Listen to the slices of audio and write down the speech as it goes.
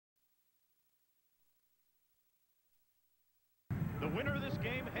winner of this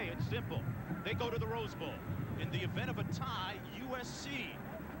game, hey, it's simple. They go to the Rose Bowl. In the event of a tie, USC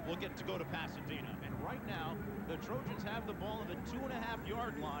will get to go to Pasadena. And right now, the Trojans have the ball on the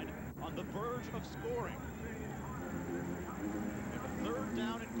 2.5-yard line on the verge of scoring. We have a third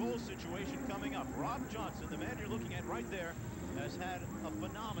down and goal situation coming up. Rob Johnson, the man you're looking at right there, has had a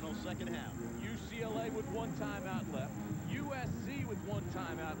phenomenal second half. UCLA with 1 timeout left. USC with 1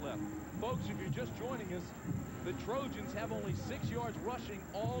 timeout left. Folks, if you're just joining us, the Trojans have only 6 yards rushing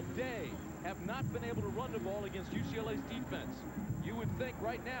all day. Have not been able to run the ball against UCLA's defense. You would think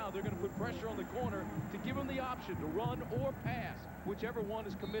right now they're going to put pressure on the corner to give them the option to run or pass, whichever one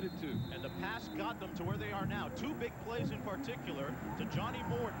is committed to. And the pass got them to where they are now. 2 big plays in particular to Johnny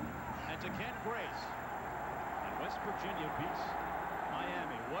Morton and to Ken Grace. And West Virginia beats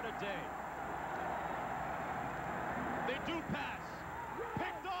Miami. What a day. They do pass.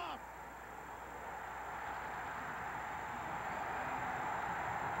 Picked off.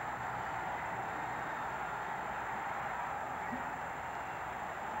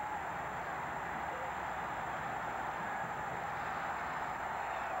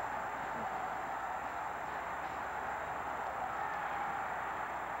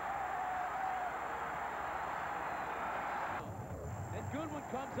 Goodwin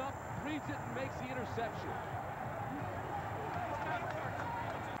comes up, reads it, and makes the interception.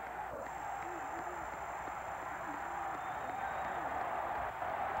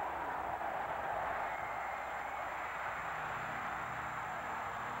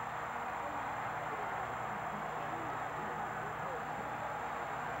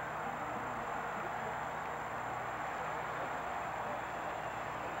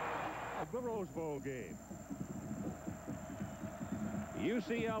 The Rose Bowl game.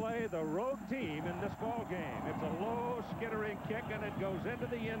 UCLA, the road team in this ball game. It's a low skittering kick, and it goes into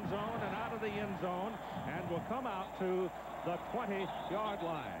the end zone and out of the end zone and will come out to the 20-yard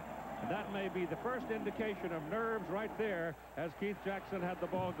line. And that may be the first indication of nerves right there as Keith Jackson had the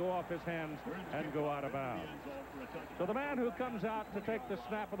ball go off his hands and go out of bounds. So the man who comes out to take the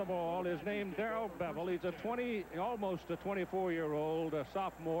snap of the ball is named Darrell Bevel. He's almost a 24-year-old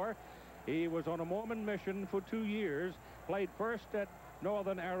sophomore. He was on a Mormon mission for 2 years, played first at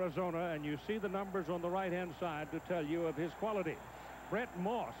Northern Arizona, and you see the numbers on the right-hand side to tell you of his quality. Brent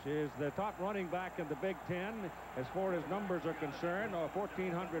Moss is the top running back in the Big Ten as far as numbers are concerned,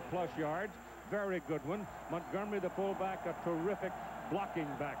 1,400-plus yards. Very good one. Montgomery, the fullback, a terrific blocking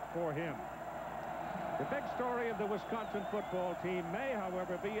back for him. The big story of the Wisconsin football team may,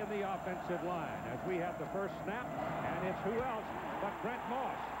 however, be in the offensive line as we have the first snap, and it's who else but Brent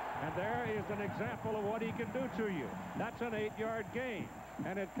Moss. And there is an example of what he can do to you. That's an 8-yard gain.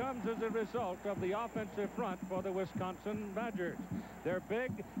 And it comes as a result of the offensive front for the Wisconsin Badgers. They're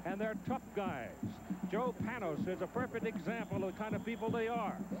big and they're tough guys. Joe Panos is a perfect example of the kind of people they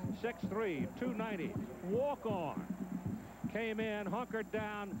are. 6'3", 290, walk on. Came in, hunkered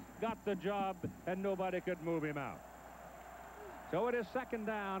down, got the job, and nobody could move him out. So it is 2nd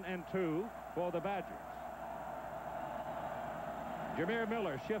down and 2 for the Badgers. Jameer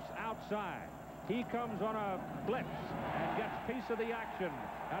Miller shifts outside. He comes on a blitz and gets piece of the action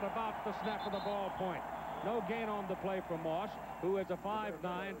at about the snap of the ball point. No gain on the play from Moss, who is a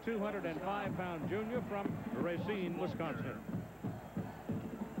 5'9", 205-pound junior from Racine, Wisconsin.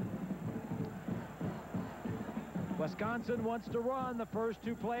 Wisconsin wants to run the first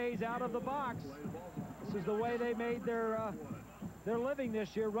 2 plays out of the box. This is the way they made their living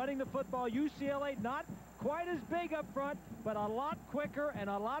this year, running the football. UCLA not quite as big up front, but a lot quicker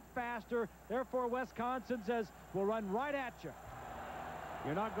and a lot faster. Therefore, Wisconsin says, we'll run right at you.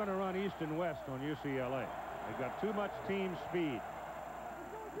 You're not going to run east and west on UCLA. They've got too much team speed.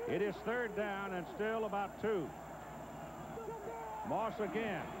 It is 3rd down and still about 2. Moss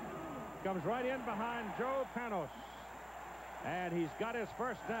again. Comes right in behind Joe Panos. And he's got his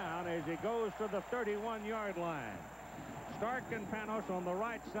first down as he goes to the 31-yard line. Stark and Panos on the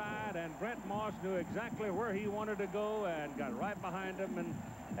right side, and Brent Moss knew exactly where he wanted to go and got right behind him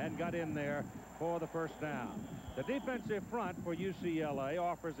and got in there for the first down. The defensive front for UCLA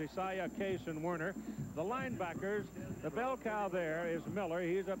offers Isaiah Case and Werner. The linebackers, the bell cow there is Miller.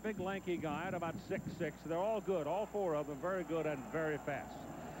 He's a big lanky guy at about 6'6". They're all good, all 4 of them very good and very fast.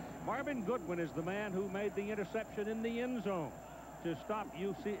 Marvin Goodwin is the man who made the interception in the end zone to stop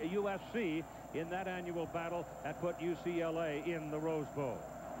USC in that annual battle that put UCLA in the Rose Bowl.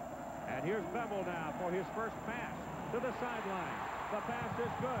 And here's Bevel now for his first pass to the sideline. The pass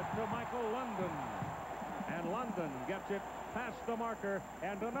is good to Michael London. And London gets it past the marker,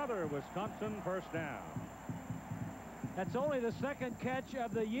 and another Wisconsin first down. That's only the 2nd catch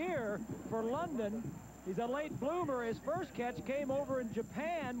of the year for London. He's a late bloomer. His first catch came over in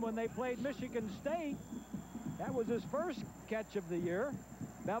Japan when they played Michigan State. That was his first catch of the year.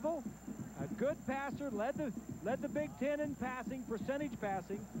 Bevel, a good passer, led the Big Ten in passing, percentage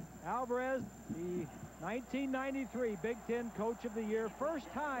passing. Alvarez, the 1993 Big Ten Coach of the Year, first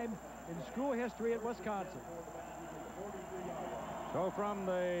time in school history at Wisconsin. So from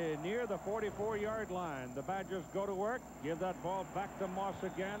near the 44-yard line, the Badgers go to work, give that ball back to Moss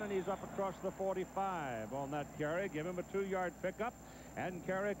again, and he's up across the 45 on that carry. Give him a 2-yard pickup, and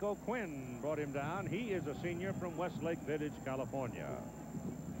Carrick O'Quinn brought him down. He is a senior from Westlake Village, California.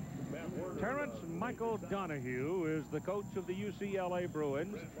 Terrence Michael Donahue is the coach of the UCLA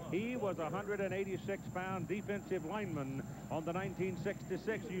Bruins. He was a 186-pound defensive lineman on the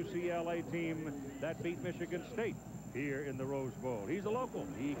 1966 UCLA team that beat Michigan State here in the Rose Bowl. He's a local.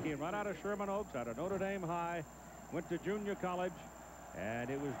 He came right out of Sherman Oaks, out of Notre Dame High, went to junior college, and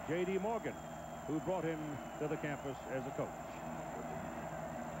it was J.D. Morgan who brought him to the campus as a coach.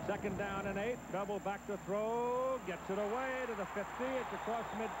 2nd down and 8. Double back to throw. Gets it away to the 50. It's across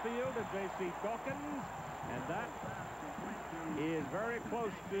midfield to J.C. Dawkins. And that is very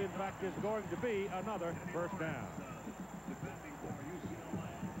close to, in fact, is going to be another first down.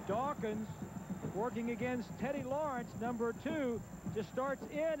 Dawkins working against Teddy Lawrence, number 2, just starts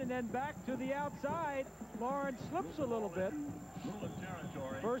in and then back to the outside. Lawrence slips a little bit.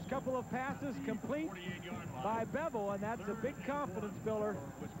 First couple of passes complete by Bevel, and that's a big confidence builder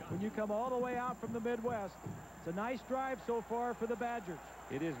when you come all the way out from the Midwest. It's a nice drive so far for the Badgers.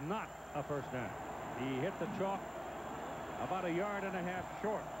 It is not a first down. He hit the chalk about 1.5 yards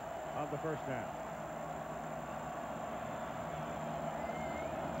short of the first down.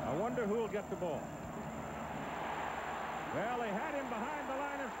 I wonder who will get the ball. Well, they had him behind the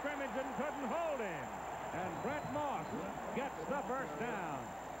line of scrimmage and couldn't hold him. And Brent Moss gets the first down.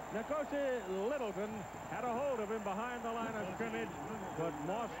 Nkosi Littleton had a hold of him behind the line of scrimmage, but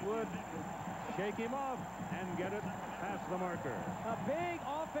Moss would shake him off and get it past the marker. A big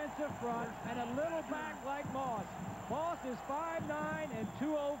offensive front and a little back like Moss. Moss is 5'9" and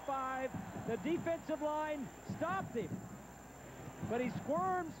 205. The defensive line stopped him, but he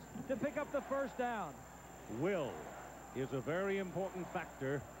squirms to pick up the first down. Will is a very important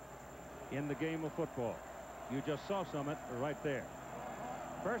factor in the game of football. You just saw some of it right there.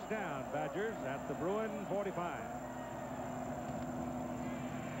 First down, Badgers at the Bruin 45.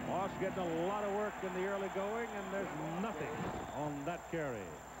 Moss getting a lot of work in the early going, and there's nothing on that carry.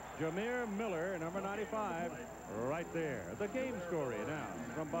 Jameer Miller, number 95, right there. The game story now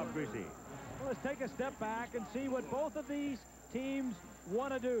from Bob Greasy. Well, let's take a step back and see what both of these teams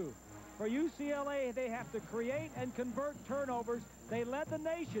want to do. For UCLA, they have to create and convert turnovers. They led the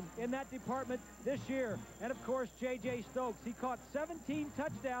nation in that department this year. And, of course, J.J. Stokes. He caught 17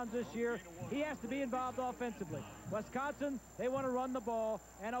 touchdowns this year. He has to be involved offensively. Wisconsin, they want to run the ball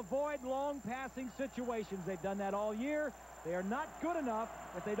and avoid long passing situations. They've done that all year. They are not good enough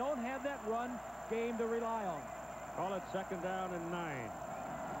if they don't have that run game to rely on. Call it 2nd down and 9.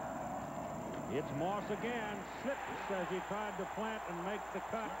 It's Moss again. Slips as he tried to plant and make the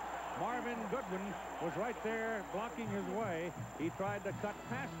cut. Marvin Goodwin was right there blocking his way. He tried to cut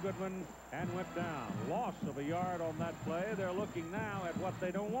past Goodwin and went down. Loss of 1 yard on that play. They're looking now at what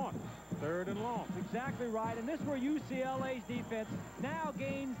they don't want. 3rd and long. Exactly right. And this is where UCLA's defense now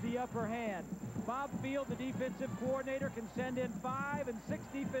gains the upper hand. Bob Field, the defensive coordinator, can send in 5 and 6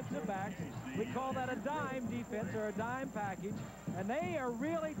 defensive backs. We call that a dime defense or a dime package. And they are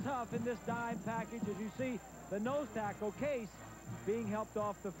really tough in this dime package. As you see, the nose tackle, Case, being helped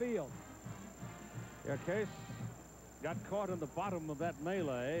off the field. Yeah, Case got caught in the bottom of that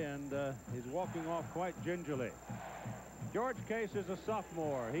melee and is walking off quite gingerly. George Case is a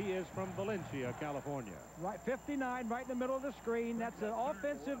sophomore. He is from Valencia, California. Right, 59, right in the middle of the screen. That's an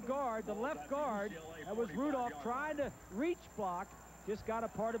offensive guard, the left guard. That was Rudolph trying to reach block. Just got a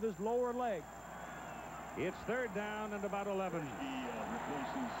part of his lower leg. It's 3rd down and about 11.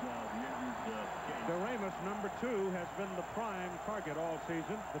 DeRamus, number 2, has been the prime target all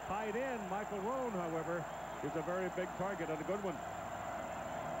season. The tight end, Michael Roan, however, is a very big target and a good one.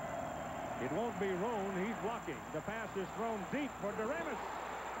 It won't be Roan. He's blocking. The pass is thrown deep for DeRamus.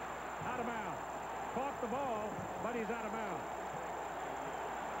 Out of bounds. Caught the ball, but he's out of bounds.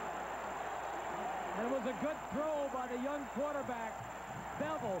 And it was a good throw by the young quarterback,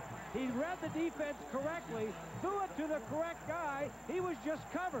 Bevel. He read the defense correctly, threw it to the correct guy. He was just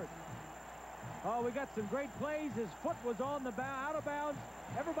covered. Oh, we got some great plays. His foot was on the out of bounds.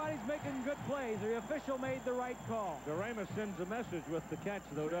 Everybody's making good plays. The official made the right call. DeRamus sends a message with the catch,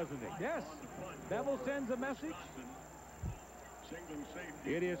 though, doesn't he? Yes. Bevel sends a message.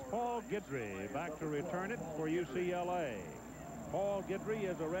 It is Paul Guidry back to return it for UCLA. Paul Guidry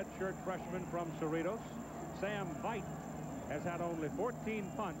is a redshirt freshman from Cerritos. Sam Veit has had only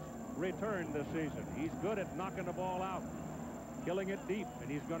 14 punts returned this season. He's good at knocking the ball out, killing it deep,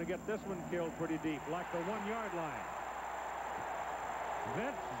 and he's going to get this one killed pretty deep, like the 1-yard line.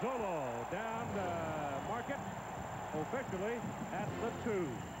 Vince Zolo down to mark it officially at the 2.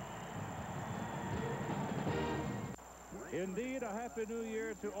 Indeed, a Happy New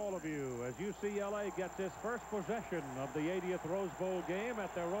Year to all of you as UCLA gets its first possession of the 80th Rose Bowl game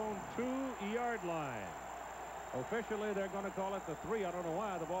at their own 2-yard line. Officially, they're going to call it the 3. I don't know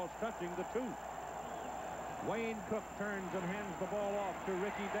why. The ball's touching the 2. Wayne Cook turns and hands the ball off to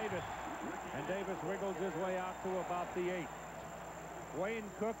Ricky Davis, and Davis wiggles his way out to about the 8. Wayne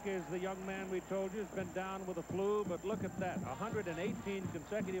Cook is the young man we told you has been down with the flu, but look at that, 118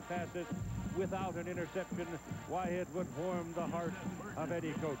 consecutive passes without an interception. Why, it would warm the heart of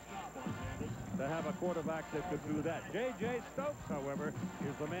any coach to have a quarterback that could do that. J.J. Stokes, however,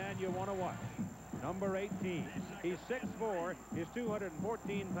 is the man you want to watch. Number 18. He's 6'4", he's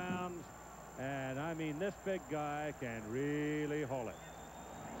 214 pounds, and I mean, this big guy can really haul it.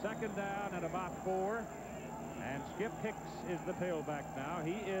 Second down at about 4. And Skip Hicks is the tailback now.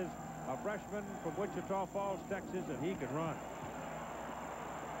 He is a freshman from Wichita Falls, Texas, and he can run.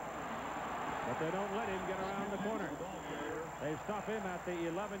 But they don't let him get around the corner. They stop him at the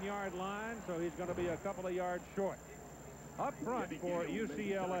 11-yard line, so he's going to be a couple of yards short. Up front for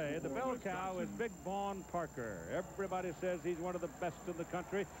UCLA, the bell cow is Big Vaughn Parker. Everybody says he's one of the best in the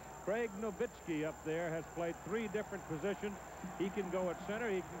country. Craig Nowitzki up there has played 3 different positions. He can go at center,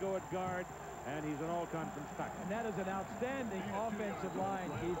 he can go at guard, and he's an all-conference tackle. And that is an outstanding offensive line.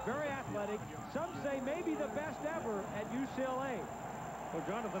 He's very athletic. Some say maybe the best ever at UCLA. Well,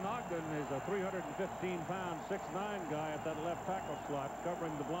 Jonathan Ogden is a 315-pound, 6'9" guy at that left tackle slot,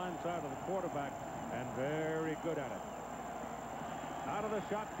 covering the blind side of the quarterback, and very good at it. Out of the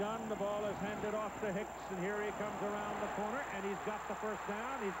shotgun, the ball is handed off to Hicks, and here he comes around the corner, and he's got the first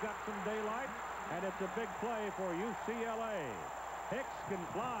down. He's got some daylight, and it's a big play for UCLA. Hicks can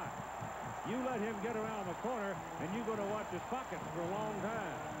fly. You let him get around the corner, and you're going to watch his pockets for a long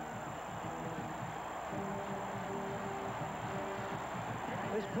time.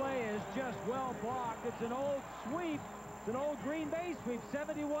 This play is just well blocked. It's an old sweep. It's an old Green Bay sweep.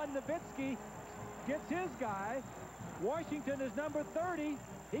 71 Nowitzki gets his guy. Washington is number 30.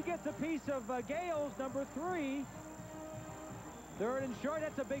 He gets a piece of Gales, number 3. Third and short.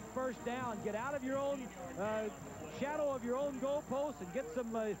 That's a big first down. Get out of your own shadow of your own goalpost and get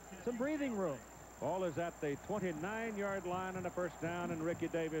some breathing room. Ball is at the 29-yard line and a first down, and Ricky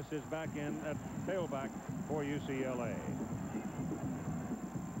Davis is back in at tailback for UCLA.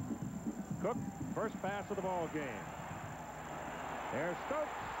 Cook, first pass of the ball game. There's Stokes.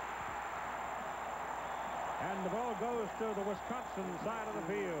 And the ball goes to the Wisconsin side of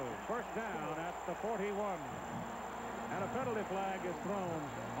the field. First down at the 41. And a penalty flag is thrown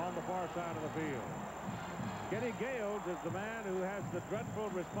on the far side of the field. Kenny Gales is the man who has the dreadful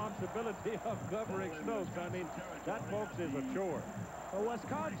responsibility of covering Stokes. I mean, that, folks, is a chore. Well,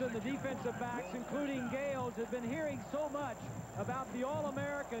 Wisconsin, the defensive backs, including Gales, have been hearing so much about the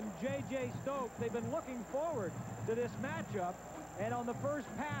All-American J.J. Stokes. They've been looking forward to this matchup. And on the first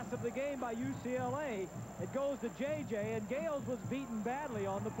pass of the game by UCLA, it goes to J.J., and Gales was beaten badly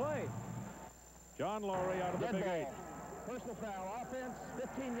on the play. John Laurie out of the Big 8. Personal foul, offense,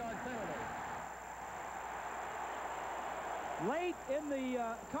 15-yard penalty. Late in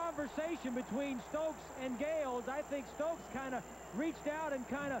the conversation between Stokes and Gales, I think Stokes kind of reached out and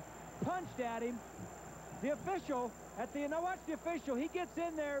kind of punched at him. The official now watch the official. He gets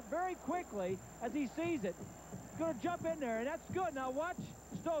in there very quickly as he sees it. He's going to jump in there, and that's good. Now watch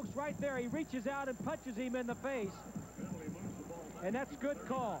Stokes right there. He reaches out and punches him in the face. And that's a good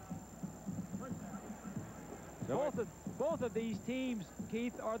call. Both of these teams,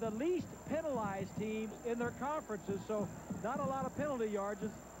 Keith, are the least penalized teams in their conferences, so not a lot of penalty yards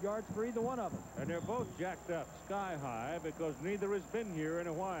for either one of them. And they're both jacked up sky high because neither has been here in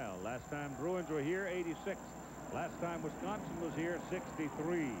a while. Last time Bruins were here, 86. Last time Wisconsin was here,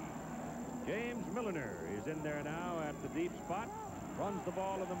 63. James Milliner is in there now at the deep spot. Runs the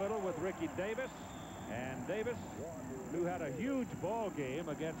ball in the middle with Ricky Davis. And Davis, who had a huge ball game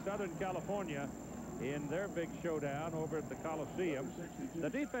against Southern California in their big showdown over at the Coliseum. The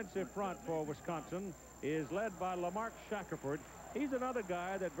defensive front for Wisconsin is led by Lamarck Shackelford. He's another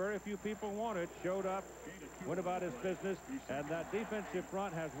guy that very few people wanted. Showed up, went about his business, and that defensive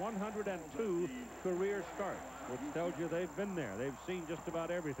front has 102 career starts, which tells you they've been there. They've seen just about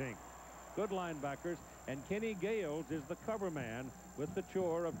everything. Good linebackers. And Kenny Gales is the cover man with the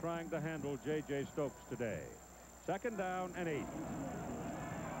chore of trying to handle J.J. Stokes today. 2nd down and 8.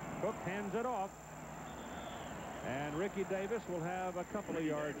 Cook hands it off. And Ricky Davis will have a couple of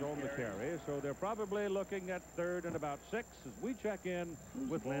yards on the carry, so they're probably looking at 3rd and about 6 as we check in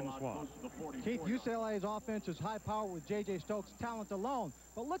with Lynn Swan. Keith, UCLA's offense is high power with J.J. Stokes' talent alone,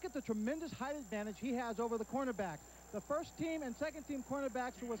 but look at the tremendous height advantage he has over the cornerbacks. The first team and second team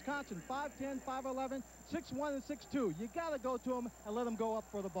cornerbacks for Wisconsin, 5'10", 5'11", 6'1", and 6'2". You got to go to them and let them go up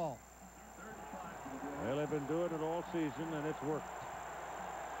for the ball. Well, they've been doing it all season, and it's worked.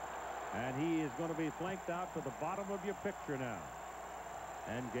 And he is going to be flanked out to the bottom of your picture now.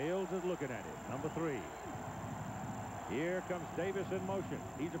 And Gales is looking at him, number 3. Here comes Davis in motion.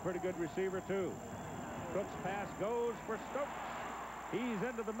 He's a pretty good receiver, too. Cook's pass goes for Stokes. He's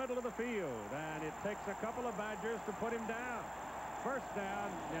into the middle of the field, and it takes a couple of Badgers to put him down. 1st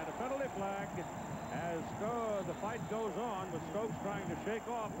down, and a penalty flag as the fight goes on with Stokes trying to shake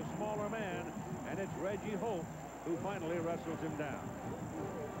off the smaller man, and it's Reggie Holt who finally wrestles him down.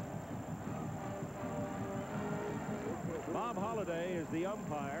 Bob Holliday is the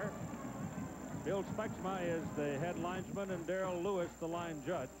umpire. Bill Spexma is the head linesman, and Darrell Lewis the line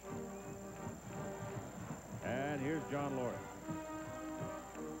judge. And here's John Lord.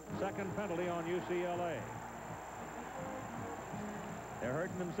 2nd penalty on UCLA. They're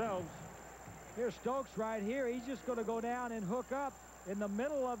hurting themselves. Here's Stokes right here. He's just going to go down and hook up in the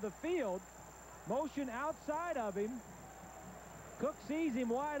middle of the field. Motion outside of him. Cook sees him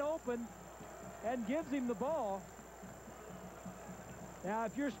wide open and gives him the ball. Now,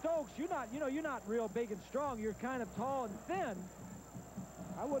 if you're Stokes, you're not real big and strong. You're kind of tall and thin.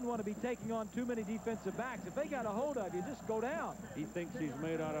 I wouldn't want to be taking on too many defensive backs. If they got a hold of you, just go down. He thinks he's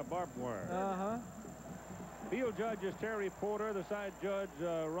made out of barbed wire. Field judge is Terry Porter. The side judge,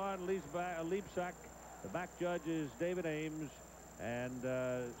 Ron Liebsack. The back judge is David Ames. And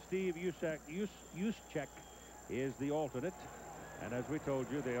Steve Juszczyk is the alternate. And as we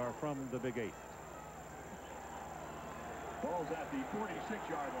told you, they are from the Big 8. Ball's at the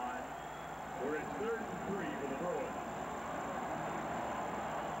 46-yard line. We're in 3rd and 3 for the Bruins.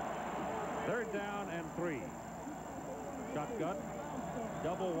 3rd down and 3. Shotgun.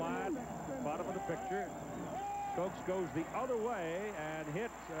 Double wide. Bottom of the picture. Stokes goes the other way and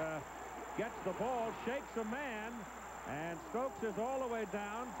gets the ball, shakes a man, and Stokes is all the way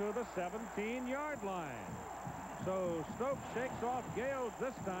down to the 17-yard line. So Stokes shakes off Gales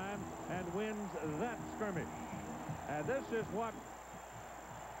this time and wins that skirmish. And this is what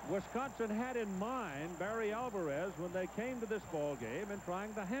Wisconsin had in mind, Barry Alvarez, when they came to this ball game and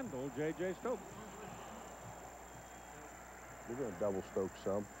trying to handle J.J. Stokes. We're going to double Stokes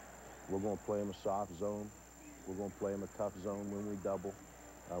some. We're going to play him a soft zone. We're going to play him a tough zone when we double.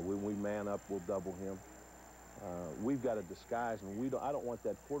 When we man up, we'll double him. We've got to disguise, and I don't want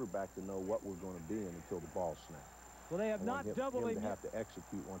that quarterback to know what we're going to be in until the ball snaps. Well, they have not doubled him to have to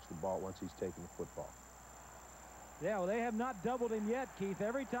execute once he's taken the football. Yeah, well, they have not doubled him yet, Keith.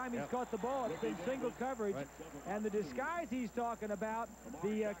 Every time he's caught the ball, it's been single coverage. Right. And the disguise he's talking about,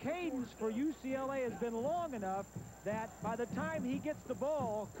 the cadence for UCLA has been long enough that by the time he gets the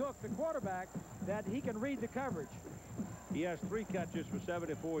ball, Cook, the quarterback, that he can read the coverage. He has 3 catches for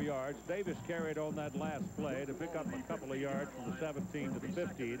 74 yards. Davis carried on that last play to pick up a couple of yards from the 17 to the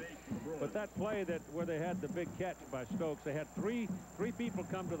 15. But that play where they had the big catch by Stokes, they had three people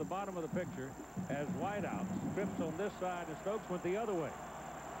come to the bottom of the picture as wideouts. Trips on this side, and Stokes went the other way.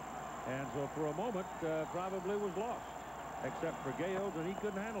 And so for a moment, probably was lost, except for Gales, and he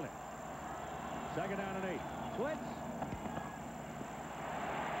couldn't handle it. 2nd down and 8. Blitz.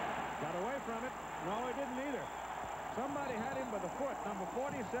 Got away from it. No, he didn't either. Somebody had him by the foot. Number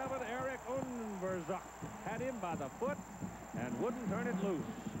 47, Eric Unverzak, had him by the foot and wouldn't turn it loose.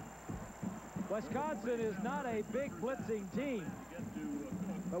 Wisconsin is not a big blitzing team.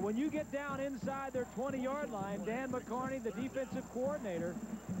 But when you get down inside their 20-yard line, Dan McCarney, the defensive coordinator,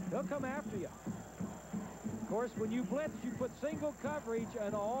 he'll come after you. Of course, when you blitz, you put single coverage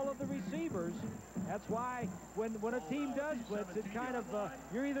on all of the receivers. That's why when a team does blitz, it's kind of,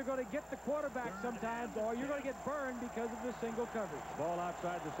 you're either going to get the quarterback sometimes or you're going to get burned because of the single coverage. Ball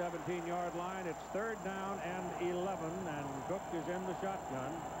outside the 17-yard line. It's 3rd down and 11, and Cook is in the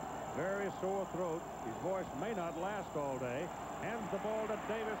shotgun. Very sore throat. His voice may not last all day. Hands the ball to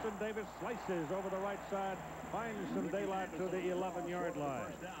Davis, and Davis slices over the right side, finds some daylight to the 11-yard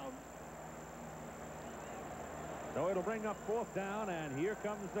line. So it'll bring up 4th down, and here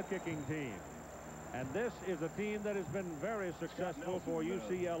comes the kicking team. And this is a team that has been very successful for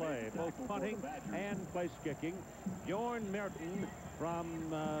UCLA, both punting and place kicking. Bjorn Merton from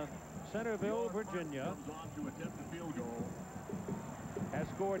Centerville, Virginia, Comes on to attempt a field goal. has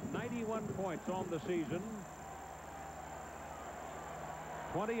scored 91 points on the season.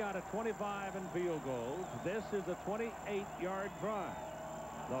 20 out of 25 in field goals. This is a 28-yard drive.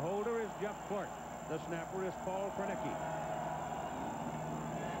 The holder is Jeff Clark. The snapper is Paul Fernicki.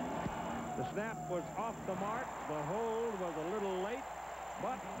 The snap was off the mark. The hold was a little late,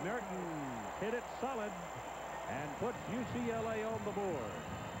 but Merton hit it solid and puts UCLA on the board.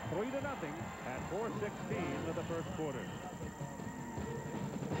 3-0 at 4:16 of the first quarter.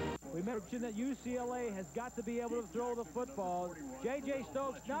 We mentioned that UCLA has got to be able to throw the football. J.J.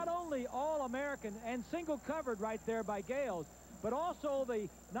 Stokes, not only All-American and single-covered right there by Gales, but also the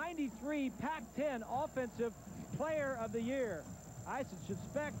 93 Pac-10 Offensive Player of the Year. I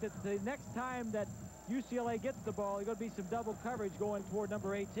suspect that the next time that UCLA gets the ball, there's going to be some double coverage going toward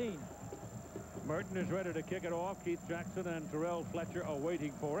number 18. Merton is ready to kick it off. Keith Jackson and Terrell Fletcher are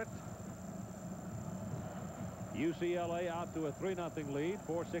waiting for it. UCLA out to a 3-0 lead.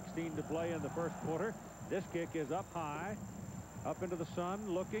 4:16 to play in the first quarter. This kick is up high, up into the sun,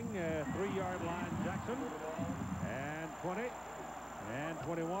 looking 3-yard line. Jackson, and 20, and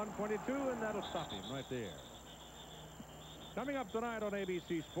 21, 22, and that'll stop him right there. Coming up tonight on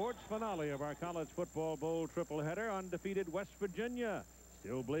ABC Sports, finale of our college football bowl tripleheader. Undefeated West Virginia,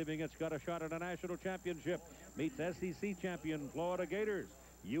 still believing it's got a shot at a national championship, meets SEC champion Florida Gators.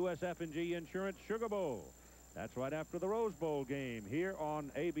 USF&G Insurance Sugar Bowl. That's right after the Rose Bowl game here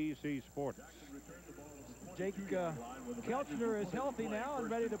on ABC Sports. Jake Kelchner is healthy now and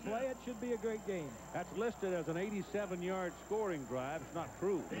ready to play. It should be a great game. That's listed as an 87-yard scoring drive. It's not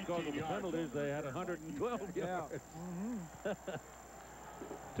true. Because of the penalties, they had 112 yards. Yeah.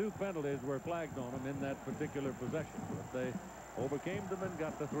 2 penalties were flagged on them in that particular possession, but they overcame them and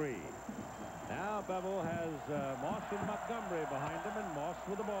got the 3. Now Bevel has Moss and Montgomery behind him, and Moss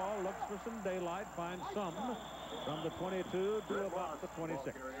with the ball looks for some daylight, finds some from the 22 to about the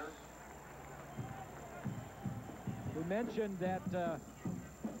 26. We mentioned that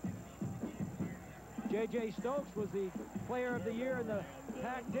J.J. Stokes was the player of the year in the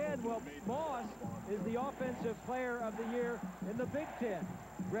Pac-10. Well, Moss is the offensive player of the year in the Big Ten.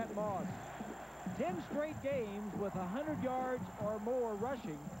 Brent Moss. 10 straight games with 100 yards or more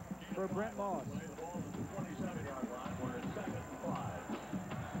rushing for Brent Moss.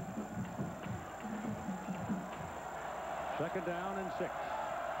 Second down and 6.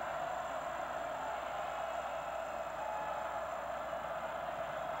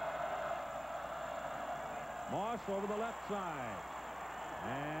 Moss over the left side.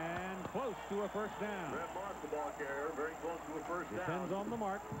 And close to a first down. Brent Moss, the ball carrier, very close to a first down. Depends on the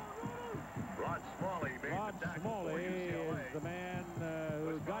mark. Rod Smalley made Rod the tackle Smalley for UCLA. is the man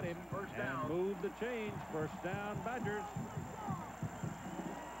who got him and moved the chains. First down, Badgers.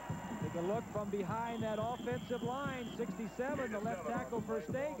 Take a look from behind that offensive line. 67, the left tackle for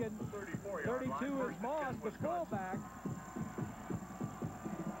Stagen. 32 is Moss, the fullback.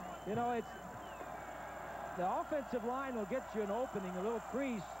 You know, it's the offensive line will get you an opening, a little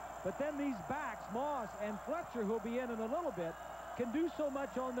crease, but then these backs, Moss and Fletcher, who'll be in a little bit, can do so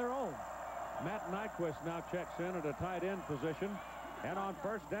much on their own. Matt Nyquist now checks in at a tight end position, and on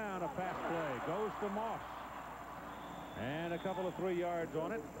first down, a pass play goes to Moss, and a couple of 3 yards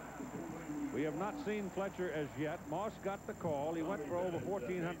on it. We have not seen Fletcher as yet. Moss got the call. He went for over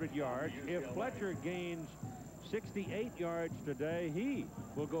 1,400 yards. If Fletcher gains 68 yards today, he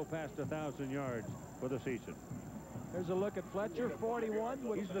will go past 1,000 yards for the season. There's a look at Fletcher, 41.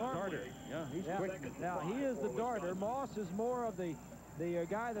 He's the darter. Yeah, he's quick. Now, he is the darter. Moss is more of the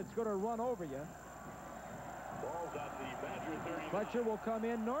guy that's going to run over you. Fletcher will come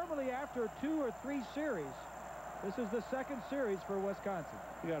in normally after 2 or 3 series. This is the second series for Wisconsin.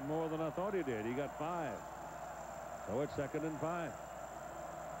 He got more than I thought he did. He got 5. So it's 2nd and 5.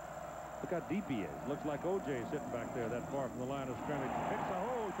 Look how deep he is. Looks like O.J. sitting back there that far from the line of scrimmage. Picks a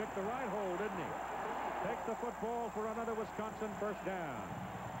hole, picked the right hole, didn't he? Takes the football for another Wisconsin first down.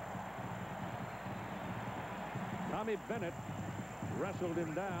 Tommy Bennett wrestled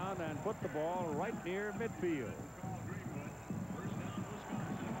him down and put the ball right near midfield.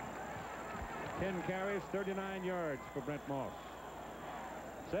 10 carries, 39 yards for Brent Moss.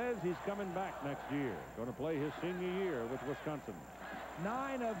 Says he's coming back next year. Going to play his senior year with Wisconsin.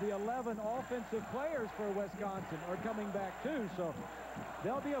 9 of the 11 offensive players for Wisconsin are coming back too, so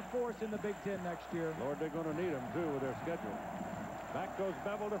they'll be a force in the Big Ten next year. Lord, they're going to need them too with their schedule. Back goes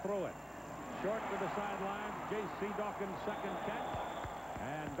Bevel to throw it. Short to the sidelines. J.C. Dawkins' second catch.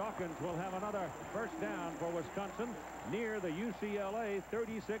 And Dawkins will have another first down for Wisconsin near the UCLA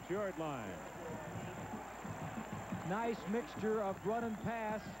 36-yard line. Nice mixture of run and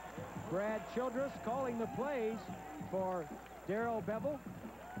pass Brad Childress calling the plays for Darrell Bevel.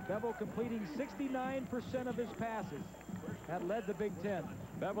 Bevel completing 69% of his passes. That led the Big Ten.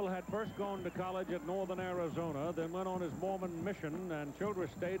 Bevel had first gone to college at Northern Arizona, then went on his Mormon mission, and Childress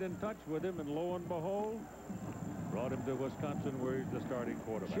stayed in touch with him, and lo and behold, brought him to Wisconsin, where he's the starting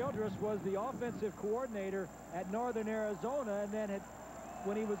quarterback. Childress was the offensive coordinator at Northern Arizona, and then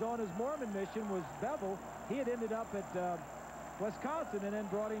when he was on his Mormon mission was Bevel. He had ended up at Wisconsin and then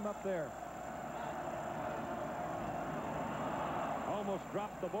brought him up there. Almost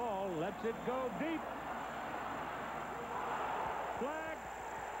dropped the ball, lets it go deep. Flag.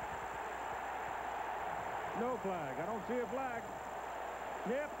 No flag. I don't see a flag.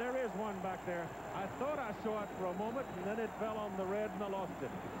 Yep, there is one back there. I thought I saw it for a moment, and then it fell on the red, and I lost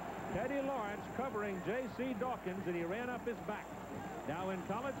it. Teddy Lawrence covering J.C. Dawkins, and he ran up his back. Now in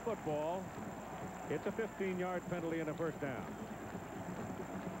college football, it's a 15-yard penalty and a first down.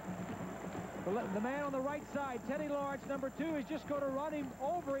 The man on the right side, Teddy Lawrence, number 2, is just going to run him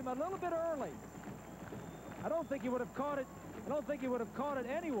over him a little bit early. I don't think he would have caught it. I don't think he would have caught it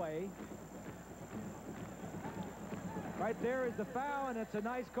anyway. Right there is the foul, and it's a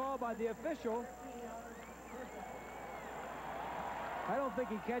nice call by the official. I don't think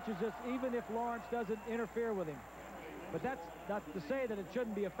he catches this, even if Lawrence doesn't interfere with him. But that's not to say that it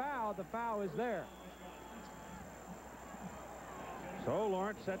shouldn't be a foul. The foul is there. So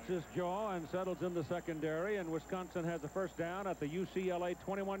Lawrence sets his jaw and settles in the secondary, and Wisconsin has a first down at the UCLA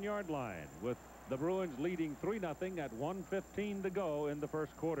 21-yard line, with the Bruins leading 3-0 at 1:15 to go in the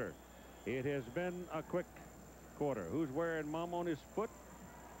first quarter. It has been a quick quarter. Who's wearing mom on his foot?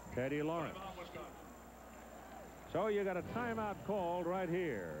 Teddy Lawrence. So you got a timeout called right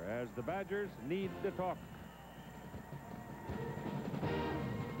here as the Badgers need to talk.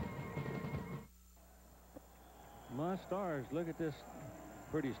 My stars, look at this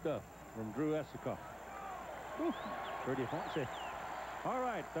pretty stuff from Drew Esikoff. Pretty fancy. All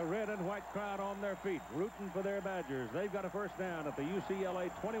right, the red and white crowd on their feet, rooting for their Badgers. They've got a first down at the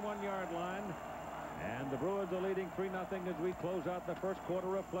UCLA 21-yard line. And the Bruins are leading 3-0 as we close out the first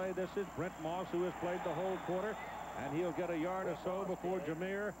quarter of play. This is Brent Moss, who has played the whole quarter. And he'll get a yard or so before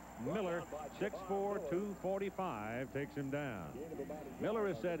Jameer Miller, 6'4", 245, takes him down. Miller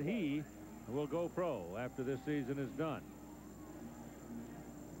has said he will go pro after this season is done.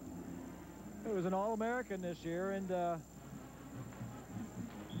 He was an All-American this year, and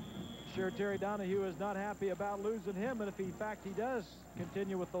sure Terry Donahue is not happy about losing him, and if in fact he does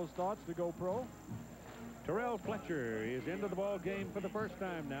continue with those thoughts to go pro. Terrell Fletcher is into the ball game for the first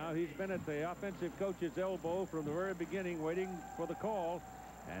time now. He's been at the offensive coach's elbow from the very beginning, waiting for the call.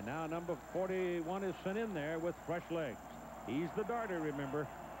 And now number 41 is sent in there with fresh legs. He's the darter, remember.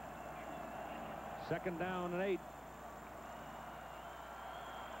 Second down and 8.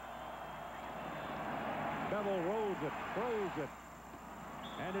 Bevel rolls it, throws it,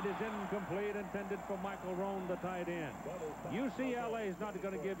 and it is incomplete, intended for Michael Rohn, the tight end. UCLA is not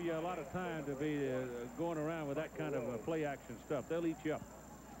going to give you a lot of time to be going around with that kind of play-action stuff. They'll eat you up.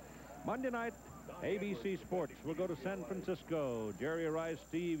 Monday night, ABC Sports will go to San Francisco. Jerry Rice,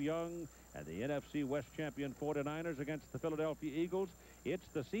 Steve Young, and the NFC West champion 49ers against the Philadelphia Eagles. It's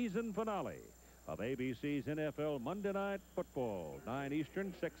the season finale of ABC's NFL Monday Night Football. 9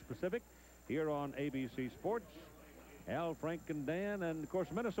 Eastern, 6 Pacific, here on ABC Sports. Al, Frank, and Dan, and of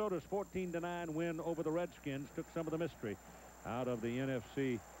course Minnesota's 14-9 win over the Redskins took some of the mystery out of the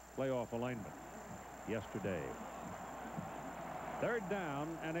NFC playoff alignment yesterday. Third down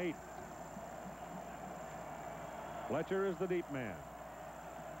and 8. Fletcher is the deep man.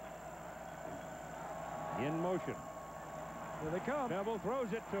 In motion. Here they come. Bevel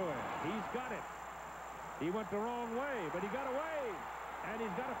throws it to him. He's got it. He went the wrong way, but he got away. And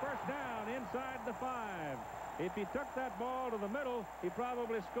he's got a first down inside the 5. If he took that ball to the middle, he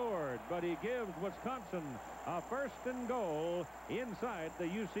probably scored. But he gives Wisconsin a first and goal inside the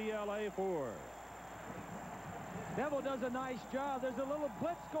UCLA 4. Bevel does a nice job. There's a little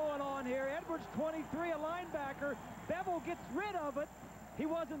blitz going on here. Edwards, 23, a linebacker. Bevel gets rid of it. He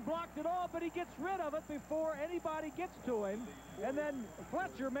wasn't blocked at all, but he gets rid of it before anybody gets to him. And then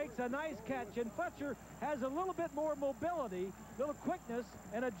Fletcher makes a nice catch, and Fletcher has a little bit more mobility, little quickness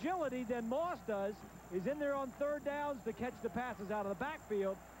and agility than Moss does. He's in there on third downs to catch the passes out of the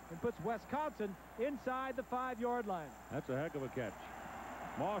backfield and puts Wisconsin inside the 5-yard line. That's a heck of a catch.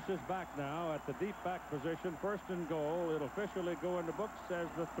 Moss is back now at the deep back position. First and goal. It'll officially go in the books as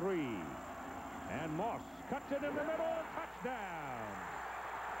the 3. And Moss cuts it in the middle. Touchdown.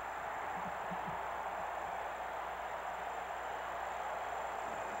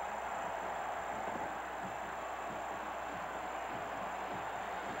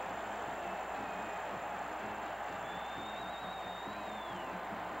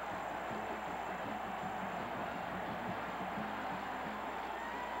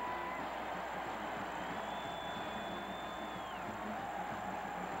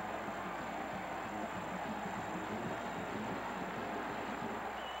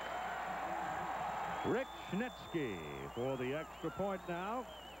 Rick Schnitsky for the extra point now.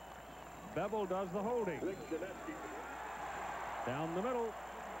 Bevel does the holding. Down the middle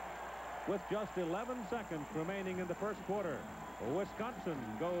with just 11 seconds remaining in the first quarter. Wisconsin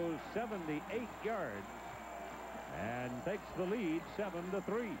goes 78 yards and takes the lead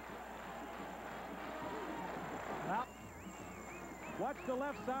 7-3. Now, watch the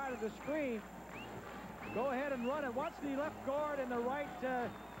left side of the screen. Go ahead and run it. Watch the left guard and the right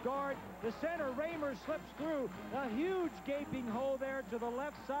guard. The center, Raymer, slips through. A huge gaping hole there to the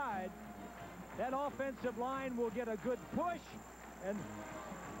left side. That offensive line will get a good push, and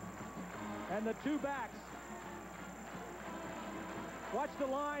the two backs. Watch the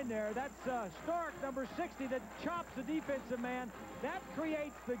line there. That's Stark, number 60, that chops the defensive man. That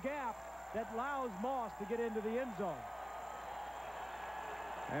creates the gap that allows Moss to get into the end zone.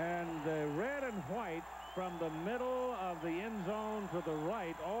 And the red and white from the middle of the end zone to the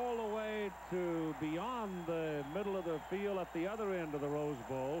right all the way to beyond the middle of the field at the other end of the Rose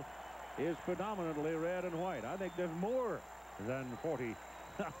Bowl is predominantly red and white. I think there's more than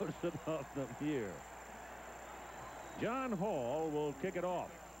 40,000 of them here. John Hall will kick it off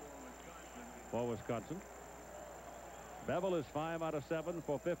for Wisconsin. Bevel is 5 out of 7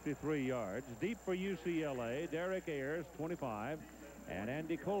 for 53 yards. Deep for UCLA, Derek Ayers, 25, and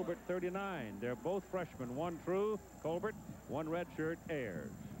Andy Colbert, 39. They're both freshmen. One true, Colbert, one redshirt,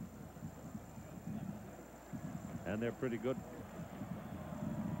 Ayers. And they're pretty good.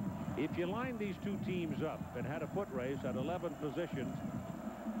 If you line these two teams up and had a foot race at 11 positions,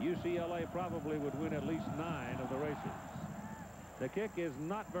 UCLA probably would win at least 9 of the races. The kick is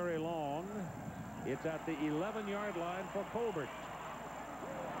not very long. It's at the 11-yard line for Colbert.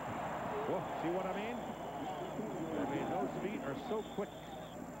 Whoa, see what I mean? I mean, those feet are so quick.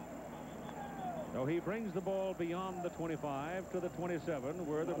 So he brings the ball beyond the 25 to the 27,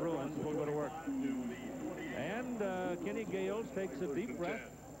 where the Bruins will go to work. And Kenny Gales takes a deep breath,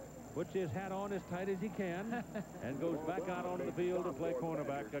 puts his hat on as tight as he can, and goes back out onto the field to play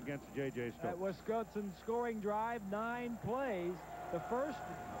cornerback against J.J. Stokes. That Wisconsin scoring drive, 9 plays. The first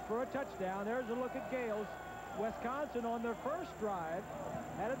for a touchdown. There's a look at Gales. Wisconsin on their first drive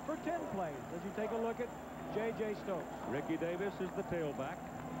had it for 10 plays. As you take a look at J.J. Stokes. Ricky Davis is the tailback.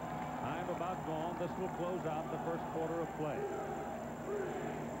 Time about gone. This will close out the first quarter of play.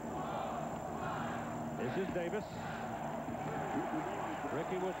 This is Davis.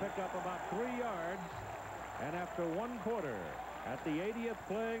 Ricky will pick up about 3 yards. And after 1 quarter, at the 80th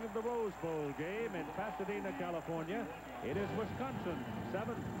playing of the Rose Bowl game in Pasadena, California, it is Wisconsin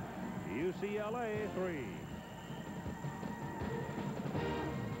 7, UCLA 3.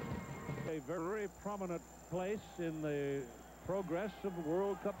 A very prominent place in the progress of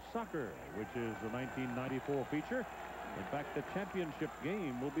World Cup soccer, which is the 1994 feature. In fact, the championship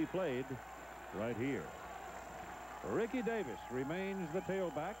game will be played right here. Ricky Davis remains the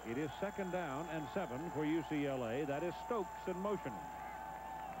tailback. It is 2nd down and 7 for UCLA. That is Stokes in motion.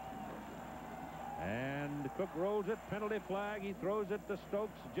 And Cook rolls it, penalty flag. He throws it to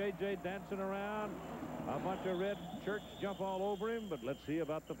Stokes. J.J. dancing around. A bunch of red shirts jump all over him, but let's see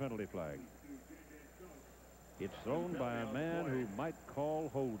about the penalty flag. It's thrown by a man who might call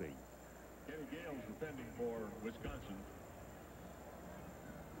holding. Kenny Gales defending for Wisconsin.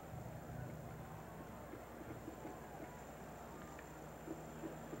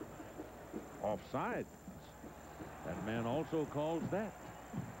 Offside. That man also calls that.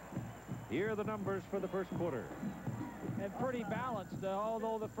 Here are the numbers for the first quarter. And pretty balanced,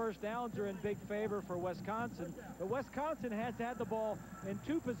 although the first downs are in big favor for Wisconsin. But Wisconsin has had the ball in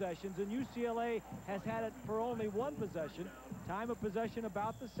 2 possessions, and UCLA has had it for only 1 possession. Time of possession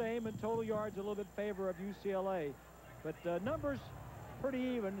about the same, and total yards a little bit in favor of UCLA. But numbers pretty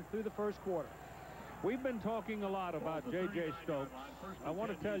even through the first quarter. We've been talking a lot about J.J. Stokes. I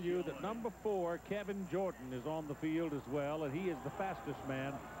want to tell you that number 4, Kevin Jordan, is on the field as well, and he is the fastest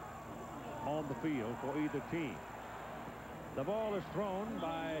man on the field for either team. The ball is thrown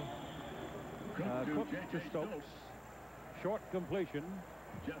by Cook to Stokes. Short completion,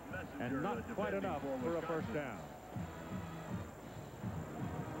 and not quite enough for a first down.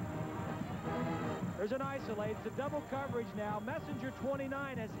 There's an isolate. It's a double coverage now. Messenger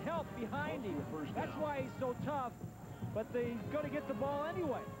 29 has help behind him. That's why he's so tough, but he's going to get the ball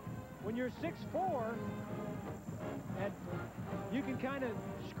anyway. When you're 6'4", and you can kind of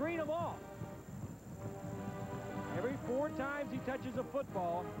screen him off. Every 4 times he touches a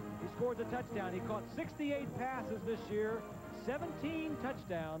football, he scores a touchdown. He caught 68 passes this year, 17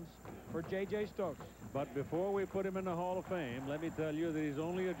 touchdowns for J.J. Stokes. But before we put him in the Hall of Fame, let me tell you that he's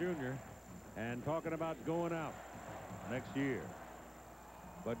only a junior and talking about going out next year.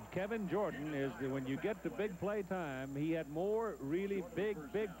 But Kevin Jordan is, when you get to big play time, he had more really big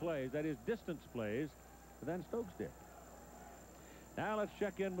plays, that is distance plays, than Stokes did. Now let's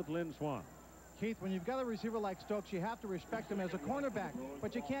check in with Lynn Swan. Keith, when you've got a receiver like Stokes, you have to respect him as a cornerback,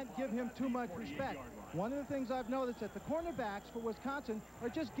 but you can't give him too much respect. One of the things I've noticed that the cornerbacks for Wisconsin are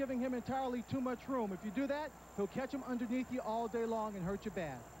just giving him entirely too much room. If you do that, he'll catch him underneath you all day long and hurt you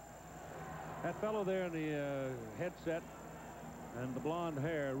bad. That fellow there in the headset and the blonde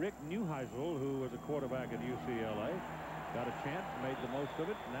hair, Rick Neuheisel, who was a quarterback at UCLA, got a chance, made the most of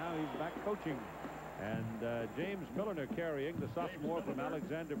it. Now he's back coaching. And James Milliner carrying, the sophomore from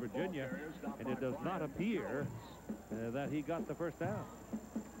Alexander, Virginia, and it does not appear that he got the first down.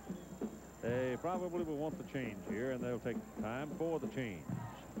 They probably will want the change here, and they'll take time for the change.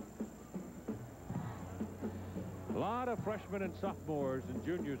 A lot of freshmen and sophomores and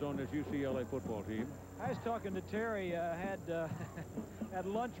juniors on this UCLA football team. I was talking to Terry, had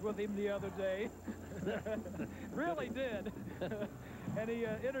lunch with him the other day. Really did. And he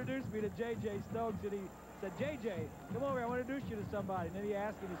introduced me to J.J. Stokes, and he said, "J.J., come over here, I want to introduce you to somebody." And then he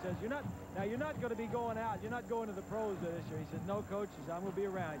asked him, he says, you're not going to be going out. You're not going to the pros this year. He says, "No, coach." He says, "I'm going to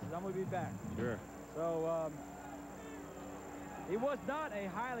be around." He says, "I'm going to be back." Sure. So he was not a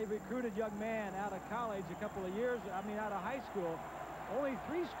highly recruited young man out of college a couple of years, out of high school. Only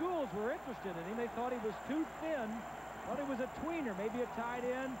 3 schools were interested in him. They thought he was too thin, thought he was a tweener, maybe a tight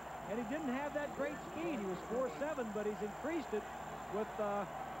end, and he didn't have that great speed. He was 4'7", but he's increased it with some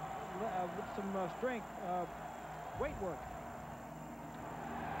strength, weight work.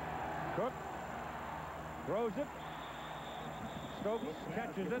 Cook throws it. Stokes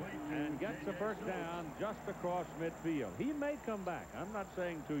catches it and gets the first down just across midfield. He may come back. I'm not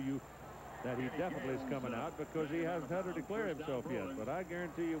saying to you that he definitely is coming out because he hasn't had to declare himself yet. But I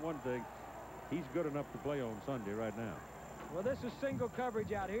guarantee you one thing, he's good enough to play on Sunday right now. Well, this is single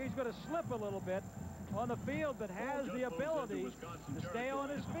coverage out here. He's going to slip a little bit on the field, but has the ability to stay on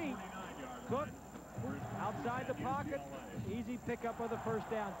his feet. Cook outside the pocket. Easy pickup of the first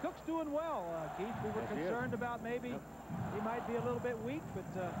down. Cook's doing well, Keith. We were concerned about maybe he might be a little bit weak, but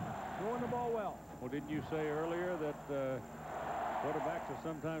throwing the ball well. Well, didn't you say earlier that quarterbacks are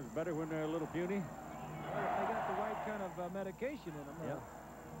sometimes better when they're a little puny? Well, if they got the right kind of medication in them. Yep.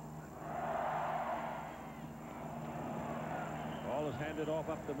 Ball is handed off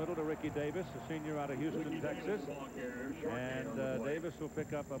up the middle to Ricky Davis, a senior out of Houston, Texas. And Davis will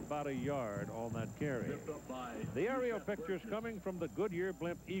pick up about a yard on that carry. The aerial pictures coming from the Goodyear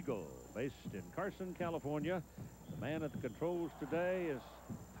Blimp Eagle, based in Carson, California. The man at the controls today is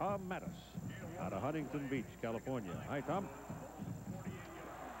Tom Mattis out of Huntington Beach, California. Hi, Tom.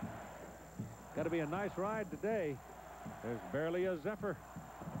 Got to be a nice ride today. There's barely a zephyr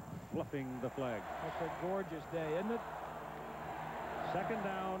fluffing the flag. That's a gorgeous day, isn't it? 2nd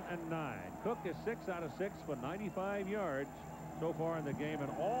down and 9. Cook is 6 out of 6 for 95 yards so far in the game, and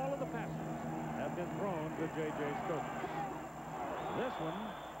all of the passes have been thrown to J.J. Stokes. This one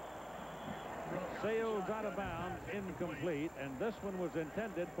sails out of bounds, incomplete, and this one was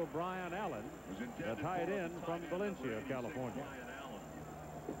intended for Brian Allen, the tight end from Valencia, California.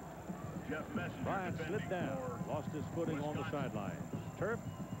 Brian slid down, lost his footing on the sideline. Turf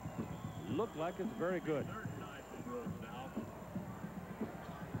looked like it's very good.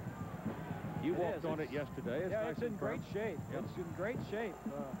 You walked on it yesterday. Yeah, it's in great shape. Yep. It's in great shape.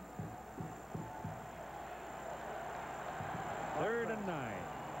 3rd and 9.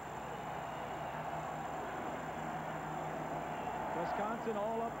 Wisconsin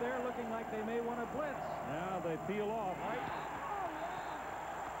all up there looking like they may want to blitz. Now they peel off. Right.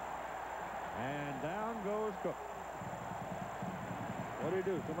 And down goes Cook. What do you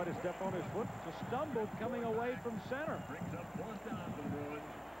do? Somebody step on his foot? Just stumbled coming away from center.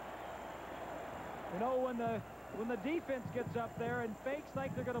 You know, when the defense gets up there and fakes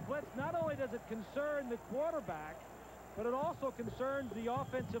like they're going to blitz, not only does it concern the quarterback, but it also concerns the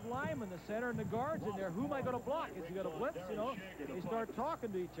offensive lineman, the center, and the guards in there. Who am I going to block? Is he going to blitz? You know, they start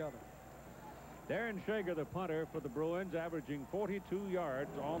talking to each other. Darren Shager, the punter for the Bruins, averaging 42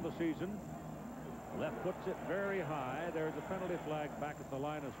 yards on the season. Left puts it very high. There's a penalty flag back at the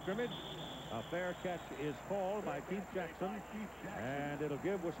line of scrimmage. A fair catch is called by Keith Jackson, and it'll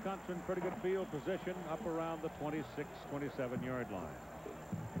give Wisconsin pretty good field position up around the 26, 27-yard line.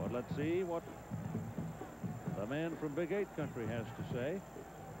 But let's see what the man from Big 8 country has to say.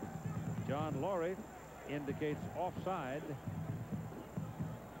 John Laurie indicates offside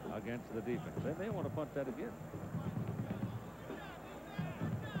against the defense. They may want to punt that again.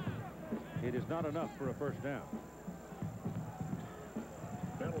 It is not enough for a first down.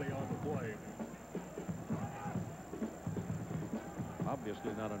 Penalty on the play. How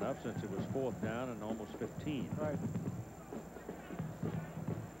obviously not enough since it was 4th down and almost 15. Right.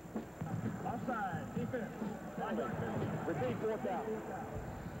 Offside, defense. Repeat, 4th down.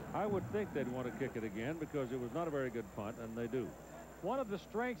 I would think they'd want to kick it again because it was not a very good punt, and they do. One of the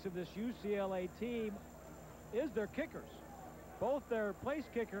strengths of this UCLA team is their kickers. Both their place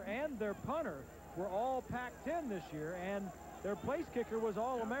kicker and their punter were all Pac-10 this year, and their place kicker was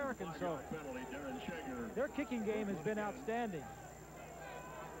All-American, so their kicking game has been outstanding.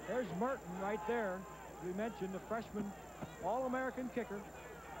 There's Merton right there. We mentioned the freshman All-American kicker.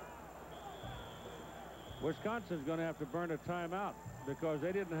 Wisconsin's going to have to burn a timeout because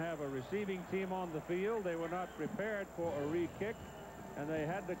they didn't have a receiving team on the field. They were not prepared for a re-kick, and they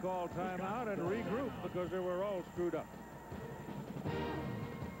had to call timeout and regroup because they were all screwed up.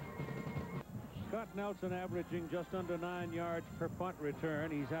 Scott Nelson averaging just under 9 yards per punt return.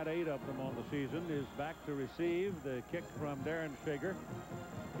 He's had 8 of them on the season. Is back to receive the kick from Darren Fager.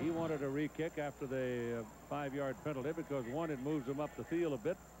 He wanted a re-kick after the 5-yard penalty because, one, it moves him up the field a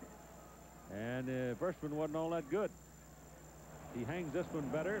bit, and the first one wasn't all that good. He hangs this one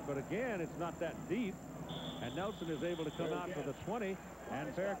better, but again, it's not that deep, and Nelson is able to come out for the 20 and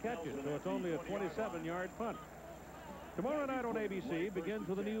fair catches, so it's only a 27-yard punt. Tomorrow night on ABC begins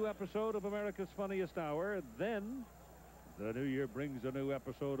with a new episode of America's Funniest Hour. Then the new year brings a new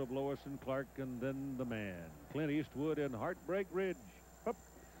episode of Lois and Clark, and then The Man, Clint Eastwood in Heartbreak Ridge. Up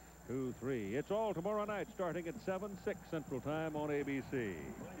 2-3. It's all tomorrow night starting at 7/6 Central Time on ABC.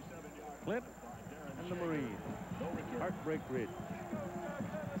 Clint and the Marine. Heartbreak Ridge.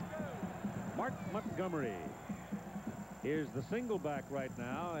 Mark Montgomery is the single back right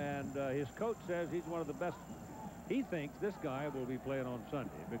now, and his coach says he's one of the best. He thinks this guy will be playing on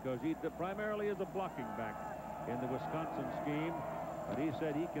Sunday because he primarily is a blocking back in the Wisconsin scheme, but he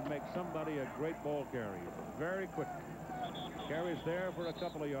said he can make somebody a great ball carrier very quick. Carries there for a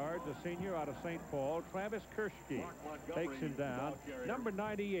couple of yards. A senior out of St. Paul, Travis Kershke, takes him down. Number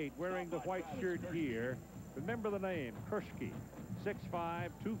 98 wearing the white shirt here. Remember the name, Kershke.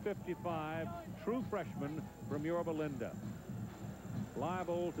 6'5", 255, true freshman from Yorba Linda.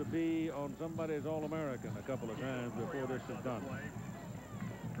 Liable to be on somebody's All-American a couple of times before this is done.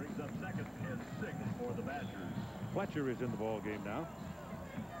 Brings up 2nd and 6 for the Badgers. Fletcher is in the ball game now.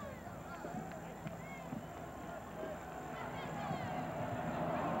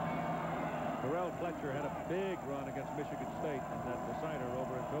 Terrell Fletcher had a big run against Michigan State in that decider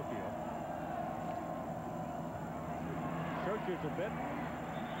over in Tokyo. Searches a bit.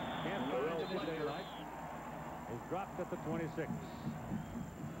 Can't find it in daylight. Is dropped at the 26.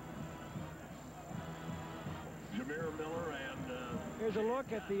 Jameer Miller and here's a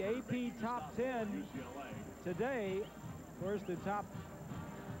look at the AP top 10 today. Of course, the top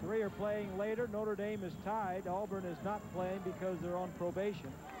 3 are playing later. Notre Dame is tied. Auburn is not playing because they're on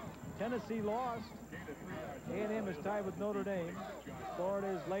probation. Tennessee lost. A&M is tied with Notre Dame. Florida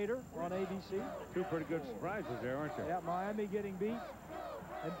is later on ABC. 2 pretty good surprises there, aren't there? Yeah, Miami getting beat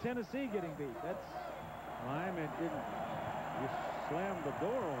and Tennessee getting beat. That's Miami didn't. You slammed the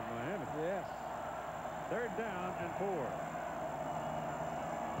door on Miami. yes. 3rd down and 4.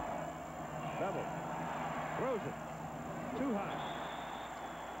 Bevel throws it too high.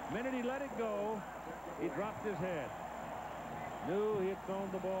 Minute he let it go, he dropped his head. Knew he had thrown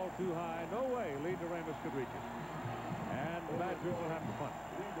the ball too high. No way Lee Doremus could reach it. And the Badgers will have to punt.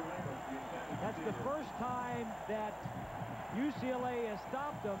 That's the first time that UCLA has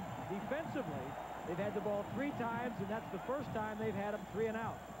stopped them defensively. They've had the ball 3 times, and that's the first time they've had them 3 and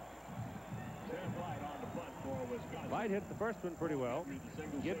out. Light hit the first one pretty well.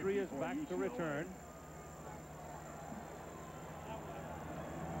 Guidry is back to return.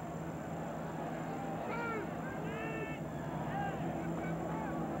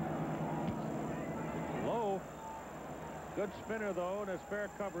 Low. Good spinner, though, and it's fair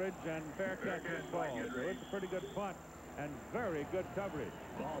coverage and fair catch and ball. So it's a pretty good punt and very good coverage.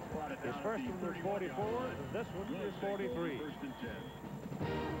 His first one was 44, and this one is 43.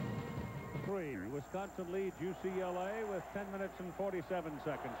 Wisconsin leads UCLA with 10 minutes and 47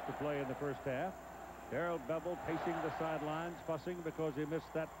 seconds to play in the first half. Darrell Bevel pacing the sidelines, fussing because he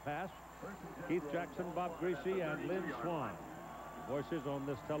missed that pass. Keith Jackson, Bob Greasy, and Lynn Swan. Voices on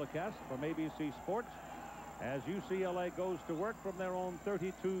this telecast from ABC Sports as UCLA goes to work from their own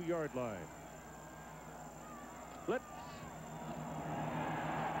 32-yard line. Blitz.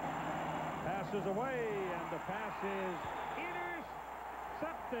 Passes away, and the pass is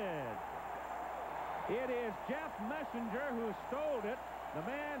intercepted. It is Jeff Messenger who stole it, the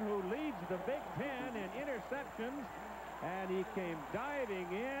man who leads the Big Ten in interceptions, and he came diving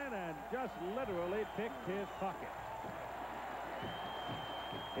in and just literally picked his pocket.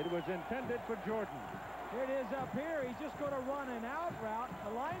 It was intended for Jordan. Here it is up here. He's just going to run an out route.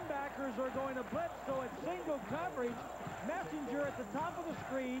 The linebackers are going to blitz, so it's single coverage. Messenger at the top of the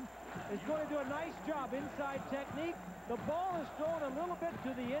screen is going to do a nice job. Inside technique. The ball is thrown a little bit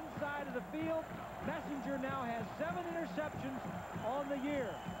to the inside of the field. Messenger now has 7 interceptions on the year.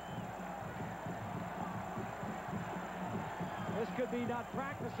 This could be not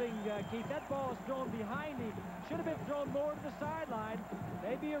practicing, Keith. That ball is thrown behind him. Should have been thrown more to the sideline.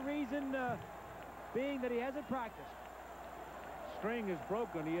 Maybe a reason being that he hasn't practiced. String is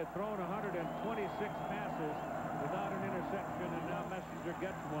broken. He had thrown 126 passes without an interception, and now Messenger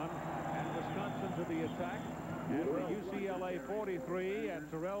gets one. And Wisconsin to the attack. And the UCLA 43, and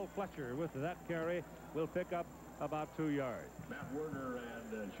Terrell Fletcher with that carry will pick up about 2 yards. Matt Werner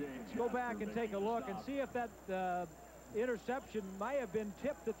and Shane. Let's go back and take a look and see if that interception might have been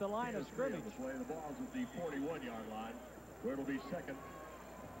tipped at the line of scrimmage. The ball's at the 41-yard line, where it'll be 2nd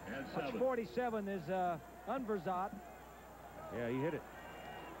and 7. That's 47 is Unverzat. Yeah, he hit it.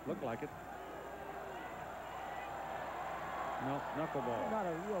 Looked like it. No, knuckleball. Not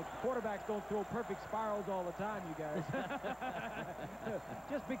a real quarterbacks don't throw perfect spirals all the time, you guys.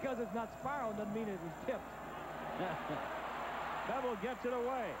 Just because it's not spiral doesn't mean it was tipped. Bevel gets it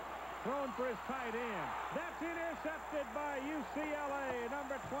away. Thrown for his tight end. That's intercepted by UCLA,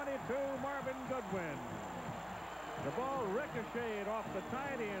 number 22, Marvin Goodwin. The ball ricocheted off the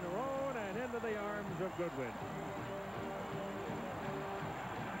tight end, Roan, and into the arms of Goodwin.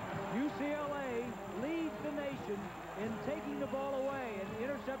 UCLA leads the nation in taking the ball away in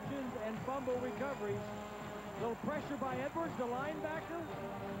interceptions and fumble recoveries. A little pressure by Edwards, the linebacker.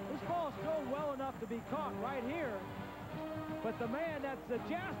 This ball is thrown well enough to be caught right here. But the man, that's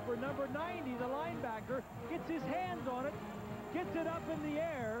Jasper, number 90, the linebacker, gets his hands on it, gets it up in the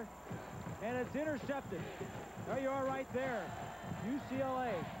air, and it's intercepted. There you are right there.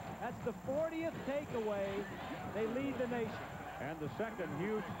 UCLA. That's the 40th takeaway. They lead the nation. And the second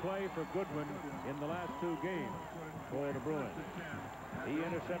huge play for Goodwin in the last 2 games for the Bruins. He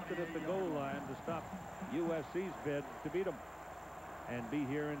intercepted at the goal line to stop USC's bid to beat them and be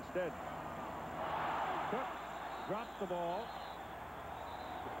here instead. Cook dropped the ball,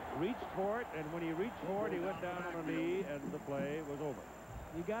 reached for it, and when he reached for it, he went down on a knee, and the play was over.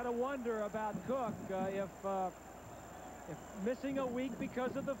 You got to wonder about Cook if missing a week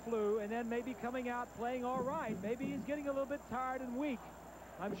because of the flu and then maybe coming out playing all right. Maybe he's getting a little bit tired and weak.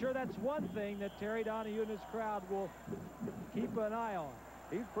 I'm sure that's one thing that Terry Donahue and his crowd will keep an eye on.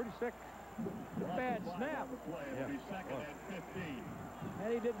 He's pretty sick. Bad snap. Yeah. 2nd and 15.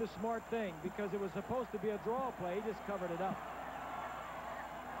 And he did the smart thing because it was supposed to be a draw play. He just covered it up.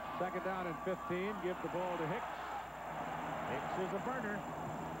 2nd down and 15. Give the ball to Hicks. Hicks is a burner.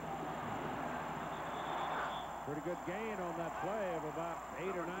 Pretty good gain on that play of about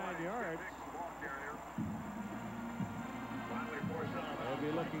 8 or 9 yards.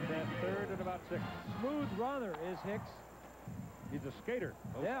 They'll be looking at 3rd and about 6. Smooth runner is Hicks. He's a skater.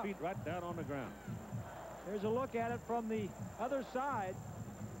 Those feet right down on the ground. There's a look at it from the other side.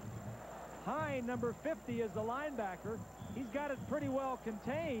 Hine, number 50, is the linebacker. He's got it pretty well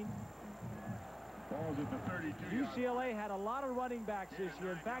contained. Ball's at the 32. UCLA had a lot of running backs this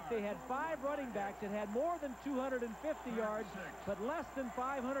year. In fact, they had 5 running backs that had more than 250 yards, but less than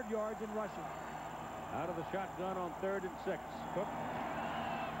 500 yards in rushing. Out of the shotgun on 3rd and 6. Cook.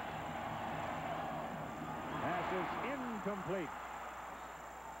 Pass is incomplete.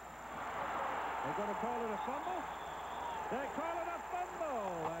 They're going to call it a fumble. They call it a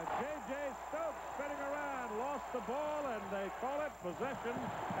fumble. And J.J. Stokes spinning around, lost the ball, and they call it possession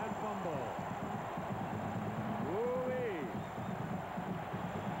and fumble. Woo-wee.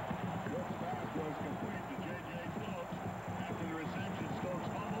 Cook's pass was complete to J.J. Stokes. After the reception, Stokes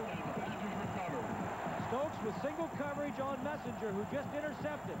fumbled and the pass was recovered. Stokes with single coverage on Messenger, who just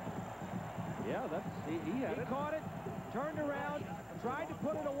intercepted. Yeah, he had it. He caught it, turned around, tried to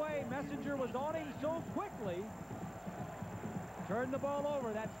put it away. Messenger was on him so quickly. Turned the ball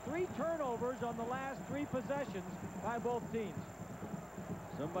over. That's 3 turnovers on the last 3 possessions by both teams.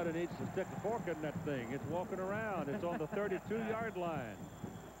 Somebody needs to stick a fork in that thing. It's walking around. It's on the 32-yard line.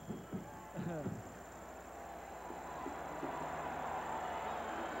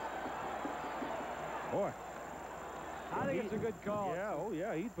 Boy. I think it's a good call. Yeah, oh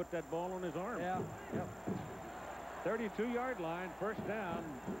yeah, he'd put that ball on his arm. Yeah. Yep. 32-yard line, 1st down.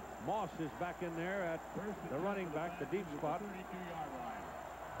 Moss is back in there at the running back, the deep spot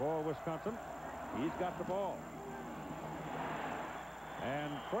for Wisconsin. He's got the ball.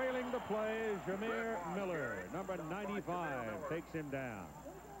 And trailing the play, Jameer Miller, number 95, takes him down.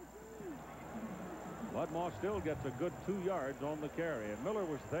 But Moss still gets a good 2 yards on the carry, and Miller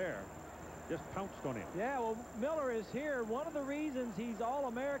was there. Just pounced on him. Yeah, well, Miller is here. One of the reasons he's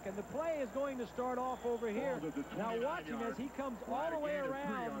All-American. The play is going to start off over here. Now watch him as he comes all the way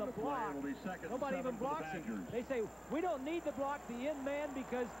around the block. Nobody even blocks him. They say, we don't need to block the in man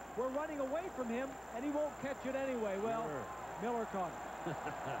because we're running away from him, and he won't catch it anyway. Well, Miller caught it.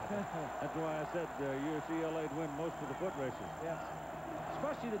 That's why I said UCLA'd win most of the foot races. Yes,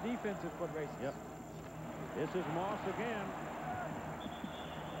 especially the defensive foot races. Yep. This is Moss again.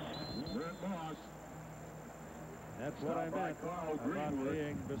 Brent Moss. That's what I meant about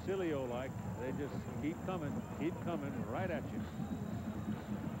being Basilio-like. They just keep coming right at you.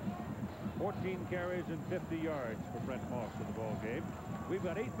 14 carries and 50 yards for Brent Moss in the ball game. We've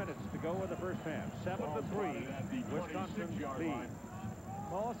got 8 minutes to go in the first half. 7-3, Wisconsin leads.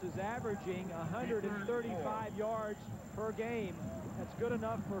 Moss is averaging 135 yards per game. That's good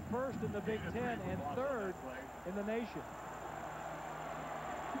enough for first in the Big Ten and third in the nation.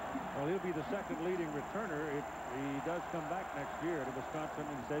 Well, he'll be the second leading returner if he does come back next year to Wisconsin,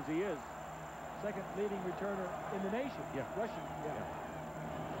 and says he is. Second leading returner in the nation. Yeah. Rushing. Yeah.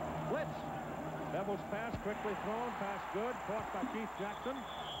 Blitz. Bevel's pass, quickly thrown, pass good, caught by Keith Jackson.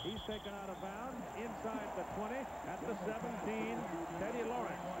 He's taken out of bounds inside the 20 at the 17. Teddy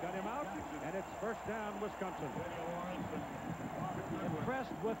Lawrence got him out, and it's first down, Wisconsin.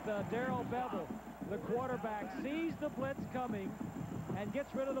 Impressed with Darrell Bevel. The quarterback sees the blitz coming and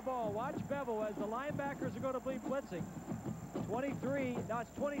gets rid of the ball. Watch Bevel as the linebackers are going to be blitzing. 23, now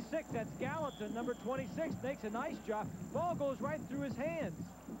it's 26. That's Gallatin, number 26, makes a nice job. Ball goes right through his hands.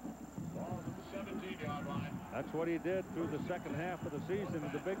 Ball's at the 17-yard line. That's what he did through the second half of the season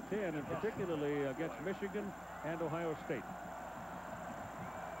in the Big Ten, and particularly against Michigan and Ohio State.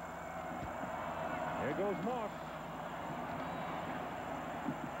 Here goes Moss.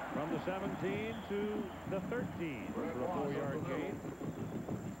 From the 17 to the 13 for a 4-yard gain.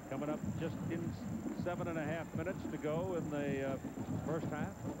 Coming up just in 7.5 minutes to go in the first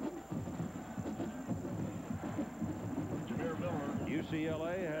half.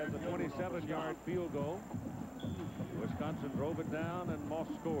 UCLA has a 27-yard field goal. Wisconsin drove it down, and Moss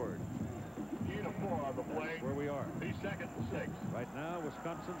scored. 4 on the play. That's where we are. Be second and 6. Right now,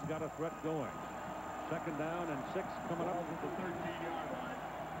 Wisconsin's got a threat going. Second down and 6 coming up. At the 13-yard line.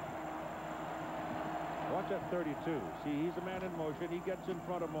 Watch that 32. See, he's a man in motion. He gets in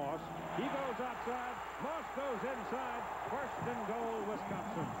front of Moss. He goes outside. Moss goes inside. First and goal,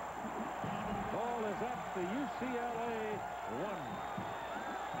 Wisconsin. Ball is at the UCLA 1.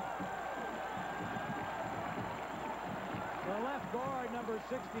 The left guard, number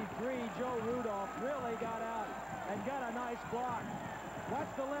 63, Joe Rudolph, really got out and got a nice block. Watch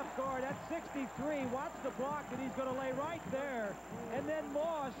the left guard. That's 63. Watch the block that he's going to lay right there. And then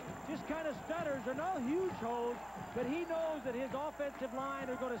Moss just kind of stutters. There are no huge holes, but he knows that his offensive line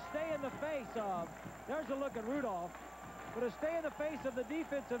are going to stay in the face of. There's a look at Rudolph. Going to stay in the face of the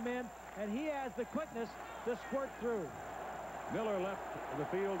defensive men, and he has the quickness to squirt through. Miller left the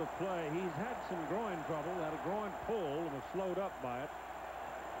field of play. He's had some groin trouble, had a groin pull, and was slowed up by it.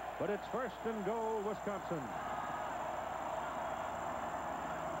 But it's first and goal, Wisconsin.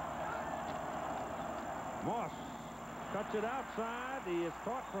 Moss cuts it outside. He is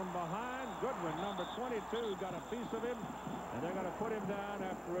caught from behind. Goodwin, number 22, got a piece of him, and they're going to put him down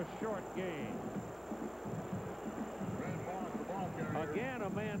after a short gain. Again, a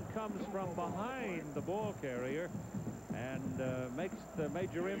man comes from behind the ball carrier and makes the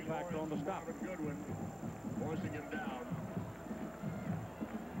major impact on the stop. Goodwin forcing him down.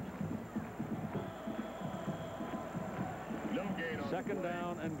 No gain on Second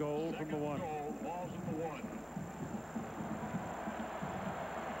down and goal from the 1. Ball's at the 1.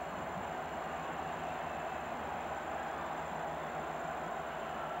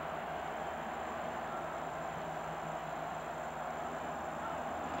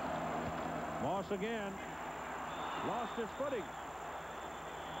 Moss again. Lost his footing.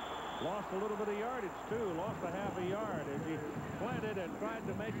 Lost a little bit of yardage, too. Lost a half a yard as he planted and tried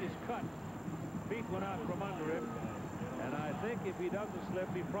to make his cut. Feet went out from under him. And I think if he doesn't slip,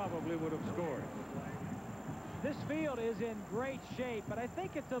 he probably would have scored. This field is in great shape, but I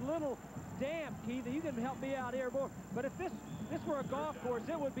think it's a little damp, Keith. You can help me out here more. But if this were a golf course,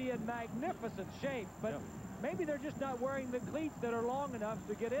 it would be in magnificent shape. But maybe they're just not wearing the cleats that are long enough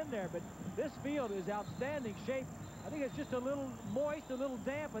to get in there. But this field is outstanding shape. I think it's just a little moist, a little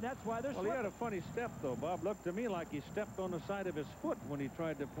damp, and that's why they're slipping. Well, he had a funny step, though, Bob. Looked to me like he stepped on the side of his foot when he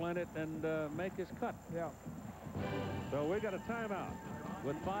tried to plant it and make his cut. Yeah. So we got a timeout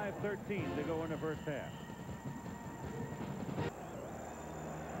with 5:13 to go in the first half.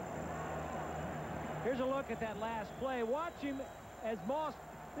 Here's a look at that last play. Watch him as Moss.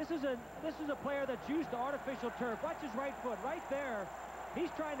 This is a player that's used to artificial turf. Watch his right foot right there. He's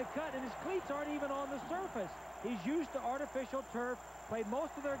trying to cut, and his cleats aren't even on the surface. He's used to artificial turf. Played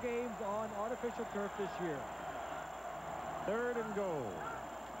most of their games on artificial turf this year. 3rd and goal.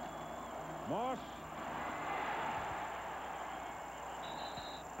 Moss.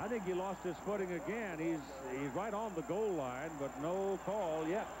 I think he lost his footing again. He's right on the goal line, but no call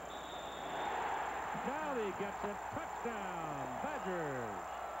yet. Now he gets it. Touchdown, Badgers.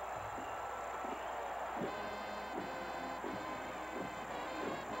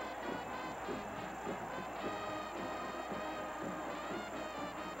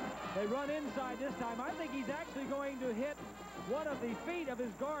 They run inside this time. I think he's actually going to hit one of the feet of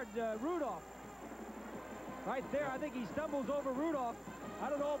his guard, Rudolph. Right there, I think he stumbles over Rudolph. I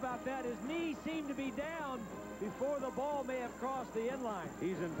don't know about that. His knee seemed to be down before the ball may have crossed the end line.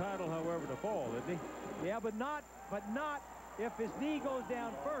 He's entitled, however, to fall, isn't he? Yeah, but not if his knee goes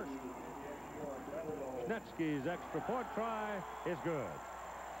down first. Snetsky's extra point try is good.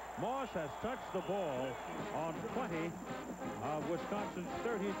 Moss has touched the ball on 20 of Wisconsin's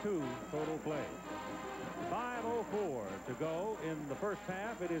 32 total play. 5:04 to go in the first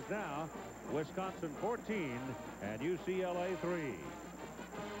half. It is now Wisconsin 14 and UCLA 3.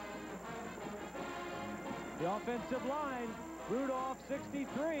 The offensive line, Rudolph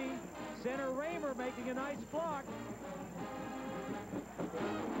 63, center Raymer making a nice block.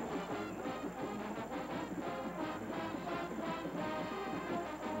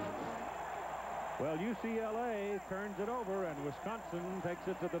 Well, UCLA turns it over, and Wisconsin takes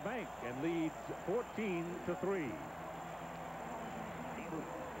it to the bank and leads 14-3.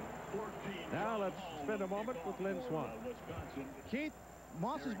 Now let's spend a moment with Lynn Swan. Keith,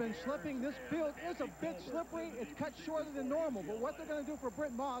 Moss has been slipping. This field is a bit slippery. It's cut shorter than normal. But what they're going to do for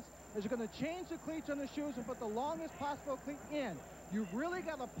Brent Moss is they're going to change the cleats on the shoes and put the longest possible cleat in. You've really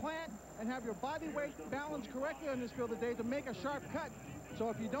got to plant and have your body weight balanced correctly on this field today to make a sharp cut. So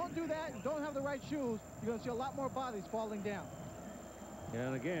if you don't do that, you don't have the right shoes, you're going to see a lot more bodies falling down.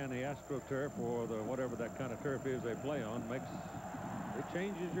 And again, the AstroTurf, or the whatever that kind of turf is they play on, it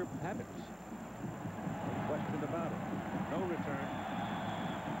changes your habits. No question about it. No return.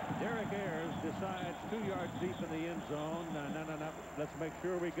 Derek Ayers decides 2 yards deep in the end zone. No. Let's make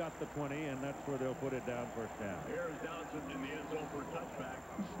sure we got the 20, and that's where they'll put it down first down. Ayers down in the end zone for a touchback.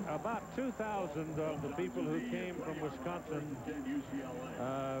 About 2,000 of the people who came from Wisconsin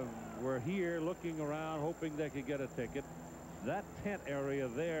were here looking around, hoping they could get a ticket. That tent area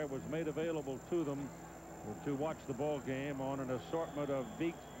there was made available to them to watch the ball game on an assortment of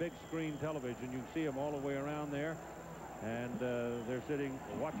big screen television. You can see them all the way around there. And they're sitting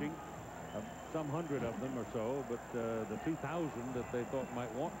watching, some 100 of them or so, but the 2,000 that they thought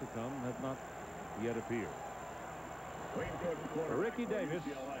might want to come have not yet appeared. Ricky Davis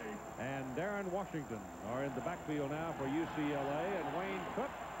and Darren Washington are in the backfield now for UCLA, and Wayne Cook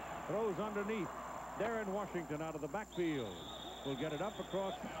throws underneath. Darren Washington out of the backfield will get it up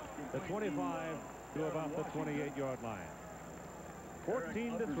across the 25 to about the 28-yard line.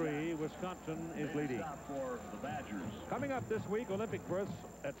 14-3, Wisconsin is leading. Coming up this week, Olympic berths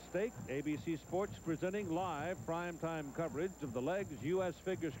at stake. ABC Sports presenting live primetime coverage of the Legs U.S.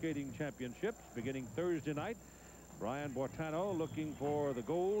 Figure Skating Championships beginning Thursday night. Brian Bortano looking for the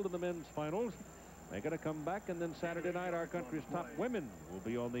gold in the men's finals. They're going to come back, and then Saturday night, our country's top women will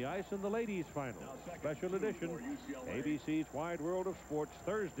be on the ice in the ladies' finals. Special edition, ABC's Wide World of Sports,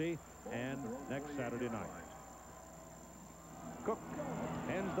 Thursday and next Saturday night. Cook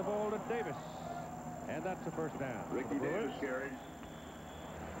hands the ball to Davis, and that's a first down. Ricky Davis carries.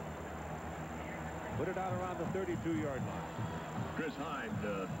 Put it out around the 32-yard line. Chris Hind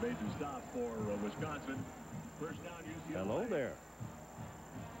made the stop for Wisconsin. First down, UCLA. Hello there.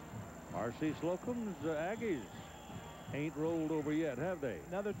 R.C. Slocum's Aggies ain't rolled over yet, have they?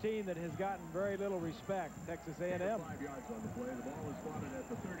 Another team that has gotten very little respect, Texas A&M. 5 yards on the play. The ball is spotted at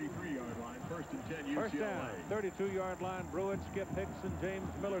the 33-yard line. First and 10, UCLA. First down, 32-yard line. Bruins. Skip Hicks and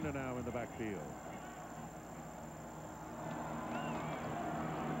James Miller are now in the backfield.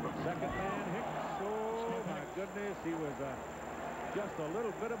 Second man, Hicks. Oh, my goodness. He was just a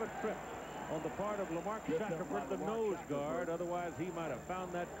little bit of a trip on the part of Lamarck Shackelford, the nose guard. Otherwise, he might have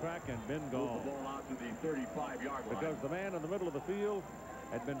found that crack and been gone. The ball out to the 35-yard line. Because the man in the middle of the field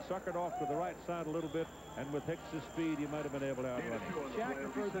had been suckered off to the right side a little bit, and with Hicks's speed, he might have been able to outrun him.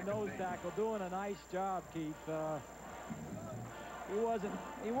 Shackelford, the nose tackle, doing a nice job, Keith. He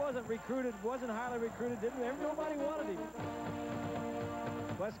wasn't recruited, wasn't highly recruited. Nobody wanted him.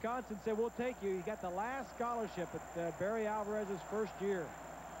 Wisconsin said, "We'll take you." He got the last scholarship at Barry Alvarez's first year.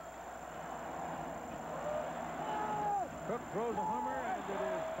 Cook throws a hummer, and it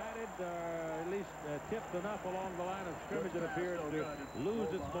is batted, at least tipped enough along the line of scrimmage that appeared to lose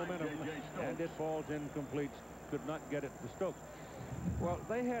its momentum, and it falls incomplete. Could not get it to Stokes. Well,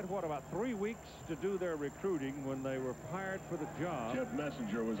 they had, what, about 3 weeks to do their recruiting when they were hired for the job. Jeff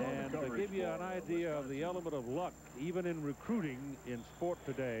Messenger was on the And coverage to give you for an idea of the element of luck, even in recruiting in sport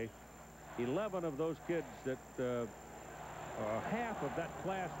today, 11 of those kids that half of that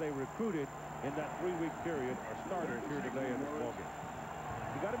class they recruited in that 3-week period are starters here today in this ballgame.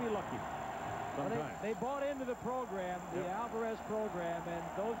 You got to be lucky sometimes. Well, they bought into the program, the Alvarez program, and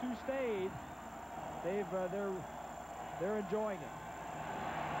those who stayed, they're enjoying it.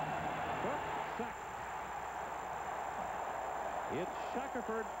 Cook, sack. It's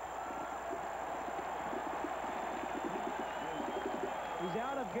Shackelford. He's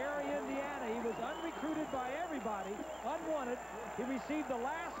out of Gary, Indiana. He was unrecruited by everybody, unwanted. He received the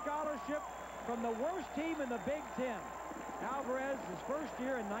last scholarship from the worst team in the Big Ten. Alvarez, his first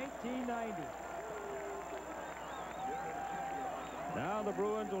year in 1990. Now the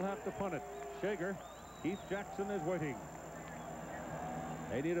Bruins will have to punt it. Shager, Keith Jackson is waiting.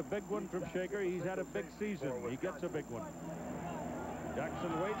 They need a big one from Shager. He's had a big season. He gets a big one.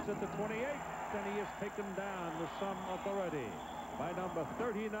 Jackson waits at the 28, and he is taken down with some authority by number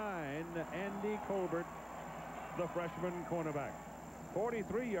 39, Andy Colbert, the freshman cornerback.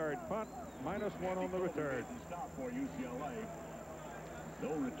 43-yard punt, -1 on the return. Stop for UCLA.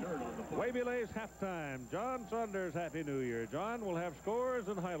 No return on the punt. Wavy Lays halftime. John Saunders, Happy New Year. John will have scores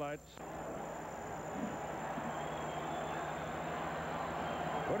and highlights.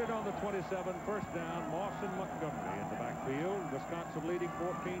 Put it on the 27, first down. Moss and Montgomery in the backfield. Wisconsin leading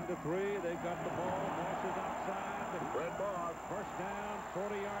 14-3. They've got the ball. Moss is outside. Brent Moss. First down,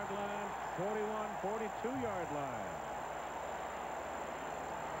 40-yard line, 41, 42-yard line.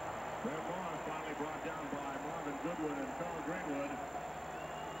 Brent Moss finally brought down by Marvin Goodwin and Carl Greenwood.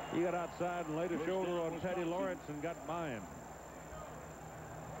 He got outside and laid a shoulder on Teddy Lawrence and got by him.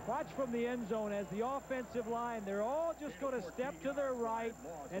 Watch from the end zone as the offensive line, they're all just going to step to their right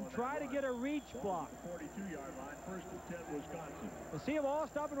and try to get a reach block. 42-yard line, first and 10, Wisconsin. You see them all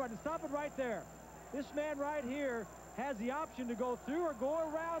stopping right, and stop it right there. This man right here has the option to go through or go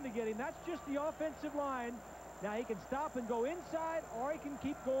around to get him. That's just the offensive line. Now he can stop and go inside, or he can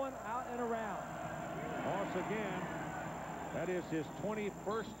keep going out and around. Moss again. That is his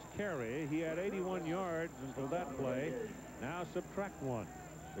 21st carry. He had 81 yards until that play. Now subtract 1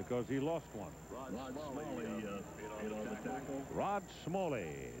 because he lost 1. Rod Smalley on the tackle. Rod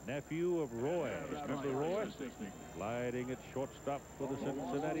Smalley, nephew of Roy. Remember Roy? Sliding at shortstop for the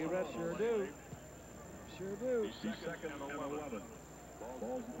Cincinnati Reds. Sure do. Sure do. Second and 11.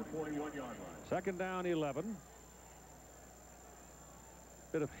 Ball's at the 41-yard line. Second down, 11.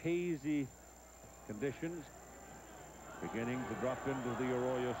 Bit of hazy conditions beginning to drop into the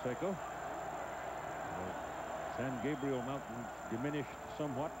Arroyo Seco. San Gabriel Mountains diminished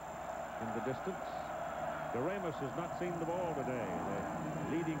somewhat in the distance. Doremus has not seen the ball today.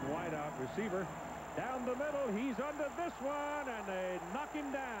 The leading wideout receiver down the middle. He's under this one, and they knock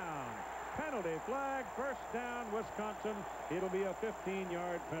him down. Penalty flag, first down, Wisconsin. It'll be a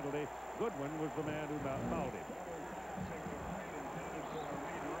 15-yard penalty. Goodwin was the man who fouled him.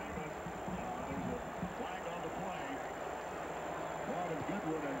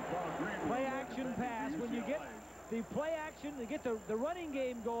 Play action pass. When you get the play action, you get the running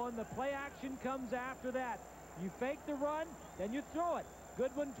game going, the play action comes after that. You fake the run, then you throw it.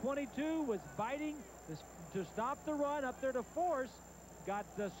 Goodwin, 22, was biting to stop the run up there to force, got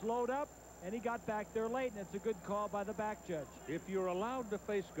slowed up, and he got back there late, and it's a good call by the back judge. If you're allowed to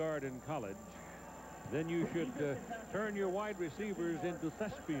face guard in college, then you should turn your wide receivers into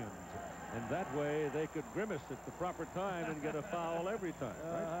thespians. And that way they could grimace at the proper time and get a foul every time,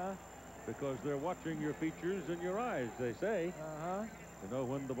 right? Because they're watching your features and your eyes, they say, to know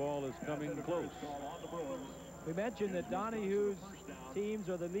when the ball is coming close. We mentioned that Donahue's teams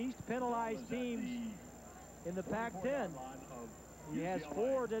are the least penalized teams in the Pac-10. He has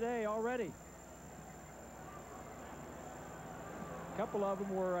 4 today already. A couple of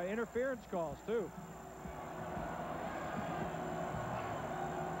them were interference calls, too.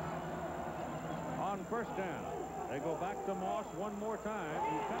 On first down, they go back to Moss one more time.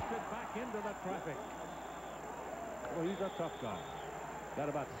 He cuts it back into the traffic. Well, he's a tough guy. Got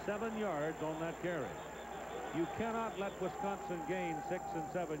about 7 yards on that carry. You cannot let Wisconsin gain 6 and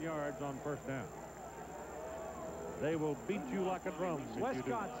 7 yards on first down. They will beat you like a drum.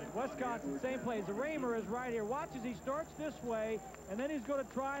 Wisconsin, same plays. The Raymer is right here. Watch as he starts this way, and then he's going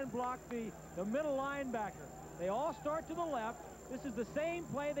to try and block the middle linebacker. They all start to the left. This is the same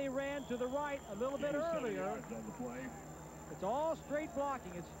play they ran to the right a little bit earlier. It's all straight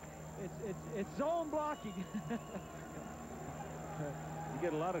blocking. It's zone blocking. You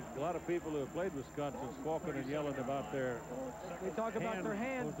get a lot of people who have played Wisconsin squawking and yelling about their. They talk about their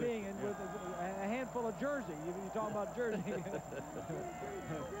hands being in with a handful of jersey. You talk about jersey.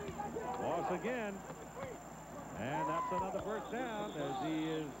 Loss again. And that's another first down as he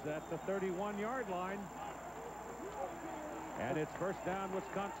is at the 31-yard line. And it's first down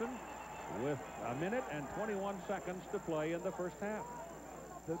Wisconsin with a minute and 21 seconds to play in the first half.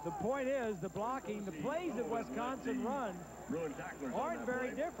 The point is the blocking, the plays that Wisconsin run aren't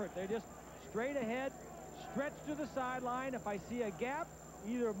very different. They're just straight ahead, stretch to the sideline. If I see a gap,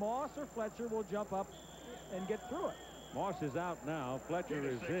 either Moss or Fletcher will jump up and get through it. Moss is out now. Fletcher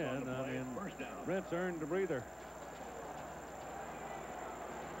is in. I mean, Brent's earned a breather.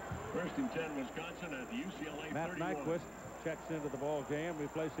 First and 10, Wisconsin at the UCLA Matt 31. Nyquist checks into the ball game,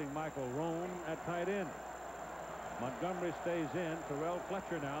 replacing Michael Roan at tight end. Montgomery stays in. Terrell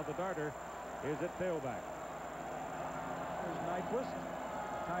Fletcher now, the darter, is at tailback. There's Nyquist,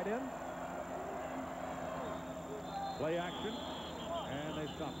 tight end. Play action, and they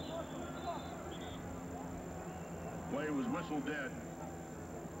stop. Play was whistled dead.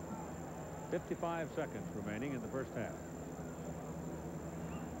 55 seconds remaining in the first half.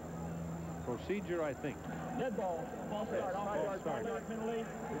 Procedure, I think. Dead ball. Ball start. Yes, 5 yards. start. 5 yards mentally.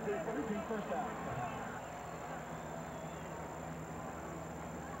 Repeat first down.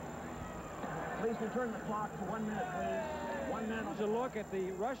 Please return the clock to 1 minute, please. 1 minute. Here's a look at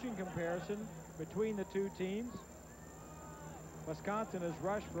the rushing comparison between the two teams. Wisconsin has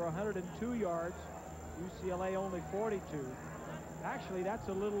rushed for 102 yards. UCLA only 42. Actually, that's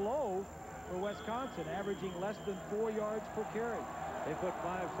a little low for Wisconsin, averaging less than 4 yards per carry. They put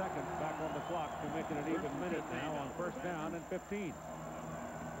 5 seconds back on the clock to make it an even minute now on first down and 15.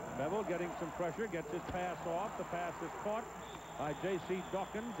 Bevel getting some pressure, gets his pass off. The pass is caught by J.C.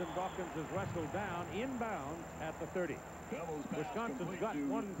 Dawkins, and Dawkins is wrestled down inbounds at the 30. Wisconsin's got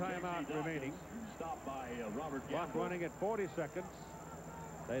one timeout remaining. Stopped by Robert Clock running at 40 seconds.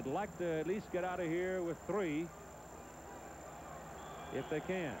 They'd like to at least get out of here with 3 if they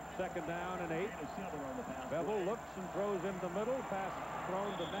can. Second down and 8. Bevel looks and throws in the middle. Pass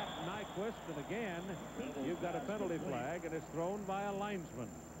thrown to Matt Nyquist, and again you've got a penalty flag, and it's thrown by a linesman.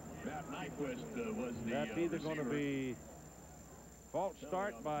 Matt Nyquist was the That's either going to be false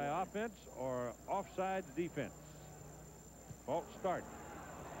start by offense or offsides defense. False start.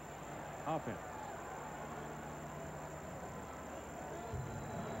 Offense.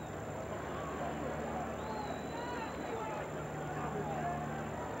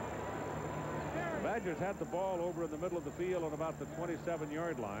 Badgers had the ball over in the middle of the field on about the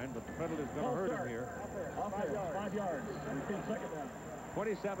 27-yard line, but the penalty is going to hurt him here. 5 yards. Repeat second down.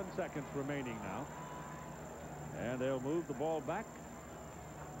 27 seconds remaining now. And they'll move the ball back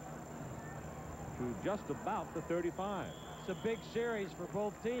to just about the 35. It's a big series for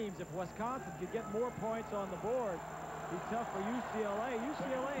both teams. If Wisconsin could get more points on the board, it'd be tough for UCLA.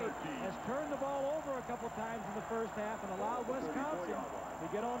 UCLA has turned the ball over a couple times in the first half and allowed Wisconsin to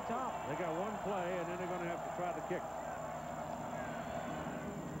get on top. They got one play, and then they're going to have to try the kick.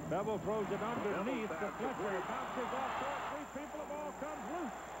 Bevel throws it underneath to Fletcher. Bounces off 4-3 people. The ball comes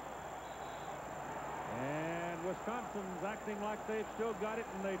loose. And Wisconsin's acting like they've still got it,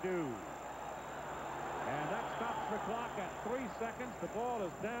 and they do. And that stops the clock at 3 seconds. The ball is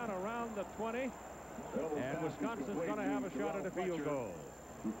down around the 20. And Wisconsin's going to have a shot at a field goal.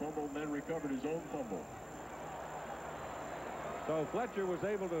 Who fumbled and then recovered his own fumble. So Fletcher was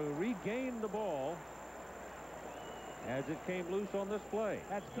able to regain the ball as it came loose on this play.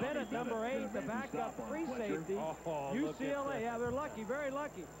 That's Bennett, number 8, the backup free safety. UCLA, yeah, they're lucky, very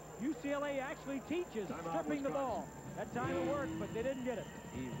lucky. UCLA actually teaches stripping the ball. That time it worked, but they didn't get it.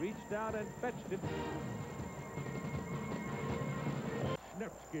 He reached out and fetched it.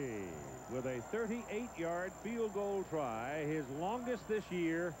 Snepsky with a 38-yard field goal try, his longest this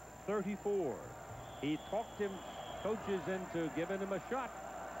year, 34. He talked him coaches into giving him a shot.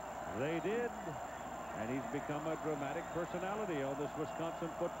 They did, and he's become a dramatic personality on this Wisconsin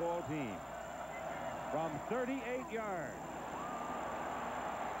football team. From 38 yards.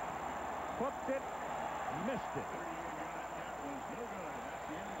 Hooked it, missed it.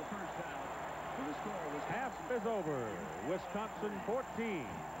 Half is over. Wisconsin 14,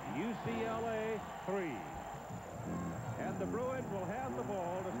 UCLA 3. And the Bruins will have the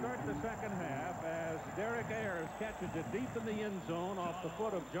ball to start the second half as Derek Ayers catches it deep in the end zone off the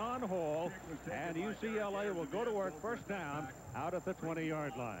foot of John Hall, and UCLA will go to work first down out at the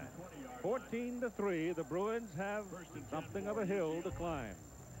 20-yard line. 14-3, the Bruins have something of a hill to climb.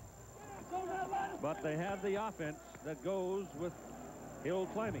 but they have the offense that goes with hill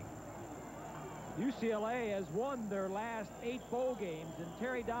climbing. UCLA has won their last 8 bowl games, and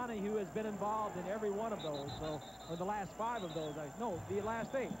Terry Donahue has been involved in every one of those. So, or the last 5 of those. No, the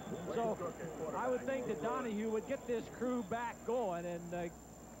last 8. So I would think that Donahue would get this crew back going and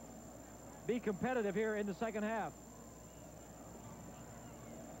be competitive here in the second half.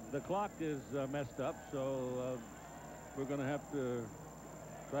 The clock is messed up, so we're going to have to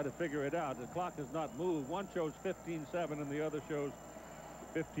try to figure it out. The clock has not moved. One shows 15:07 and the other shows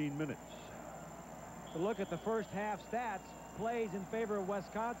 15 minutes. To look at the first half stats, plays in favor of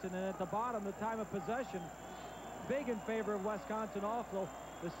Wisconsin, and at the bottom, the time of possession, big in favor of Wisconsin also.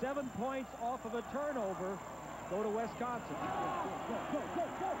 The 7 points off of a turnover go to Wisconsin.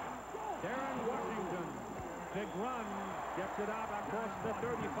 Darren Washington, big run, gets it out across the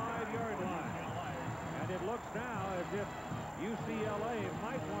 35-yard line. And it looks now as if UCLA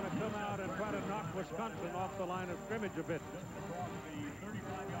might want to come out and try to knock Wisconsin off the line of scrimmage a bit.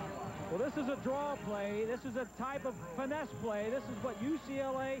 Well, this is a draw play. This is a type of finesse play. This is what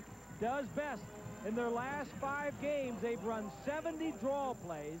UCLA does best. In their last 5 games, they've run 70 draw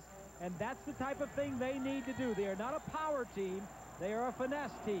plays, and that's the type of thing they need to do. They are not a power team. They are a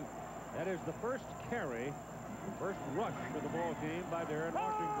finesse team. That is the first carry, first rush for the ball game by Darren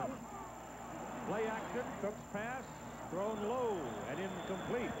Washington. Play action, Cook's pass, thrown low and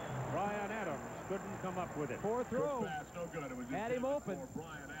incomplete. Brian Adams couldn't come up with it. Poor throw. No good. It was Had him open.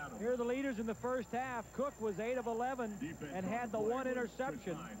 Here are the leaders in the first half. Cook was 8 of 11 and had the 1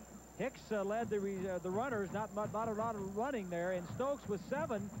 interception. Hicks led the runners, not a lot of running there, and Stokes was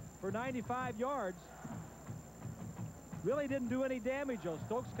 7 for 95 yards. Really didn't do any damage, though.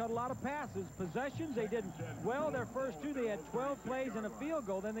 Stokes cut a lot of passes. Possessions, they didn't. Well, their first 2, they had 12 plays and a field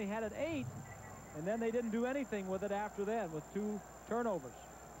goal. Then they had it 8, and then they didn't do anything with it after then with 2 turnovers.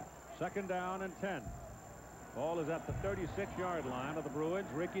 Second down and 10. Ball is at the 36-yard line of the Bruins.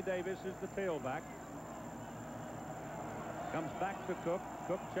 Ricky Davis is the tailback. Comes back to Cook.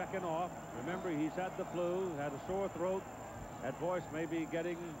 Cook checking off. Remember, he's had the flu, had a sore throat. That voice may be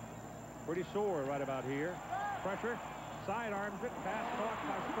getting pretty sore right about here. Pressure. Sidearms it. Pass caught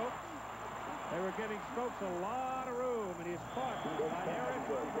by Stokes. They were giving Stokes a lot of room, and he's caught by Eric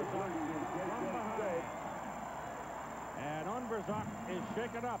from behind. And Unverzak is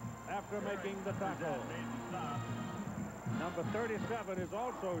shaken up after making the tackle. Number 37 is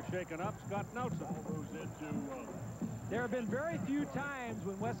also shaken up, Scott Nelson. There have been very few times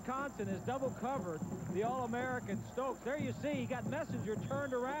when Wisconsin has double covered the All-American Stokes. There you see, he got Messenger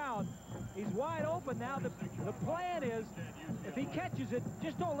turned around. He's wide open now. The plan is, if he catches it,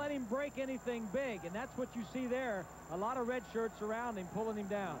 just don't let him break anything big. And that's what you see there. A lot of red shirts around him, pulling him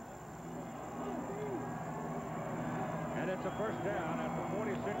down. And it's a first down at the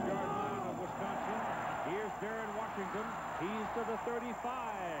 46-yard line of Wisconsin. Here's Darren Washington. He's to the 35,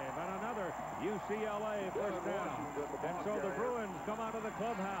 and another UCLA first down. And so the Bruins come out of the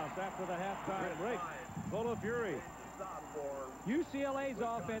clubhouse after the halftime break, full of fury. UCLA's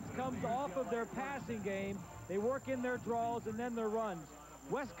offense comes off of their passing game. They work in their draws and then their runs.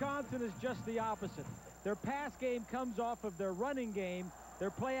 Wisconsin is just the opposite. Their pass game comes off of their running game. Their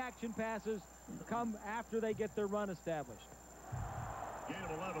play-action passes come after they get their run established. Gain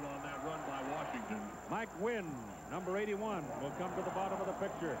of 11 on that run by Washington. Mike Wynn, number 81, will come to the bottom of the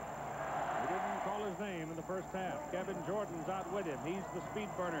picture. We didn't call his name in the first half. Kevin Jordan's out with him. He's the speed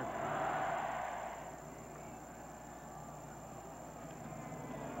burner.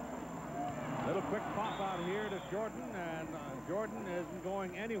 Little quick pop out here to Jordan, and Jordan isn't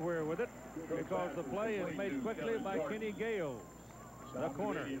going anywhere with it because the play is made quickly by Kenny Gales, the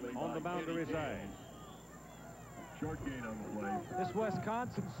corner on the boundary side. Short gain on the play. This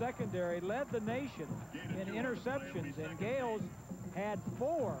Wisconsin secondary led the nation in interceptions, and Gales had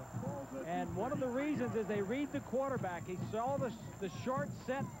 4. And one of the reasons is they read the quarterback. He saw the short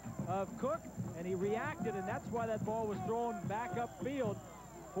set of Cook, and he reacted, and that's why that ball was thrown back upfield,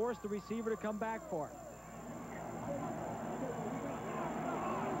 forced the receiver to come back for it.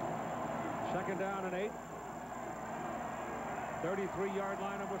 Second down and 8. 33-yard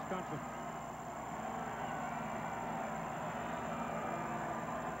line of Wisconsin.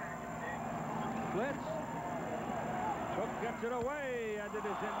 Blitz. Cook gets it away, and it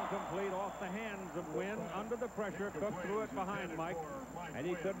is incomplete off the hands of Wynn. Under the pressure, Cook threw it behind Mike, and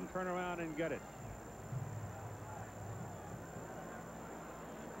he couldn't turn around and get it.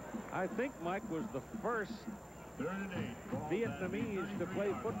 I think Mike was the first Vietnamese to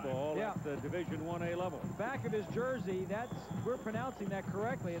play football at the Division 1A level. Back of his jersey, we're pronouncing that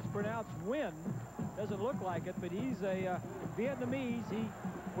correctly. It's pronounced Win. Doesn't look like it, but he's a Vietnamese. He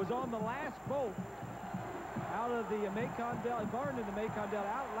was on the last boat out of the Mekong Delta, burned in the Mekong Delta,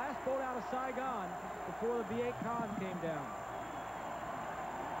 last boat out of Saigon before the B-8 Khan came down.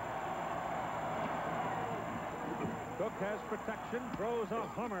 Cook has protection, throws a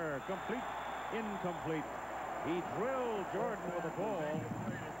hummer, complete, incomplete. He drilled Jordan with a ball,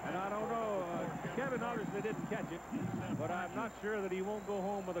 and I don't know, Kevin obviously didn't catch it, but I'm not sure that he won't go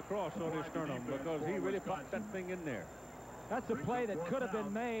home with a cross on his sternum because he really popped that thing in there. That's a play that could have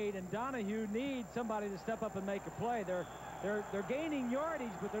been made, and Donahue needs somebody to step up and make a play. They're gaining yardage,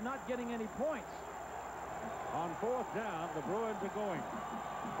 but they're not getting any points. On 4th down, the Bruins are going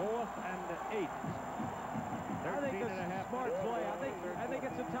 4th and 8. I think that's a smart play. I think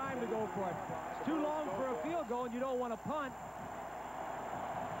it's a time to go for it. It's too long for a field goal, and you don't want to punt.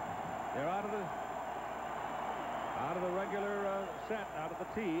 They're out of the regular set, out of the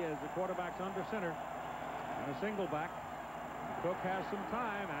tee, as the quarterback's under center and a single back. Cook has some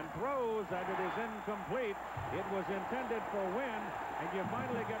time and throws, and it is incomplete. It was intended for Wynn, and you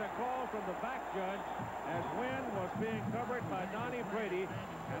finally get a call from the back judge as Wynn was being covered by Donnie Brady,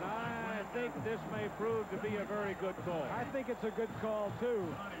 and I think this may prove to be a very good call. I think it's a good call, too.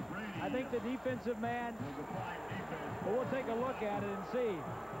 I think the defensive man, but we'll take a look at it and see.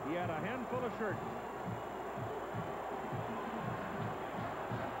 He had a handful of shirts.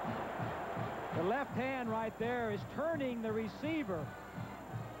 The left hand right there is turning the receiver.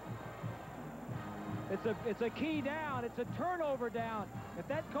 It's a key down. It's a turnover down. If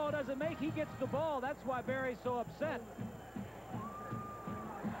that call doesn't make, he gets the ball. That's why Barry's so upset.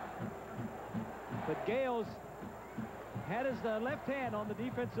 But Gales had his left hand on the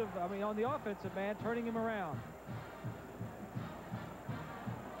offensive man, turning him around.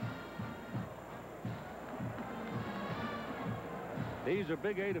 These are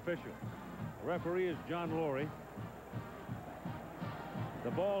Big 8 officials. The referee is John Laurie.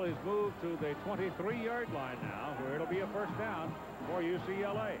 The ball is moved to the 23-yard line now, where it'll be a first down for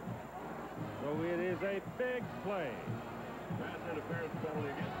UCLA. So it is a big play. Pass interference penalty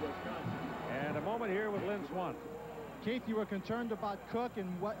against Wisconsin. And a moment here with Lynn Swan. Keith, you were concerned about Cook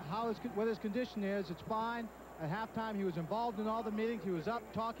and what his condition is. It's fine. At halftime, he was involved in all the meetings. He was up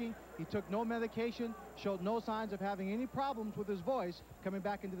talking. He took no medication, showed no signs of having any problems with his voice coming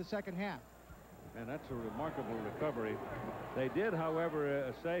back into the second half. And that's a remarkable recovery. They did,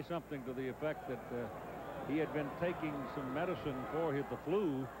 however, say something to the effect that he had been taking some medicine for the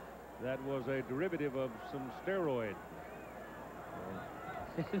flu that was a derivative of some steroid.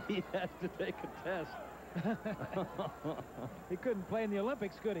 He has to take a test. He couldn't play in the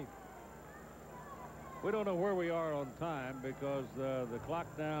Olympics, could he? We don't know where we are on time because the clock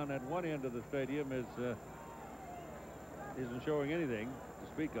down at one end of the stadium isn't showing anything to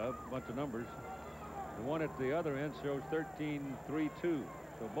speak of, a bunch of numbers. The one at the other end shows 13:32.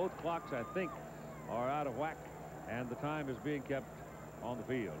 So both clocks, I think, are out of whack, and the time is being kept on the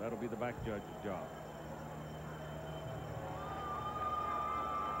field. That'll be the back judge's job.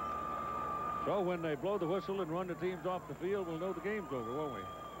 So when they blow the whistle and run the teams off the field, we'll know the game's over, won't we?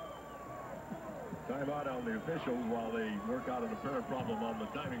 Timeout on the officials while they work out an apparent problem on the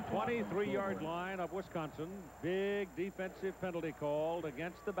timing clock. 23-yard line of Wisconsin. Big defensive penalty called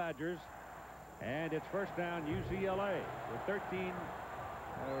against the Badgers. And it's first down UCLA with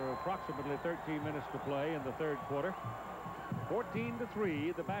approximately 13 minutes to play in the third quarter.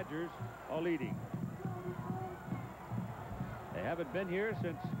 14-3, the Badgers are leading. They haven't been here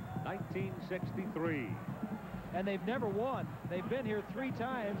since 1963. And they've never won. They've been here 3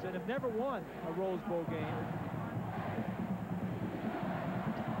 times and have never won a Rose Bowl game.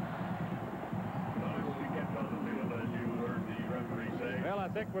 Well, I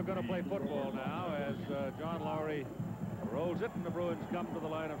think we're going to play football now as John Lowry rolls it, and the Bruins come to the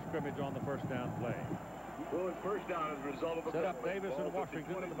line of scrimmage on the first down play. Bruins first down as a result of a set up Davis and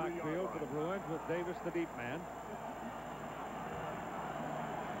Washington in the backfield for the Bruins with Davis the deep man.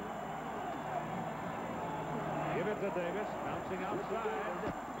 Give it to Davis, bouncing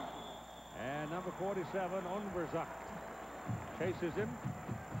outside. And number 47, Unverzak, chases him.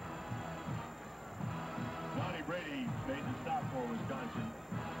 Donnie Brady made the stop for Wisconsin.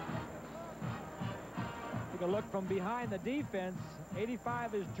 Take a look from behind the defense.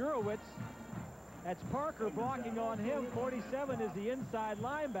 85 is Jurowitz. That's Parker blocking on him. 47 is the inside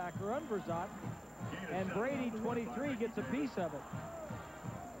linebacker, Unverzak. And Brady, 23, gets a piece of it.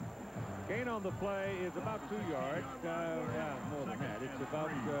 Gain on the play is about 2 yards. Yeah, more than that. It's about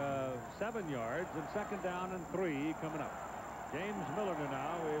 7 yards, and second down and 3 coming up. James Milliner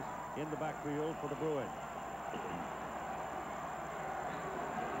now is in the backfield for the Bruins.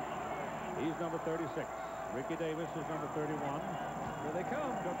 He's number 36. Ricky Davis is number 31. Here they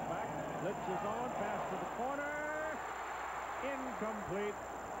come. Cook back. Blitz is on. Pass to the corner. Incomplete.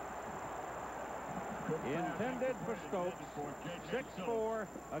 Intended for Stokes. 6'4"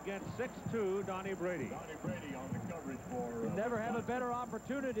 against 6'2", Donnie Brady. Donnie Brady on the coverage for... Never have a better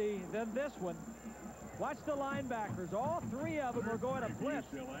opportunity than this one. Watch the linebackers. All three of them are going to blitz.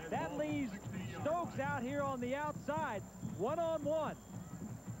 That leaves Stokes out here on the outside. One-on-one.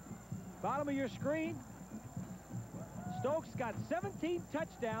 Bottom of your screen. Stokes got 17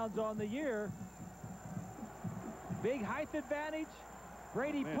 touchdowns on the year. Big height advantage.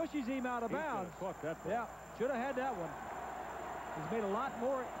 Brady pushes him out of bounds. Yeah, should have had that one. He's made a lot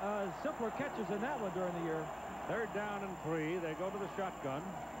more simpler catches than that one during the year. 3rd down and 3. They go to the shotgun.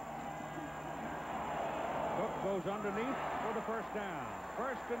 Cook goes underneath for the 1st down.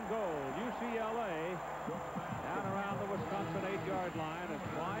 1st and goal. UCLA down around the Wisconsin 8-yard line as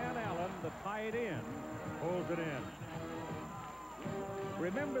Brian Allen, the tight end, pulls it in.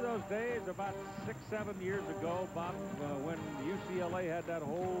 Remember those days about 6-7 years ago, Bob, when UCLA had that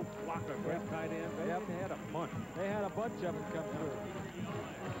whole flock of great tight ends? They had a bunch. They had a bunch of them come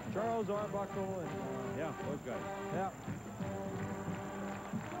through. Charles Arbuckle and... yeah, those guys. Yeah.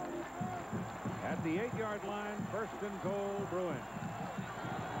 At the 8-yard line, 1st and goal, Bruins.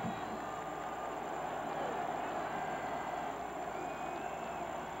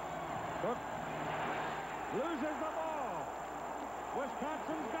 Cook loses the ball.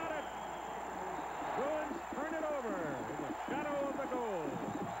 Wisconsin's got it. Bruins turn it over in the shadow of the goal.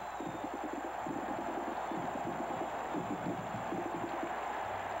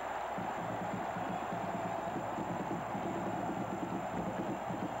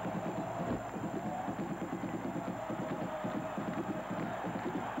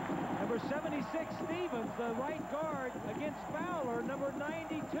 Number 76, Stevens, the right guard against Fowler, number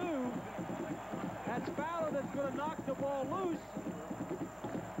 92. That's Fowler that's going to knock the ball loose.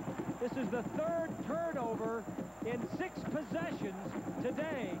 This is the 3rd turnover in 6 possessions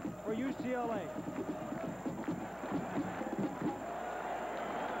today for UCLA.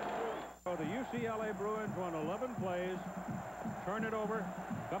 So the UCLA Bruins won 11 plays, turn it over,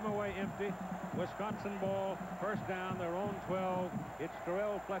 come away empty. Wisconsin ball, 1st down, their own 12. It's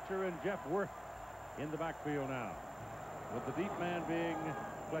Terrell Fletcher and Jeff Worth in the backfield now, with the deep man being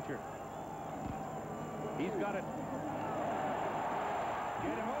Fletcher. He's got it.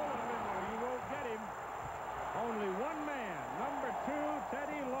 Get a hold of him or you won't get him. Only one man, number 2,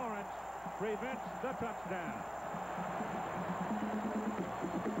 Teddy Lawrence, prevents the touchdown.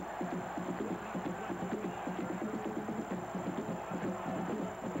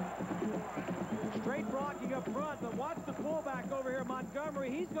 Straight blocking up front, but watch the fullback over here, Montgomery.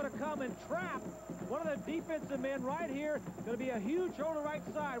 He's going to come and trap one of the defensive men right here. Going to be a huge hole to the right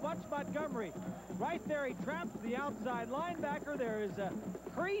side. Watch Montgomery. Right there, he traps the outside linebacker. There is a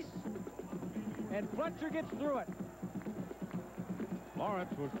crease, and Fletcher gets through it.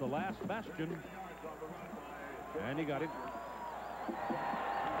 Lawrence was the last bastion, and he got it.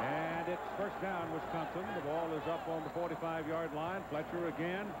 And it's 1st down, Wisconsin. The ball is up on the 45-yard line. Fletcher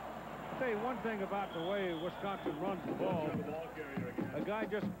again. I'll tell you one thing about the way Wisconsin runs the ball. A guy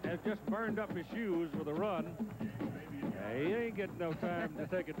has just burned up his shoes with a run. He ain't getting no time to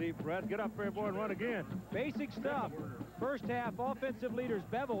take a deep breath. Get up there, boy, and run again. Basic stuff. 1st half, offensive leaders,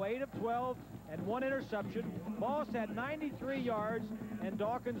 Bevel, 8 of 12, and 1 interception. Moss had 93 yards, and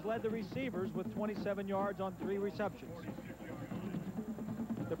Dawkins led the receivers with 27 yards on 3 receptions.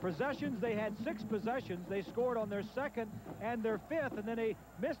 The possessions, they had 6 possessions. They scored on their 2nd and their 5th, and then they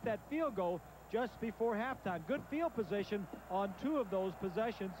missed that field goal just before halftime. Good field position on 2 of those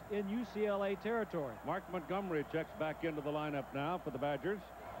possessions in UCLA territory. Mark Montgomery checks back into the lineup now for the Badgers.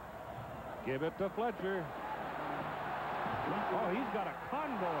 Give it to Fletcher. Oh, he's got a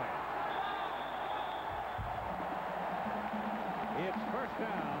convoy. It's 1st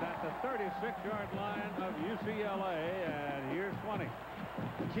down at the 36-yard line of UCLA, and here's 20.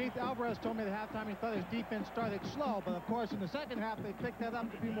 Keith Alvarez told me at halftime he thought his defense started slow, but of course in the 2nd half they picked that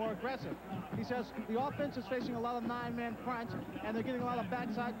up to be more aggressive. He says the offense is facing a lot of 9-man fronts and they're getting a lot of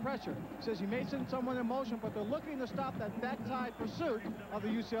backside pressure. He says he may send someone in motion, but they're looking to stop that backside pursuit of the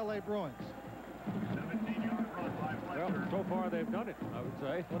UCLA Bruins. Well, so far they've done it, I would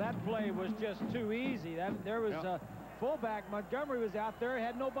say. Well, that play was just too easy. There was fullback Montgomery was out there,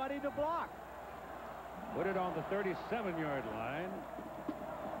 had nobody to block. Put it on the 37-yard line.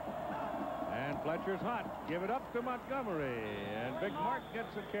 And Fletcher's hot. Give it up to Montgomery. And Big Mark gets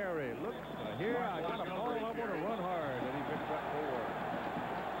a carry. Look, here, I got a ball. I want to run hard. And he picks up 4.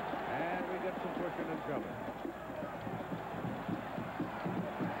 And we get some pushing and shoving.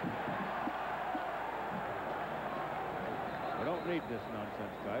 We don't need this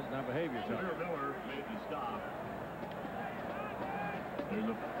nonsense, guys. Now behave yourself. Miller made the stop. There's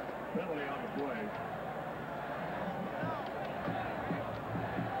a penalty on the play.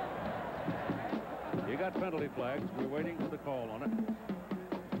 You got penalty flags. We're waiting for the call on it.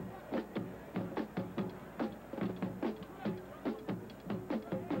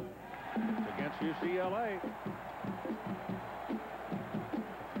 It's against UCLA.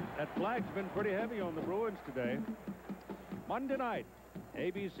 That flag's been pretty heavy on the Bruins today. Monday night,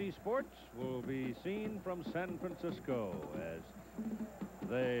 ABC Sports will be seen from San Francisco as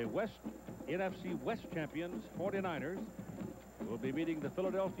the NFC West champions, 49ers, will be meeting the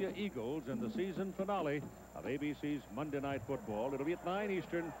Philadelphia Eagles in the season finale of ABC's Monday Night Football. It'll be at 9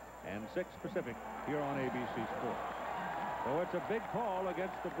 Eastern and 6 Pacific here on ABC Sports. So it's a big call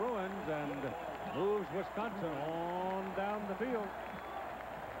against the Bruins and moves Wisconsin on down the field.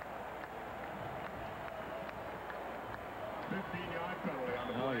 15-yard penalty on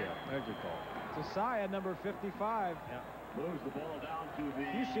the play. Oh, yeah, there's your call. It's Asaya, number 55. Yeah. Moves the ball down to the...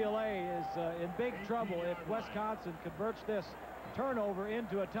 UCLA is in big trouble if Wisconsin converts this turnover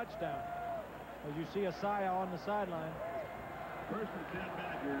into a touchdown. As you see Asaya on the sideline. First and 10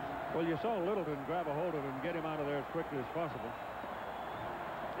 Badgers. Well, you saw Littleton grab a hold of him and get him out of there as quickly as possible.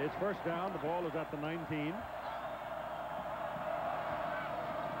 It's first down. The ball is at the 19.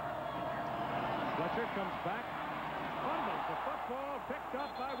 Fletcher comes back. Fumbles the football, picked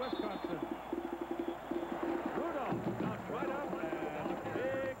up by Wisconsin. Rudolph knocks right up, and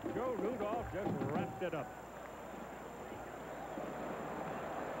big Joe Rudolph just wrapped it up.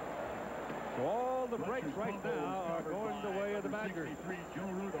 So all the breaks right now are going the way of the Badgers. 63,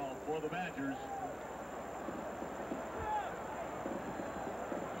 Joe Rudolph for the Badgers.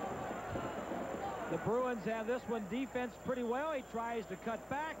 The Bruins have this one defense pretty well. He tries to cut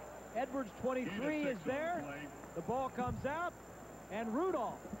back. Edwards, 23, is there. The ball comes out, and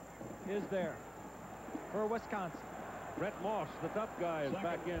Rudolph is there for Wisconsin. Brent Moss, the tough guy, is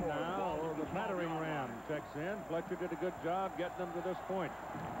back in now. The battering ram checks in. Fletcher did a good job getting them to this point.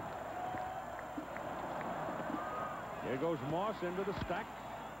 Here goes Moss into the stack.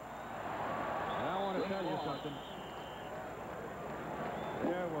 And I want to tell you something.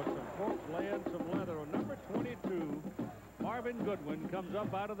 There was some folks laying some leather. Number 22, Marvin Goodwin, comes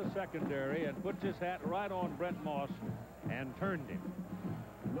up out of the secondary and puts his hat right on Brent Moss and turned him.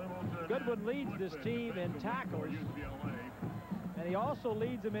 Goodwin leads this team in tackles, and he also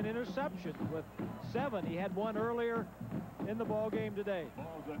leads them in interceptions with 7. He had one earlier in the ball game today.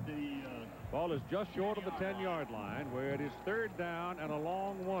 Ball is just short of the 10-yard line, where it is third down and a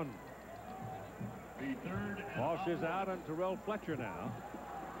long one. Moss is out, and Terrell Fletcher now,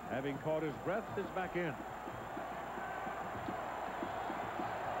 having caught his breath, is back in.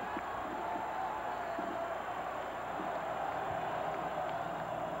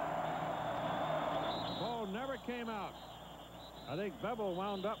 Ball never came out. I think Bevel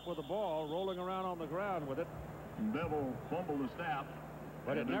wound up with the ball, rolling around on the ground with it. Bevel fumbled the snap,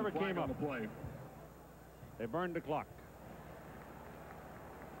 but it never came up. The play. They burned the clock.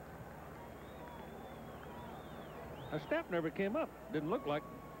 A snap never came up. Didn't look like.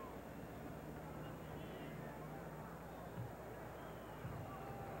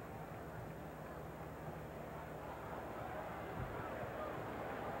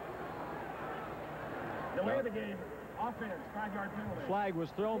 Delay of the game. Offense, 5-yard penalty. Flag was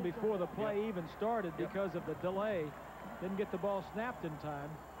thrown before the play even started because of the delay. Didn't get the ball snapped in time.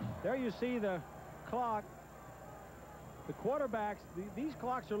 There you see the clock. The quarterbacks, these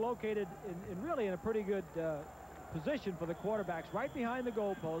clocks are located really in a pretty good position for the quarterbacks, right behind the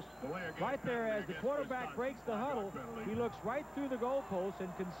goalpost. Right there, as the quarterback breaks the huddle, he looks right through the goalpost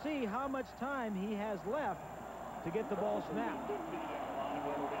and can see how much time he has left to get the ball snapped.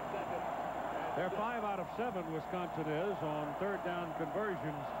 They're 5 out of 7, Wisconsin is, on third down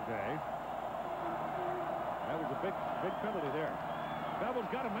conversions today. That was a big penalty there. Bevel's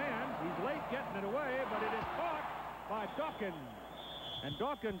got a man. He's late getting it away, but it is caught by Dawkins. And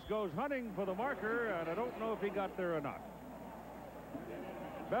Dawkins goes hunting for the marker, and I don't know if he got there or not.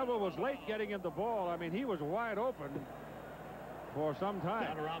 Bevel was late getting him the ball. I mean, he was wide open for some time.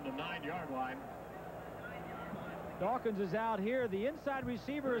 Down around the 9-yard line. Dawkins is out here. The inside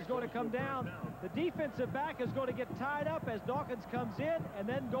receiver is going to come down. The defensive back is going to get tied up as Dawkins comes in and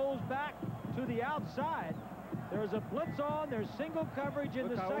then goes back to the outside. There's a blitz on. There's single coverage in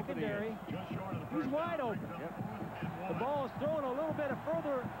the secondary. He's wide open. The ball is thrown a little bit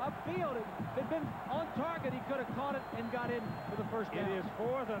further upfield. If it had been on target, he could have caught it and got in for the first down. It is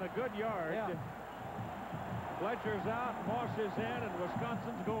 4th and a good yard. Yeah. Fletcher's out, Moss is in, and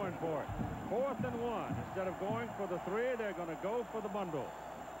Wisconsin's going for it. 4th and 1. Instead of going for the 3, they're going to go for the bundle.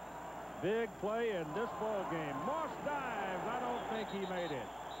 Big play in this ball game. Moss dives. I don't think he made it.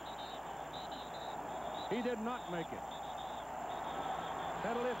 He did not make it.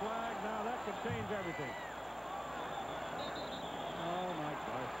 Penalty flag. Now that could change everything. Oh my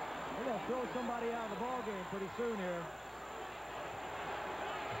gosh. They're going to throw somebody out of the ball game pretty soon here.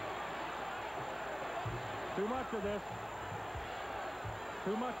 Too much of this.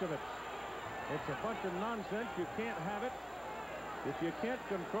 Too much of it. It's a bunch of nonsense. You can't have it. If you can't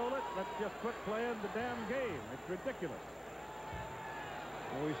control it, let's just quit playing the damn game. It's ridiculous.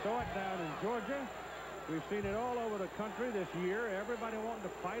 Well, we saw it down in Georgia. We've seen it all over the country this year. Everybody wanting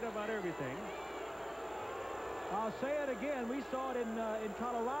to fight about everything. I'll say it again. We saw it in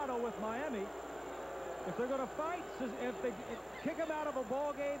Colorado with Miami. If they're going to fight, if they kick them out of a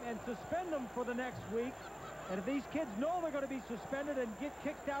ball game and suspend them for the next week, and if these kids know they're going to be suspended and get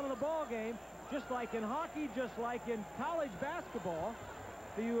kicked out of the ball game, just like in hockey, just like in college basketball,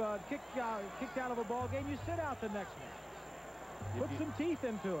 you kicked out of a ball game, you sit out the next one. Put some teeth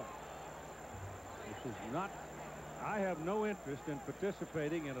into it. This is not. I have no interest in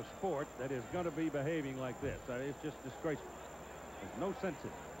participating in a sport that is going to be behaving like this. It's just disgraceful. There's no sense in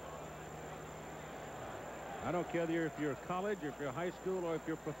it. I don't care if you're college, if you're high school, or if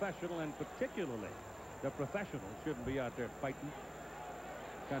you're professional, and particularly the professionals shouldn't be out there fighting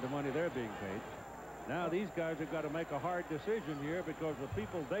the kind of money they're being paid. Now these guys have got to make a hard decision here, because the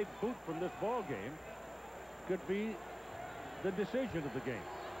people they boot from this ball game could be the decision of the game.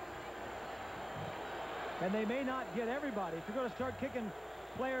 And they may not get everybody. If you're going to start kicking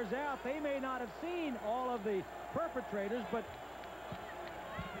players out, they may not have seen all of the perpetrators, but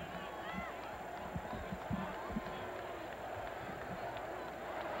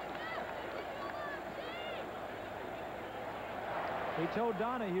he told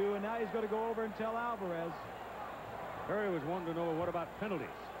Donahue, and now he's going to go over and tell Alvarez. Perry was wanting to know, what about penalties?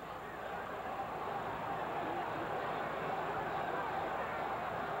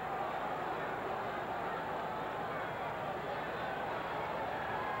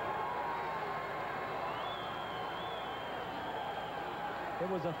 It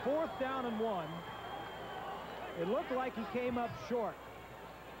was a 4th down and 1. It looked like he came up short.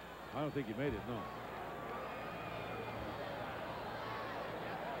 I don't think he made it, no.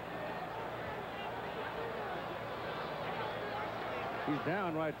 He's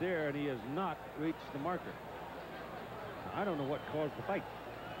down right there, and he has not reached the marker. I don't know what caused the fight.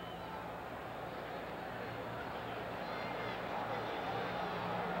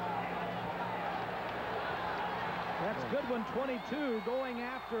 That's Goodwin, 22, going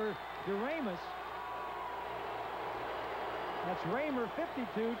after DeRamus. That's Raymer,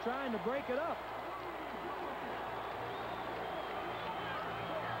 52, trying to break it up.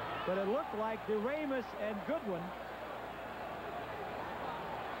 But it looked like DeRamus and Goodwin.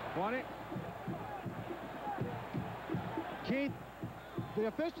 20. Keith, the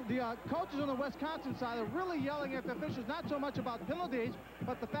coaches on the Wisconsin side are really yelling at the officials, not so much about penalties,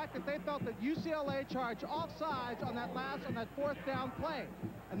 but the fact that they felt that UCLA charged offsides on that 4th down play,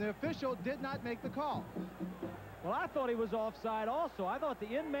 and the official did not make the call. Well, I thought he was offside also. I thought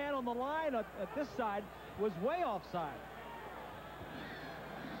the in man on the line at this side was way offside.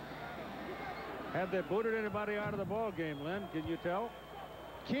 Have they booted anybody out of the ball game, Len? Can you tell?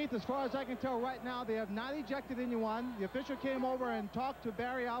 Keith, as far as I can tell right now, they have not ejected anyone. The official came over and talked to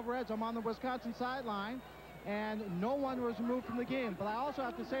Barry Alvarez. I'm on the Wisconsin sideline, and no one was removed from the game. But I also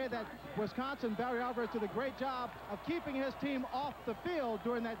have to say that Wisconsin, Barry Alvarez did a great job of keeping his team off the field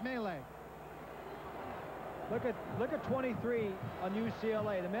during that melee. Look at 23 on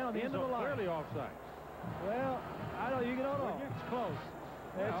UCLA, the man on the end of the line. Clearly offside. Well, I don't. You don't know. It's close.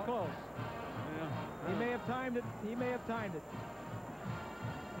 It's close. Yeah. He may have timed it. He may have timed it.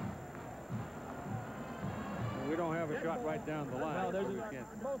 We don't have a shot right down the line. Well, there's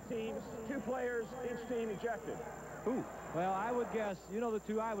Both teams, 2 players, each team ejected. Who? Well, I would guess, you know, the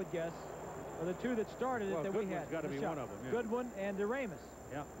 2 I would guess, are the 2 that started it that we had. Got to be one of them. Yeah. Goodwin and DeRamus.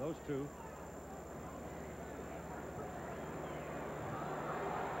 Yeah, those 2.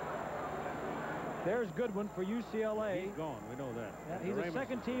 There's Goodwin for UCLA. He's gone. We know that. Yeah, he's a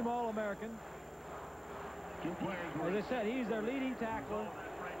second-team All-American. As I said, he's their leading tackler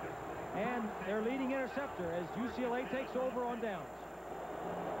and their leading interceptor as UCLA takes over on downs.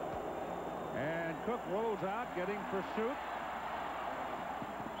 And Cook rolls out, getting pursuit,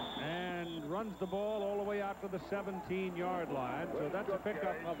 and runs the ball all the way out to the 17-yard line. So that's a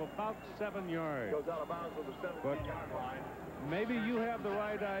pickup of about 7 yards. Goes out of bounds with the 17-yard line. maybe you have the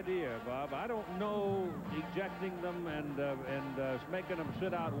right idea, Bob. I don't know ejecting them and making them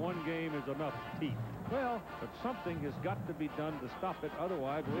sit out one game is enough teeth. Well, but something has got to be done to stop it.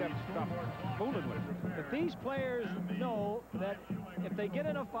 Otherwise, we have to stop fooling with it. If these players know that if they get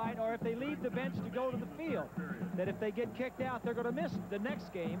in a fight or if they leave the bench to go to the field, that if they get kicked out, they're going to miss the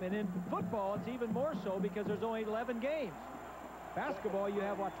next game. And in football, it's even more so because there's only 11 games. Basketball, you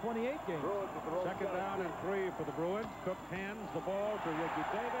have, what, 28 games. Second down and 3 for the Bruins. Cook hands the ball to Ricky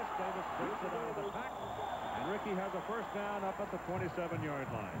Davis. Davis brings it out of the pack. And Ricky has a first down up at the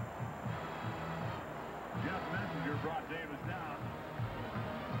 27-yard line. Jeff Messenger brought Davis down.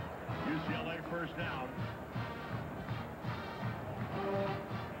 UCLA first down.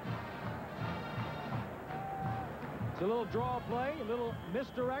 It's a little draw play, a little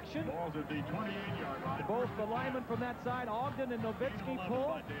misdirection. Ball's at the 28-yard line. Both the linemen from that side, Ogden and Novitsky,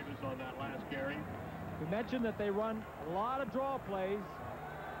 pull. Davis on that last carry. We mentioned that they run a lot of draw plays,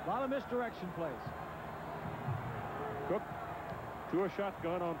 a lot of misdirection plays. Cook to a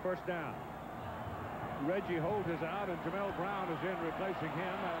shotgun on first down. Reggie Holt is out, and Jamel Brown is in replacing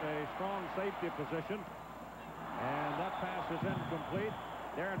him at a strong safety position. And that pass is incomplete.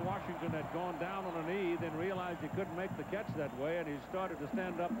 Darren Washington had gone down on a knee, then realized he couldn't make the catch that way, and he started to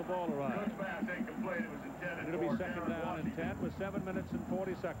stand up the ball around. Cook's pass incomplete. It was intended. It'll be second down and 10 with 7 minutes and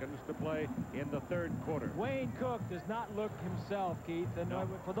 40 seconds to play in the third quarter. Wayne Cook does not look himself, Keith. And no.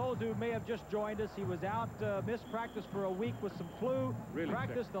 For those who may have just joined us, he was out, missed practice for a week with some flu. Really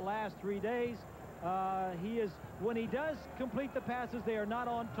practiced sick. the last 3 days. When he does complete the passes, they are not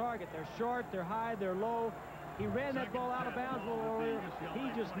on target. They're short, they're high, they're low. He ran that ball out of bounds a little earlier.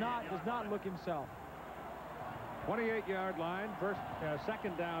 He does not look himself. 28-yard line,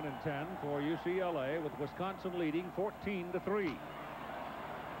 second down and 10 for UCLA, with Wisconsin leading 14-3.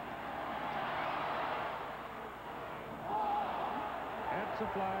 That's a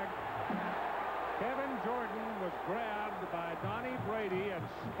flag. Kevin Jordan was grabbed by Donnie Brady and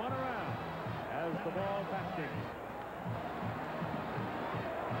spun around as the ball passed him.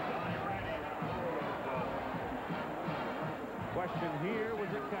 Question here, was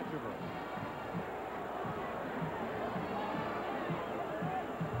it catchable?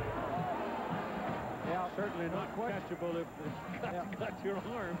 Yeah, certainly not catchable if it's got your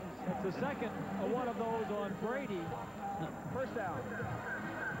arm. It's the second one of those on Brady. First down.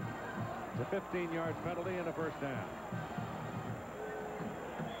 It's a 15-yard penalty and a first down.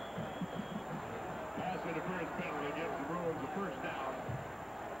 Pass interference penalty gives the Bruins a first down.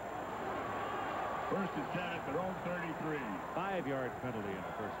 First and 10 at their own 33. 5-yard penalty and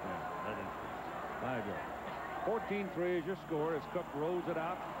a first down. 5 yards. 14-3 is your score as Cook rolls it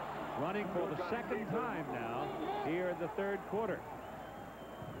out, running for the second time now here in the third quarter.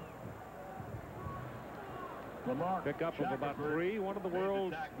 Pick up of about 3. One of the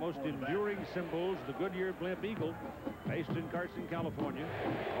world's most enduring symbols, the Goodyear Blimp Eagle, based in Carson, California,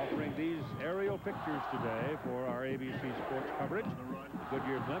 offering these aerial pictures today for our ABC Sports coverage. The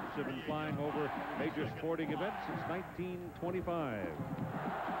Goodyear Blimps have been flying over major sporting events since 1925.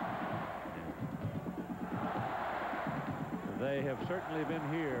 They have certainly been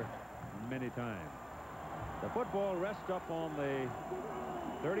here many times. The football rests up on the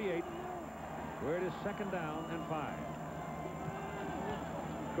 38, where it is second down and 5.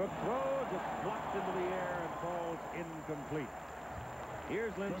 Cook throws, it's blocked into the air and falls incomplete.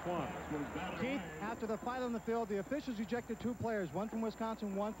 Here's Lynn Swan. Keith, after the fight on the field, the officials ejected 2 players, one from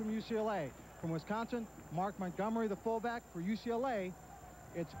Wisconsin, one from UCLA. From Wisconsin, Mark Montgomery, the fullback. For UCLA,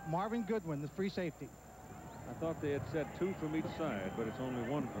 it's Marvin Goodwin, the free safety. I thought they had said 2 from each side, but it's only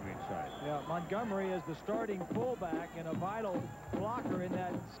 1 from each side. Yeah, Montgomery is the starting fullback and a vital blocker in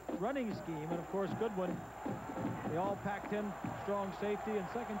that running scheme. And, of course, Goodwin, the all-packed in strong safety and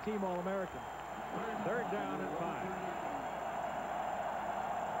second-team All-American. Third down and 5.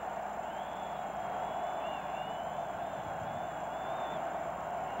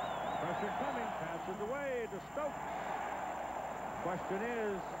 Pressure coming, passes away to Stokes. Question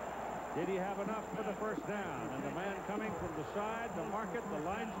is, did he have enough for the first down? And the man coming from the side, the market, the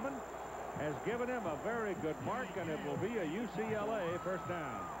linesman, has given him a very good mark, and it will be a UCLA first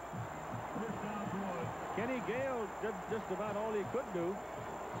down. Kenny Gale did just about all he could do.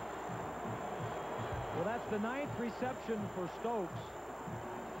 Well, that's the 9th reception for Stokes.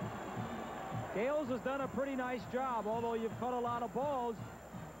 Gales has done a pretty nice job, although you've caught a lot of balls.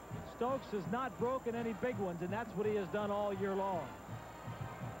 Stokes has not broken any big ones, and that's what he has done all year long.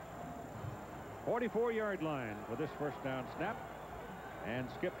 44-yard line for this first down snap. And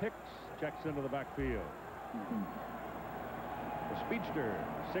Skip Hicks checks into the backfield. The speedster,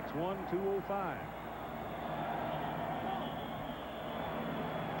 6'1", 205.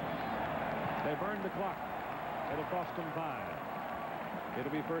 They burn the clock. It'll cost them 5.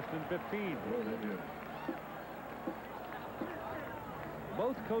 It'll be 1st and 15.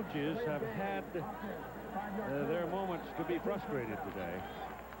 Both coaches have had their moments to be frustrated today.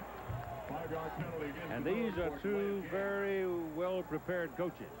 And these are two very well-prepared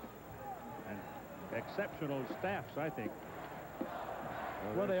coaches and exceptional staffs, I think.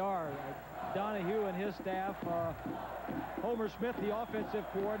 Well, they are. Donahue and his staff. Homer Smith, the offensive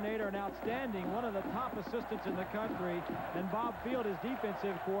coordinator, and outstanding, one of the top assistants in the country, and Bob Field, his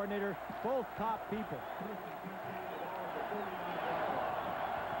defensive coordinator, both top people.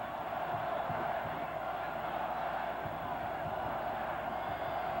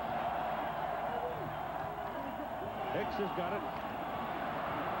 Hicks has got it.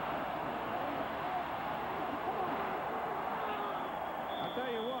 I'll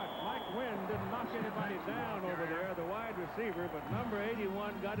tell you what, Mike Wynn didn't knock anybody down over there, the wide receiver, but number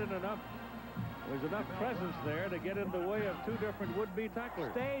 81 got in enough. There's enough presence there to get in the way of two different would-be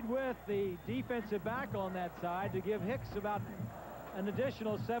tacklers. Stayed with the defensive back on that side to give Hicks about an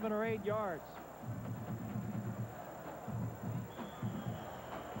additional 7 or 8 yards.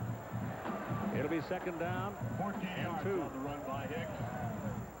 It'll be 2nd down 14 yards 2. on the run by Hicks.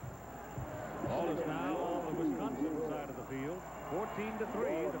 Ball is now on the Wisconsin side of the field.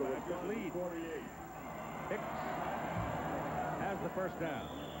 14-3, the Badgers lead. Hicks has the 1st down.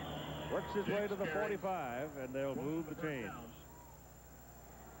 Works his way to the 45, and they'll move the chains.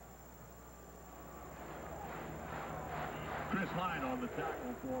 Chris Hine on the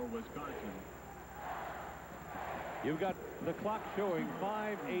tackle for Wisconsin. You've got the clock showing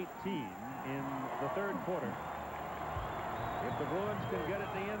 5:18 in the 3rd quarter. If the Bruins can get it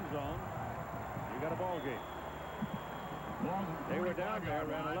in the end zone, you got a ball game. They were down there,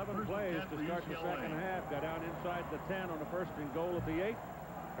 ran 11 plays to start the 2nd half, got down inside the 10 on the 1st and goal at the 8,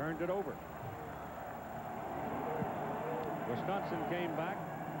 turned it over. Wisconsin came back,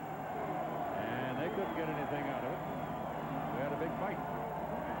 and they couldn't get anything out of it. We had a big fight.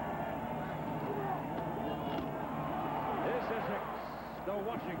 This is Hicks, the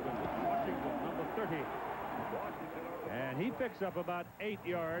Washington, number 30. And he picks up about 8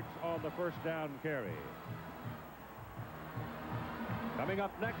 yards on the 1st down carry. Coming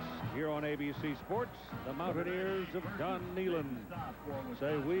up next, here on ABC Sports, the Mountaineers of Don Nehlen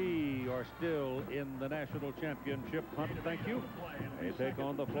say we are still in the national championship hunt. Thank you. They take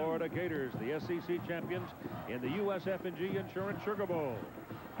on the Florida Gators, the SEC champions, in the USF&G Insurance Sugar Bowl.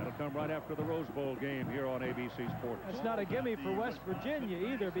 That'll come right after the Rose Bowl game here on ABC Sports. That's not a gimme for West Virginia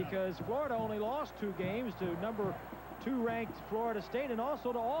either, because Florida only lost 2 games to number 2 ranked Florida State and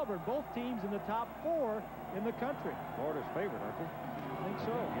also to Auburn, both teams in the top 4 in the country. Florida's favorite, aren't they? I think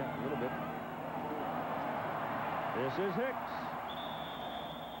so. Yeah, a little bit. This is Hicks.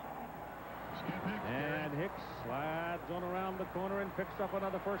 And Hicks slides on around the corner and picks up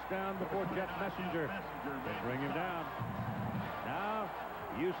another 1st down before Jet Messenger. They bring him down. Now,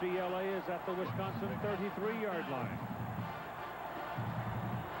 UCLA is at the Wisconsin 33-yard line.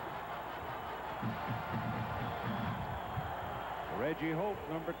 Reggie Holt,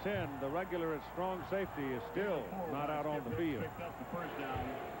 number 10, the regular at strong safety, is still not out on the field. Picked up the 1st down.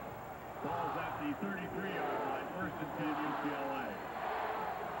 Ball's at the 33-yard line, 1st and 10 UCLA.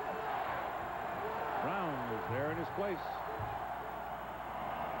 Brown is there in his place.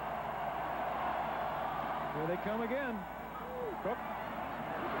 Here they come again. Cook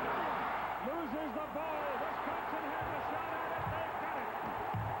loses the ball. Wisconsin has a shot at it. They've got it.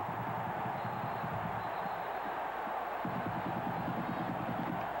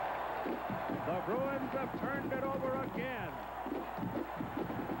 The Bruins have turned it over again.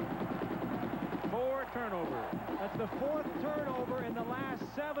 4 turnovers. That's the 4th turnover in the last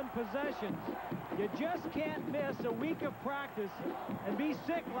 7 possessions. You just can't miss a week of practice and be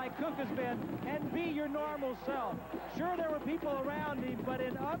sick like Cook has been and be your normal self. Sure, there were people around him, but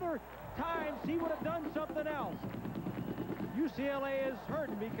in other times he would have done something else. UCLA is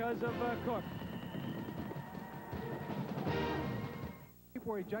hurting because of Cook.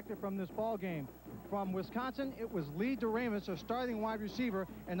 People were ejected from this ball game. From Wisconsin, it was Lee DeRamus, a starting wide receiver,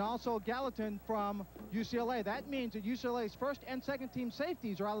 and also Gallatin from UCLA. That means that UCLA's 1st and 2nd team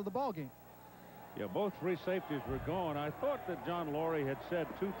safeties are out of the ball game. Yeah, both 3 safeties were gone. I thought that John Laurie had said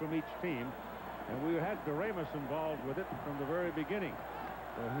 2 from each team, and we had DeRamus involved with it from the very beginning.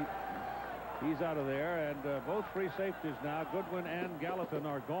 So he's out of there, and both 3 safeties now, Goodwin and Gallatin,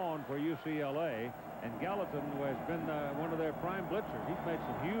 are gone for UCLA. And Gallatin has been one of their prime blitzers. He's made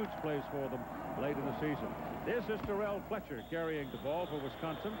some huge plays for them late in the season. This is Terrell Fletcher carrying the ball for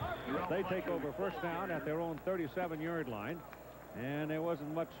Wisconsin. They take over 1st down at their own 37-yard line. and there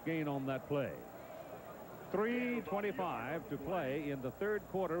wasn't much gain on that play. 3:25 to play in the third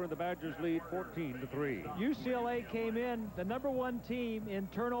quarter, and the Badgers lead 14-3. UCLA came in the #1 team in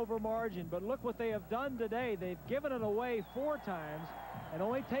turnover margin, but look what they have done today. They've given it away 4 times and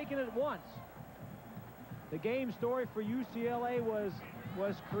only taken it once. The game story for UCLA was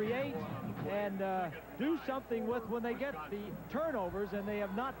create and do something with when they get the turnovers, and they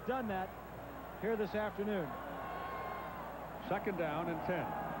have not done that here this afternoon. Second down and 10.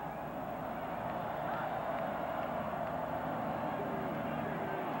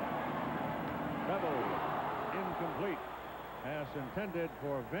 Bevel, incomplete. Pass intended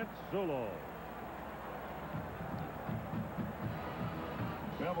for Vince Zulo.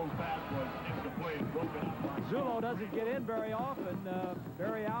 Bevel's pass was incomplete, broken up by Zulo doesn't get in very often.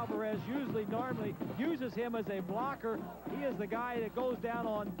 Barry Alvarez normally uses him as a blocker. He is the guy that goes down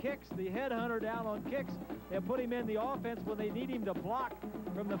on kicks, the headhunter down on kicks. They put him in the offense when they need him to block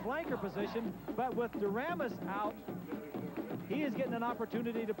from the flanker position. But with Duramus out, he is getting an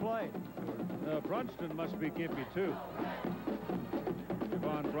opportunity to play. Brunston must be gimpy too.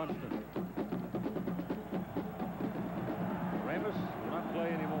 Javon Brunston. Ramus will not play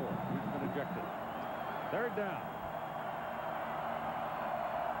anymore. He's been ejected. Third down.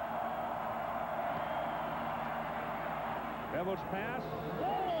 Bevel's pass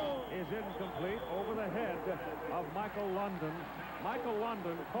is incomplete over the head of Michael London. Michael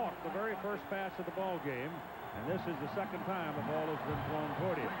London caught the very first pass of the ball game, and this is the second time the ball has been thrown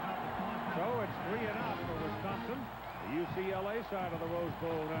toward him. So it's 3 and out for Wisconsin. The UCLA side of the Rose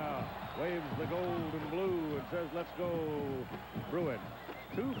Bowl now waves the gold and blue and says, "Let's go, Bruins."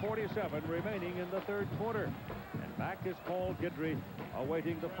 2:47 remaining in the third quarter. And back is Paul Guidry,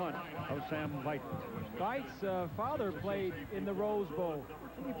 awaiting the punt of Sam Veit. Veit's father played in the Rose Bowl.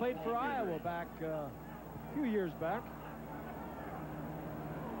 He played for Iowa back a few years back.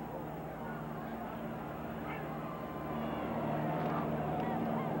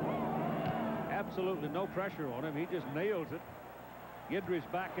 Absolutely no pressure on him. He just nails it. Guidry's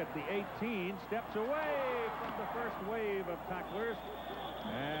back at the 18, steps away from the first wave of tacklers,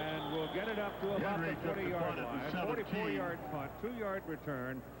 and will get it up to about the 40-yard line. 44-yard punt, 2-yard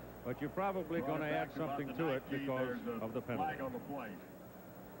return, but you're probably going to add something to it because of the penalty.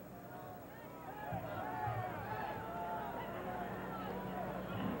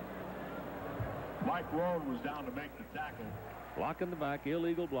 Mike Rohn was down to make the tackle. Block in the back,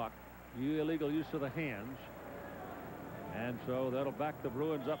 illegal block. Illegal use of the hands. And so that'll back the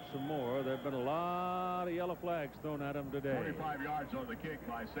Bruins up some more. There have been a lot of yellow flags thrown at them today. 25 yards on the kick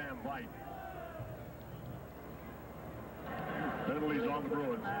by Sam Veit. Penalties on the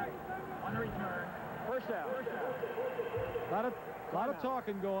Bruins. On the return. First down. A lot of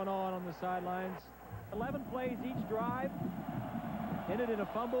talking going on the sidelines. 11 plays each drive. Ended in a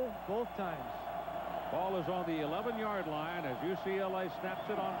fumble both times. Ball is on the 11-yard line as UCLA snaps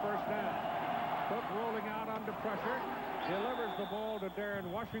it on first down. Cook rolling out under pressure. Delivers the ball to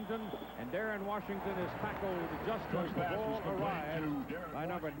Darren Washington, and Darren Washington is tackled just as the ball arrives by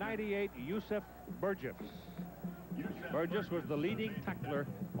number 98, Yusef Burgess. Burgess was the leading tackler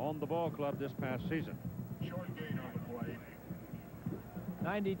on the ball club this past season. Short gain on the play.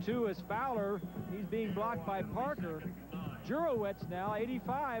 92 is Fowler. He's being blocked by Parker. Jurowitz now,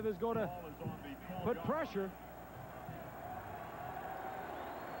 85, is going to put pressure.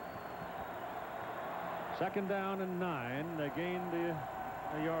 Second down and 9. They gained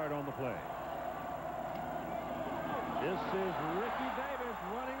a yard on the play. This is Ricky Davis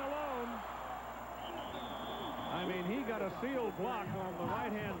running alone. I mean, he got a sealed block on the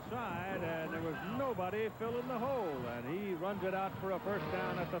right-hand side, and there was nobody filling the hole, and he runs it out for a first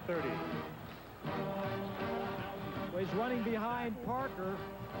down at the 30. Well, he's running behind Parker,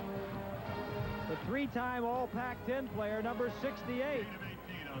 the 3-time All-Pac-10 player, number 68.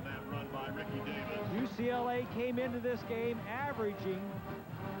 On that run by Ricky Davis. UCLA came into this game averaging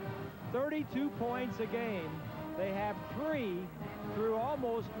 32 points a game. They have 3 through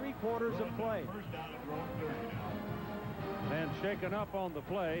almost 3 quarters of play. First down and throw 30 now. And shaken up on the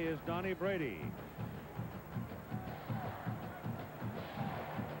play is Donnie Brady.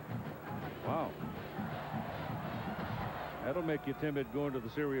 Wow. That'll make you timid going to the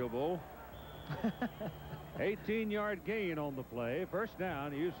Cereal Bowl. 18-yard gain on the play. First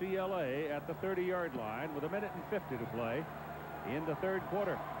down, UCLA at the 30-yard line with 1:50 to play in the third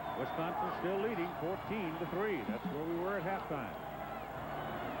quarter. Wisconsin still leading 14-3. That's where we were at halftime.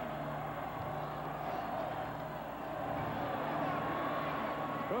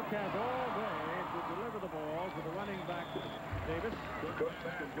 Cook has all day to deliver the ball to the running back, Davis.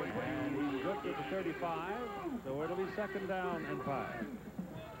 And he's good to the 35, so it'll be 2nd down and 5.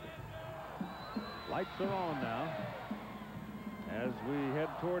 Lights are on now as we head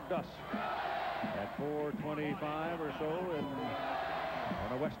toward dusk at 4:25 or so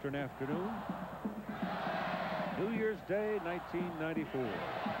on a western afternoon. New Year's Day, 1994. Ball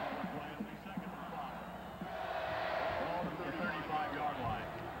to the 35-yard line.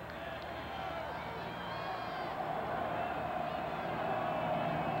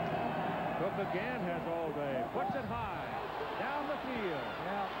 Cook again has all day. Puts it high. Down the field.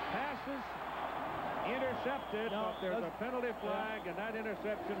 Yeah. Passes. Intercepted. No, But there's a penalty flag, and that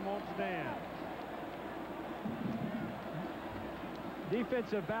interception won't stand.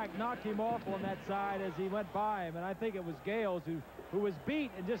 Defensive back knocked him off on that side as he went by him, and I think it was Gales who was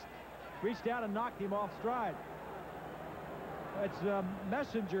beat and just reached out and knocked him off stride. It's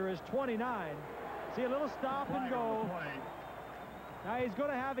Messenger is 29. See a little stop and go. Now he's going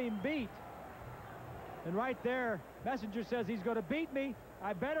to have him beat. And right there, Messenger says he's going to beat me.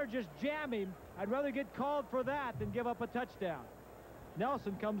 I better just jam him. I'd rather get called for that than give up a touchdown.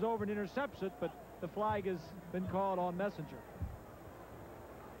 Nelson comes over and intercepts it, but the flag has been called on Messenger.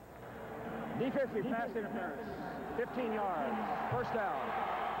 Defensive pass interference. 15 yards. First down.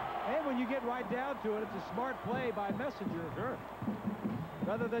 And when you get right down to it, it's a smart play by Messenger. Sure.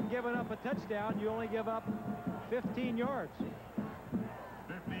 Rather than giving up a touchdown, you only give up 15 yards.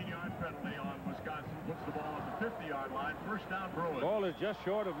 15-yard penalty on Wisconsin. Puts the ball at the 50-yard line. First down, Bruins. Ball is just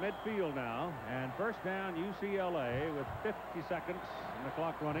short of midfield now, and first down UCLA with 50 seconds and the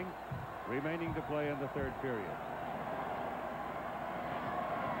clock running, remaining to play in the 3rd period.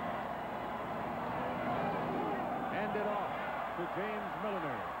 Handed off to James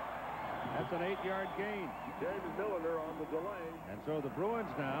Milliner. That's an 8-yard gain. James Milliner on the delay. And so the Bruins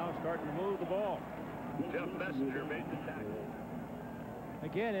now starting to move the ball. Jeff Messenger made the tackle.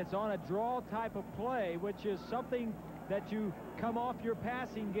 Again, it's on a draw type of play, which is something that you come off your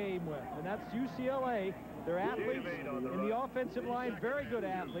passing game with. And that's UCLA. They're athletes in the offensive line, very good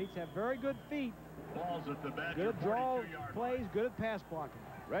athletes, have very good feet. Balls at the back. Good at draw plays, good at pass blocking.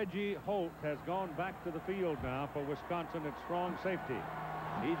 Reggie Holt has gone back to the field now for Wisconsin at strong safety.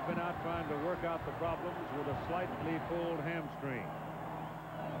 He's been out trying to work out the problems with a slightly pulled hamstring.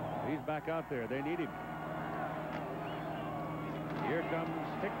 He's back out there. They need him. Here comes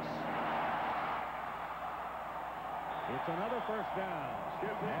Hicks. It's another first down. As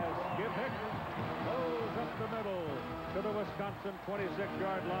Skip Hicks goes up the middle to the Wisconsin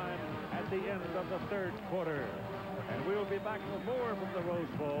 26-yard line at the end of the 3rd quarter. And we'll be back with more from the Rose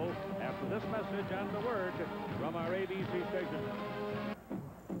Bowl after this message and the word from our ABC station.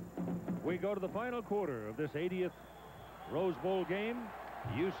 We go to the final quarter of this 80th Rose Bowl game.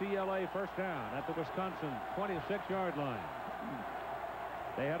 UCLA first down at the Wisconsin 26-yard line.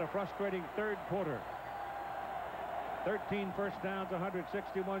 They had a frustrating 3rd quarter. 13 first downs,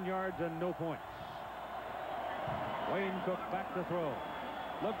 161 yards, and no points. Wayne Cook back to throw.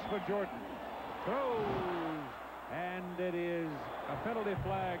 Looks for Jordan. Throws. And it is a penalty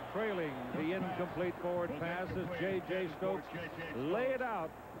flag trailing the incomplete forward pass as J.J. Stokes laid it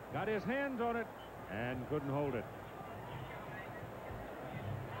out, got his hands on it, and couldn't hold it.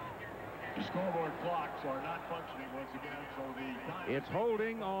 The scoreboard clocks are not functioning once again, so the time... It's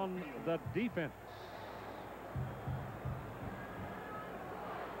holding on the defense.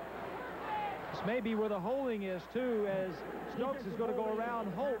 This may be where the holding is, too, as Stokes is going to go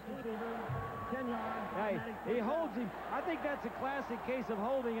around Holt. 10 yards. Hey, he holds him. I think that's a classic case of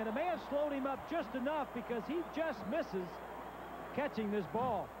holding, and it may have slowed him up just enough because he just misses catching this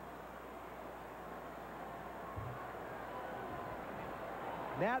ball.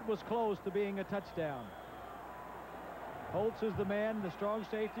 That was close to being a touchdown. Holtz is the man, the strong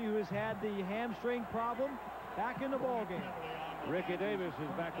safety, who has had the hamstring problem, back in the ball game. Ricky Davis is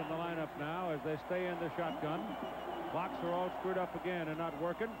back in the lineup now as they stay in the shotgun. Clocks are all screwed up again and not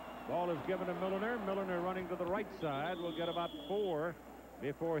working. Ball is given to Milliner. Milliner running to the right side will get about 4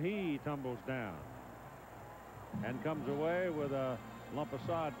 before he tumbles down and comes away with a lump of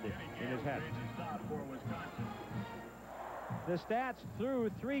sod in his hat. The stats through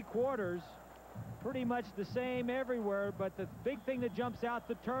 3 quarters, pretty much the same everywhere, but the big thing that jumps out,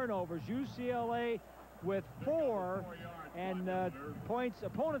 the turnovers. UCLA with 4, and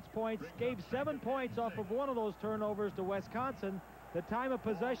opponents' points, gave 7 points off of one of those turnovers to Wisconsin. The time of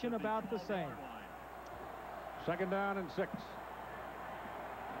possession about the same. 2nd down and 6.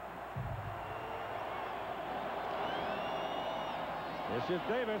 This is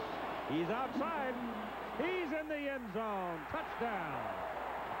Davis. He's outside. He's in the end zone. Touchdown.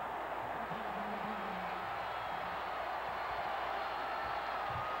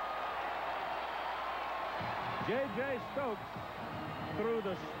 J.J. Stokes through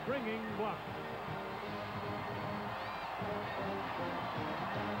the springing block.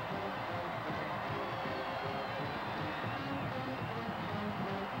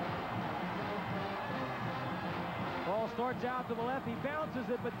 Ball starts out to the left. He bounces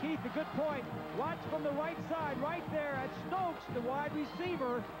it, but Keith, a good point. Watch from the right side, right there at Stokes, the wide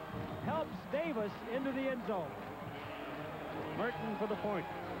receiver, helps Davis into the end zone. Merton for the point.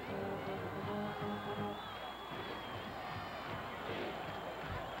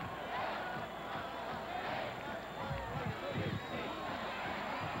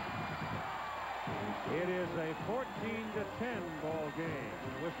 It is a 14-10 ball game.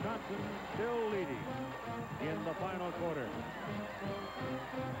 Wisconsin still leading in the final quarter.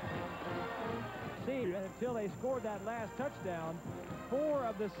 See, until they scored that last touchdown, 4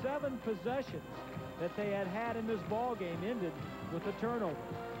 of the 7 possessions that they had in this ball game ended with a turnover.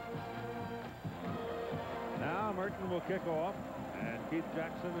 Now Merton will kick off, and Keith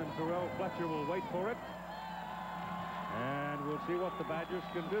Jackson and Terrell Fletcher will wait for it. And we'll see what the Badgers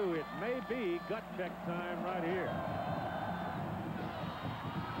can do. It may be gut check time right here.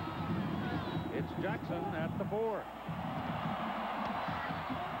 It's Jackson at the 4.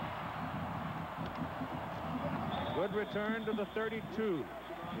 Good return to the 32.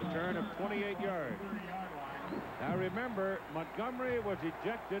 Return of 28 yards. Now remember, Montgomery was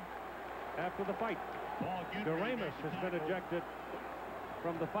ejected after the fight. Doremus has been ejected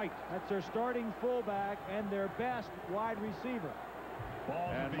from the fight. That's their starting fullback and their best wide receiver.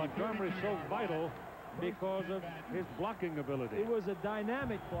 And Montgomery's so vital because of his blocking ability. He was a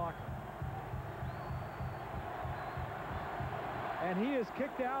dynamic blocker. And he is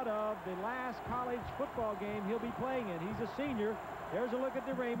kicked out of the last college football game he'll be playing in. He's a senior. There's a look at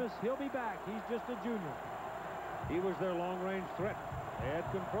Doremus. He'll be back. He's just a junior. He was their long-range threat. They had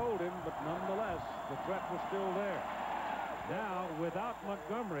controlled him, but nonetheless, the threat was still there. Now, without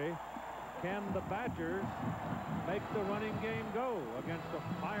Montgomery, can the Badgers make the running game go against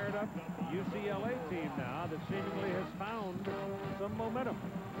a fired-up UCLA team now that seemingly has found some momentum?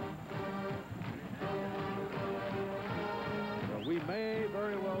 Well, we may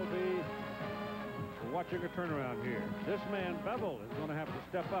very well be watching a turnaround here. This man, Bevel, is going to have to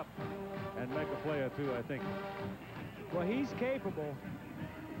step up and make a play or two, I think. Well, he's capable.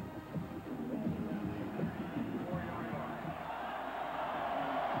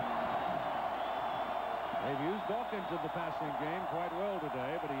 They've used Dawkins in the passing game quite well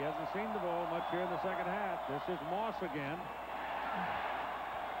today, but he hasn't seen the ball much here in the second half. This is Moss again.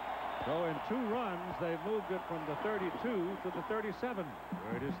 So in 2 runs, they've moved it from the 32 to the 37,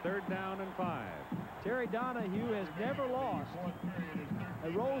 where it is 3rd down and 5. Terry Donahue has never lost a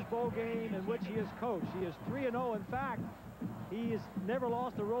Rose Bowl game in which he has coached. He is 3-0. In fact, he has never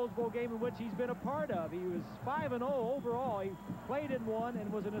lost a Rose Bowl game in which he's been a part of. He was 5-0 overall. He played in 1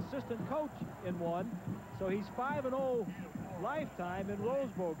 and was an assistant coach in 1. So he's 5-0 lifetime in Rose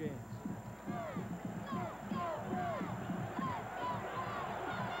Bowl games.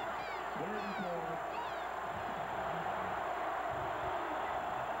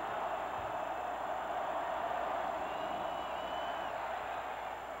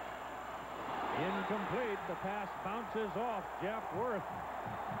 Incomplete. The pass bounces off Jeff Worth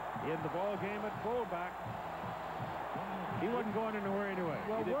in the ball game at fullback. He wasn't going anywhere anyway.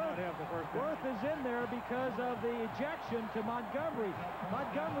 Well, he did not have the first down. Worth is in there because of the ejection to Montgomery.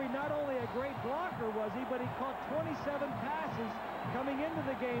 Montgomery, not only a great blocker was he, but he caught 27 passes coming into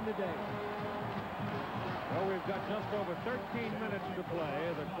the game today. Well, we've got just over 13 minutes to play.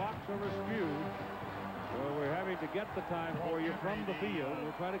 The clocks are askew. So we're having to get the time for you from the field.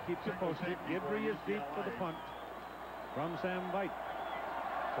 We'll try to keep you posted. Gidry is deep for the punt from Sam Veit.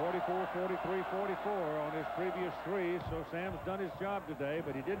 44, 43, 44 on his previous 3. So Sam's done his job today,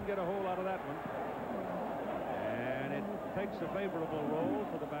 but he didn't get a whole lot of that one. And it takes a favorable roll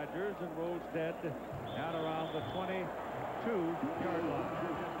for the Badgers and rolls dead out around the 22-yard line.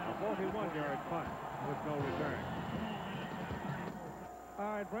 A 41-yard punt with no return.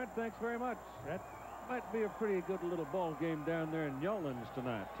 All right, Brent, thanks very much. That might be a pretty good little ball game down there in Yellins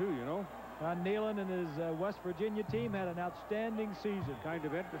tonight, too, you know. Don Nealon and his West Virginia team had an outstanding season. Kind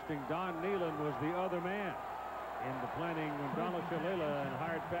of interesting. Don Nealon was the other man in the planning when Donald Shalala and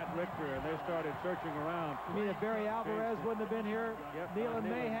hired Pat Richter, and they started searching around. You mean if Barry Alvarez wouldn't have been here? Yep, Nealon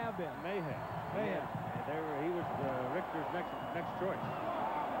may have been. May have. May have. He was Richter's next choice.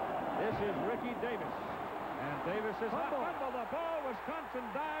 This is Ricky Davis. And Davis is fumble. The ball. Wisconsin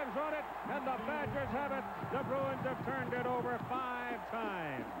dives on it, and the Badgers have it. The Bruins have turned it over 5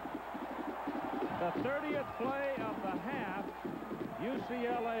 times. The 30th play of the half.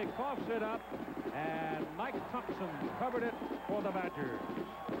 UCLA coughs it up And Mike Thompson covered it for the Badgers.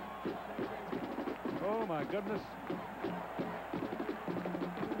 Oh, my goodness.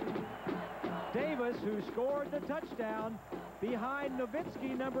 Davis, who scored the touchdown behind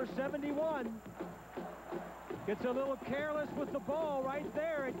Nowitzki, number 71, gets a little careless with the ball right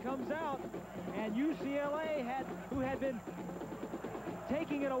there. It comes out, and UCLA, who had been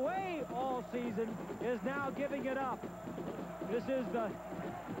taking it away all season, is now giving it up. This is the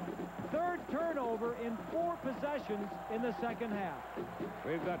third turnover in 4 possessions in the second half.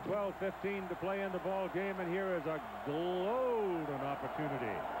 We've got 12:15 to play in the ball game, and here is a golden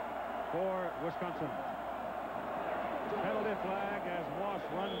opportunity for Wisconsin. Penalty flag as Moss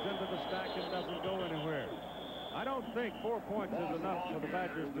runs into the stack and doesn't go anywhere. I don't think 4 points is enough for the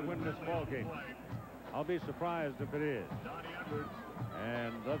Badgers to win this ball game. I'll be surprised if it is.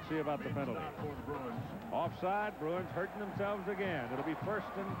 And let's see about the penalty. Offside, Bruins hurting themselves again. It'll be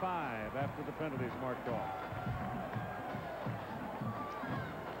 1st and 5 after the penalty's marked off.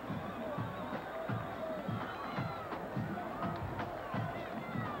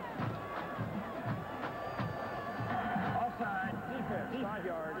 Offside, defense, 5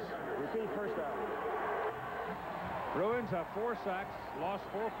 yards. Repeat, first down. Bruins have 4 sacks, lost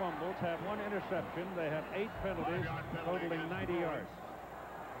 4 fumbles, have 1 interception. They have 8 penalties, totaling 90 yards.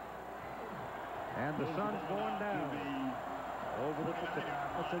 And the sun's going down over the Pacific.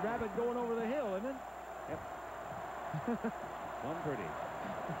 That's a rabbit going over the hill, isn't it? Yep. One pretty.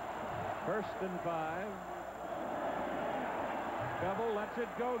 1st and 5. Bevel lets it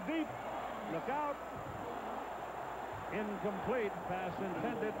go deep. Look out. Incomplete. Pass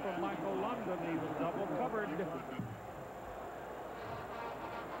intended for Michael London. He was double covered.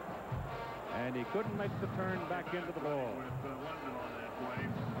 And he couldn't make the turn back into the ball.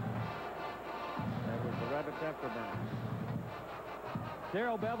 That was the Rabbits afterburner.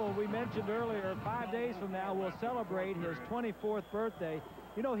 Darrell Bevel, we mentioned earlier, 5 days from now will celebrate his 24th birthday.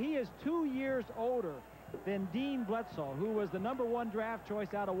 You know, he is 2 years older than Dean Bledsoe, who was the #1 draft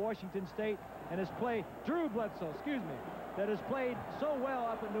choice out of Washington State and has played, Drew Bledsoe, excuse me, that has played so well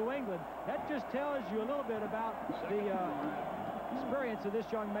up in New England. That just tells you a little bit about the experience of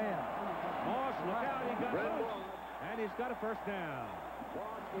this young man. Moss, look out, he got loose, and he's got a 1st down.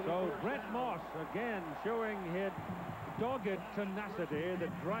 So Brent Moss again showing his dogged tenacity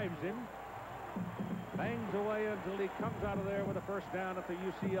that drives him. Bangs away until he comes out of there with a 1st down at the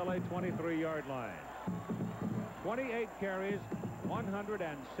UCLA 23-yard line. 28 carries,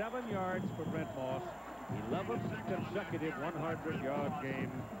 107 yards for Brent Moss. 11th consecutive 100-yard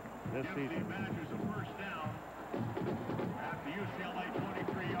game this season. Badgers a 1st down at the UCLA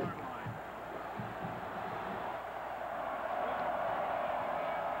 23-yard line.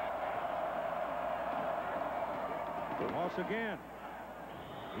 Moss again.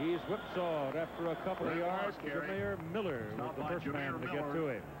 He's whipsawed after a couple of yards. Jameer Miller was the first man to get to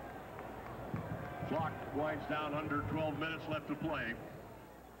him. Clock winds down under 12 minutes left to play.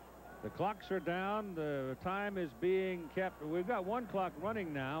 The clocks are down. The time is being kept. We've got 1 clock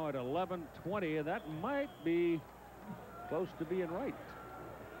running now at 11:20, and that might be close to being right.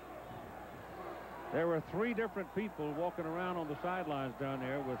 There were 3 different people walking around on the sidelines down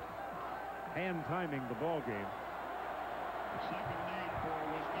there with hand timing the ball game. Second lead for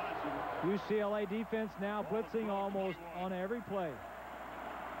Wisconsin. UCLA defense now blitzing almost on every play.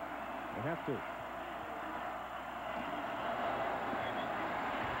 They have to.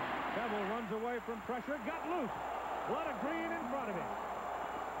 Bevel runs away from pressure, got loose. A lot of green in front of him.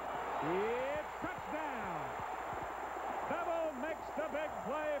 It's touchdown. Bevel makes the big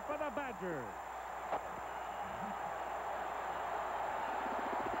play for the Badgers.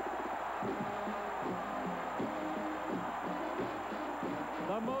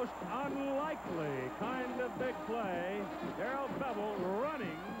 The most unlikely kind of big play. Darrell Bevel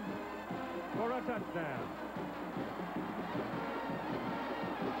running for a touchdown.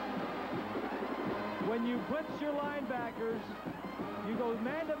 When you blitz your linebackers, you go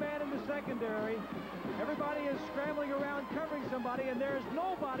man-to-man in the secondary. Everybody is scrambling around covering somebody, and there's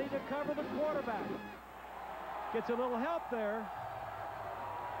nobody to cover the quarterback. Gets a little help there.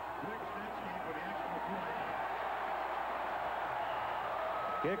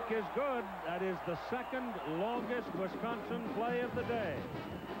 Kick is good. That is the 2nd longest Wisconsin play of the day.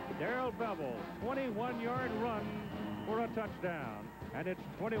 Darrell Bevel, 21-yard run for a touchdown. And it's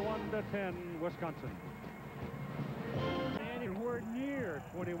 21-10 Wisconsin. Anywhere near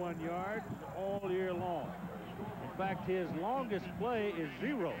 21 yards all year long. In fact, his longest play is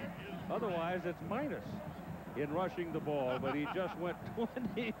 0. Otherwise, it's minus in rushing the ball. But he just went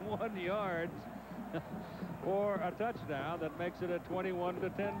 21 yards for a touchdown that makes it a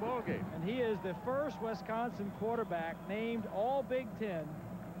 21-10 ball game. And he is the first Wisconsin quarterback named All Big Ten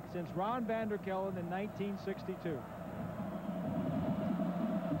since Ron Vanderkellen in 1962.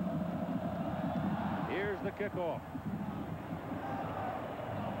 Here's the kickoff.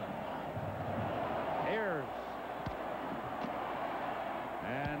 Ayers.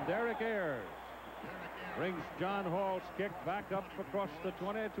 And Derek Ayers brings John Hall's kick back up across the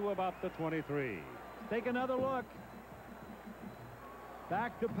 20 to about the 23. Take another look.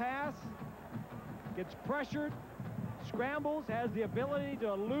 Back to pass. Gets pressured. Scrambles. Has the ability to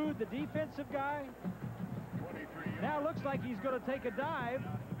elude the defensive guy. Now looks like he's going to take a dive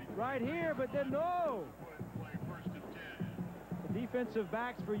right here, but then no. The defensive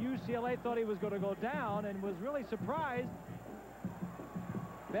backs for UCLA thought he was going to go down and was really surprised.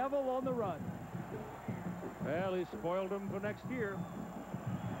 Bevel on the run. Well, he spoiled him for next year.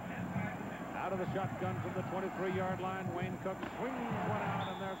 Out of the shotgun from the 23-yard line, Wayne Cook swings one out,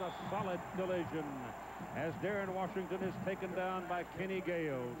 and there's a solid collision as Darren Washington is taken down by Kenny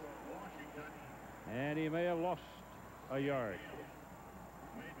Gales. And he may have lost a yard.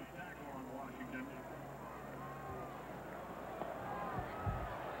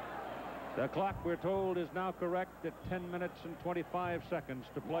 The clock, we're told, is now correct at 10 minutes and 25 seconds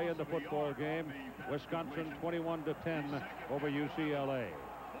to play in the football game. Wisconsin 21-10 over UCLA.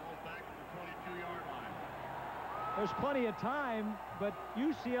 There's plenty of time, but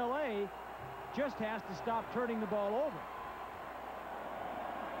UCLA just has to stop turning the ball over.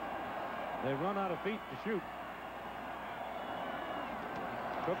 They run out of feet to shoot.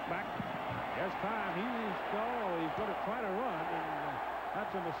 Cook back. There's time. He's going to try to run, and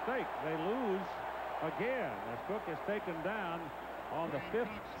that's a mistake. They lose again as Cook is taken down on the 5th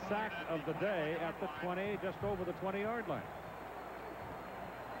sack of the day at the 20, just over the 20-yard line.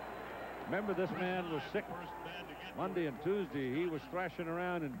 Remember, this man was sick Monday and Tuesday. He was thrashing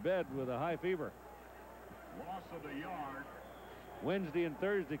around in bed with a high fever. Loss of a yard. Wednesday and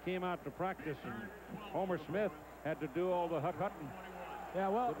Thursday came out to practice, and Homer Smith had to do all the hut-hutting. Yeah,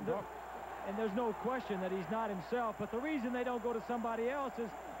 well, and there's no question that he's not himself, but the reason they don't go to somebody else is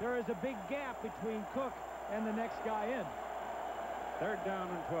there is a big gap between Cook and the next guy in. 3rd down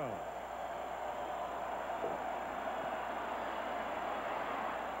and 12.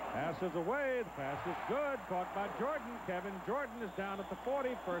 Pass is away. The pass is good. Caught by Jordan. Kevin Jordan is down at the 40.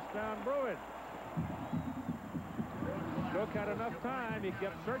 1st down, Bruins. Cook had enough time. He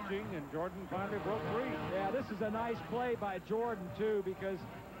kept searching, and Jordan finally broke free. Yeah, this is a nice play by Jordan, too, because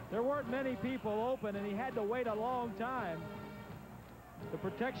there weren't many people open, and he had to wait a long time. The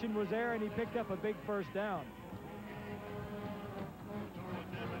protection was there, and he picked up a big 1st down.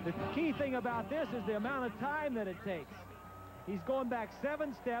 The key thing about this is the amount of time that it takes. He's going back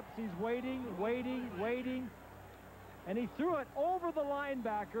 7 steps. He's waiting, and he threw it over the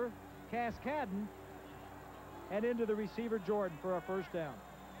linebacker, Cascadden, and into the receiver, Jordan, for a 1st down.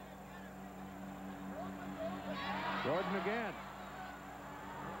 Jordan again.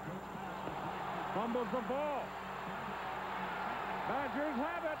 Fumbles the ball. Badgers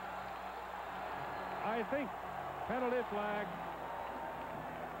have it. I think penalty flag.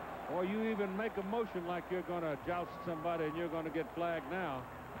 Or you even make a motion like you're going to joust somebody and you're going to get flagged now.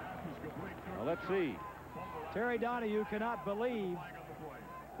 Well, let's see. Terry Donahue cannot believe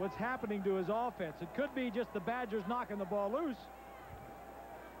what's happening to his offense. It could be just the Badgers knocking the ball loose.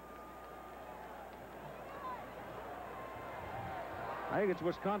 I think it's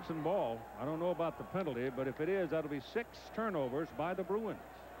Wisconsin ball. I don't know about the penalty, but if it is, that'll be 6 turnovers by the Bruins.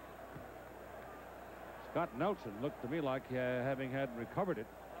 Scott Nelson looked to me like having had recovered it.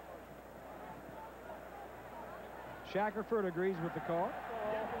 Shackerford agrees with the call.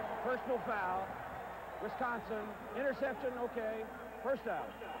 Personal foul. Wisconsin. Interception, okay. 1st down.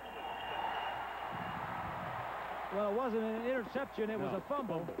 Well, it wasn't an interception. It was a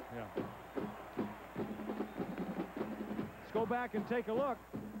fumble. Yeah. Let's go back and take a look.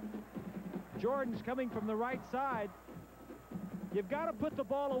 Jordan's coming from the right side. You've got to put the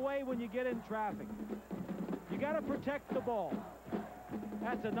ball away when you get in traffic. You got to protect the ball.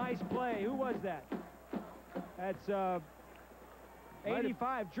 That's a nice play. Who was that? That's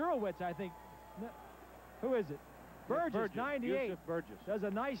 85, Jurowitz, I think. No, who is it? Burgess, 98. Yusuf Burgess. Does a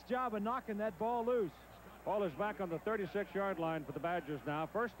nice job of knocking that ball loose. Ball is back on the 36-yard line for the Badgers now.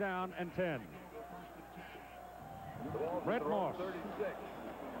 1st down and 10. Brent Moss.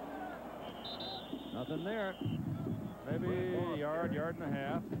 Nothing there. Maybe a yard and a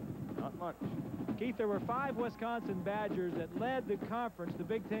half. Not much. Keith, there were 5 Wisconsin Badgers that led the conference, the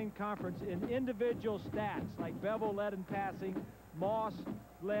Big Ten Conference, in individual stats, like Bevel led in passing, Moss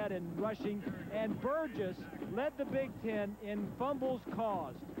led in rushing, and Burgess led the Big Ten in fumbles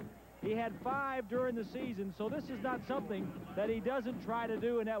caused. He had 5 during the season, so this is not something that he doesn't try to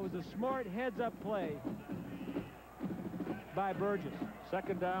do, and that was a smart heads-up play by Burgess.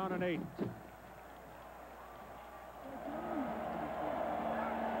 2nd down and 8.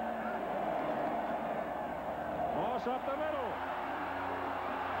 Moss up the middle.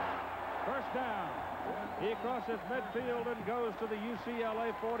 1st down. He crosses midfield and goes to the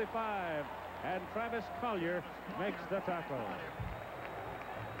UCLA 45, and Travis Collier makes the tackle.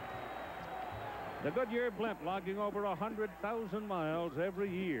 The Goodyear blimp logging over 100,000 miles every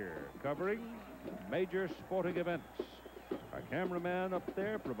year, covering major sporting events. Our cameraman up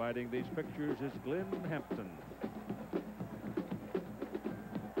there providing these pictures is Glenn Hampton.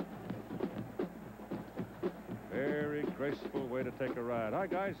 Very graceful way to take a ride. Hi,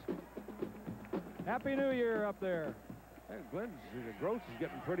 guys. Happy New Year up there. Hey, Glenn's growth is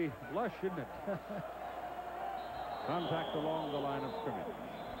getting pretty lush, isn't it? Contact along the line of scrimmage.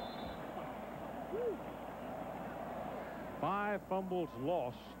 5 fumbles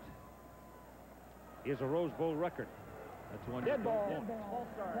lost is a Rose Bowl record. That's one. Dead ball. False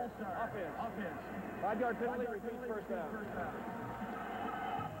start. Offense. 5-yard penalty. Repeat 1st down.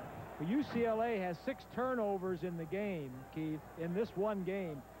 Well, UCLA has 6 turnovers in the game, Keith, in this one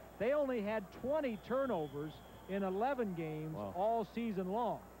game. They only had 20 turnovers in 11 games all season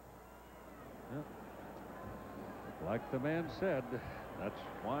long. Yep. Like the man said, that's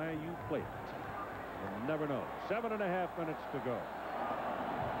why you play it. You'll never know. 7.5 minutes to go.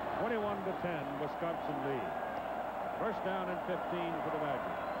 21-10, Wisconsin lead. 1st down and 15 for the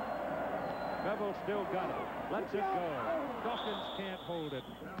Badgers. Bevel still got it. Lets it go. Dawkins can't hold it.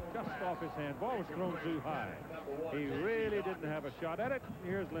 Just off his hand. Ball was thrown too high. He really didn't have a shot at it.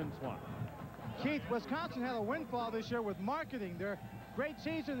 Here's Lynn Swan. Keith, Wisconsin had a windfall this year with marketing. Their great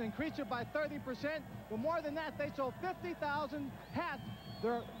season increased it by 30%. But more than that, they sold 50,000 hats,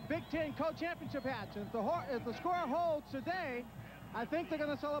 their Big Ten co-championship hats. And if the score holds today, I think they're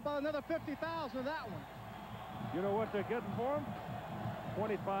going to sell about another 50,000 of that one. You know what they're getting for them?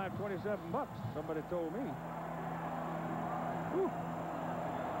 25, 27 bucks. Somebody told me. Whew.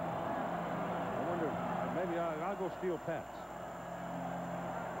 I wonder, maybe I'll go steal Pat's.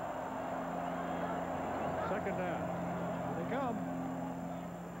 2nd down. Here they come.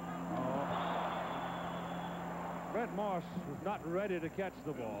 Brent Moss was not ready to catch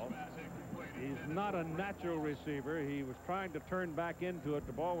the ball. He's not a natural receiver. He was trying to turn back into it.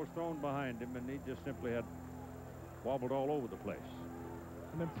 The ball was thrown behind him, and he just simply had wobbled all over the place.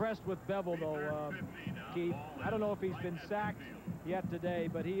 I'm impressed with Bevel, though, Keith. I don't know if he's been sacked yet today,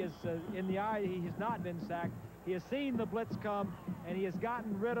 but he is, in the eye, he has not been sacked. He has seen the blitz come, and he has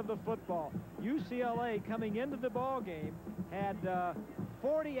gotten rid of the football. UCLA, coming into the ball game, had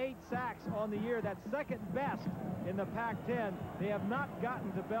 48 sacks on the year. That's 2nd best in the Pac-10. They have not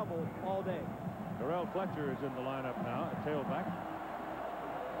gotten to Bevel all day. Darrell Fletcher is in the lineup now at tailback.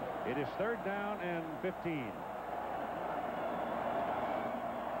 It is 3rd down and 15.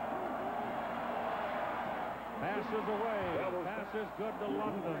 Passes away. Passes good to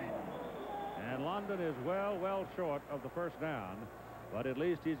London. And London is well short of the 1st down. But at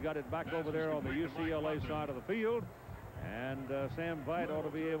least he's got it back over there on the UCLA side of the field. And Sam Veit ought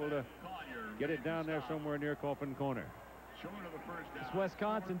to be able to get it down there somewhere near Coffin Corner. This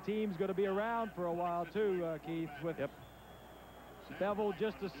Wisconsin team's going to be around for a while, too, Keith, with Bevel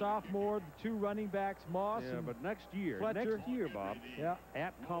just a sophomore, the 2 running backs, Moss and but next year, Fletcher. Bob,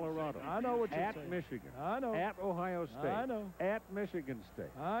 at Colorado. I know what you're saying. At Michigan. I know. At Ohio State. I know. At Michigan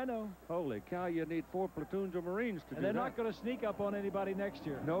State. I know. Holy cow, you need 4 platoons of Marines to do that. And they're not going to sneak up on anybody next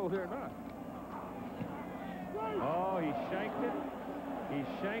year. No, they're not. Oh, he shanked it. He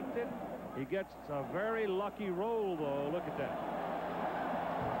shanked it. He gets a very lucky roll, though. Look at that.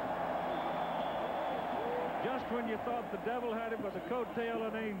 Just when you thought the devil had him with a coattail,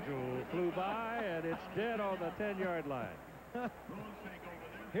 an angel flew by, and it's dead on the 10-yard line.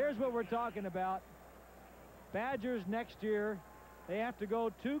 Here's what we're talking about. Badgers next year, they have to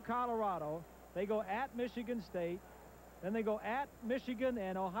go to Colorado. They go at Michigan State. Then they go at Michigan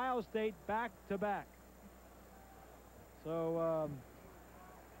and Ohio State back-to-back. So,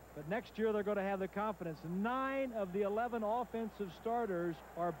 but next year they're going to have the confidence. 9 of the 11 offensive starters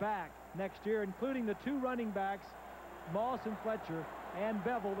are back next year, including the 2 running backs, Moss and Fletcher, and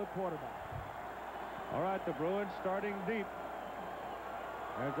Bevel, the quarterback. All right, the Bruins starting deep.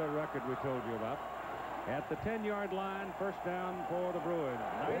 There's that record we told you about. At the 10-yard line, 1st down for the Bruins.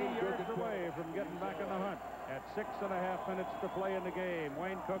 90 yards away from getting back in the hunt. At 6.5 minutes to play in the game.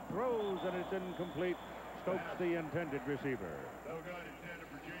 Wayne Cook throws, and it's incomplete. Stokes, the intended receiver. No good intended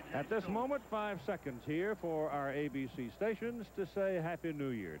for J.J. At this Stokes. moment, 5 seconds here for our ABC stations to say Happy New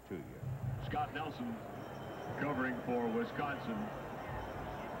Year to you. Scott Nelson covering for Wisconsin.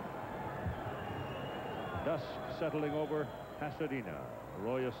 Dusk settling over Pasadena,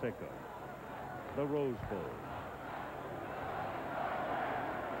 Arroyo Seco, the Rose Bowl.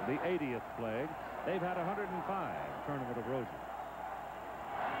 The 80th flag. They've had 105 Tournament of Roses.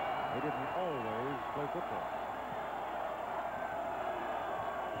 They didn't always play football.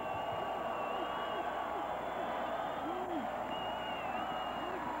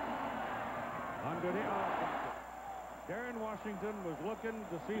 Underneath, Darren Washington was looking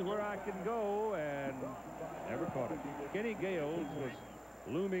to see where I can go and never caught it. Kenny Gales was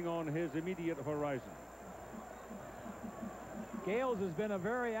looming on his immediate horizon. Gales has been a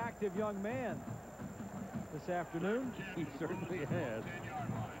very active young man this afternoon. He certainly has.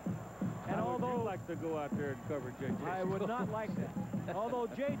 And although I'd like to go out there and cover J.J. I would not like that. Although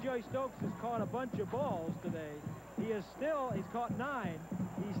J.J. Stokes has caught a bunch of balls today, he's caught 9.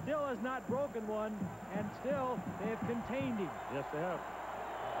 He still has not broken one, and still they have contained him. Yes, they have.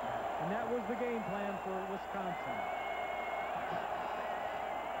 And that was the game plan for Wisconsin.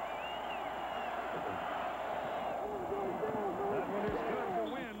 That one is good to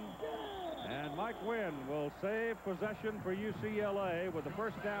win. And Mike Wynn will save possession for UCLA with the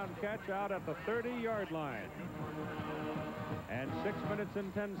first down catch out at the 30-yard line. And 6 minutes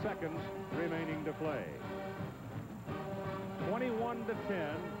and 10 seconds remaining to play.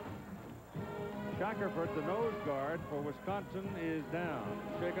 21-10. Shackelford, the nose guard for Wisconsin, is down,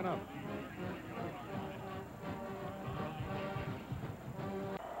 shaken up.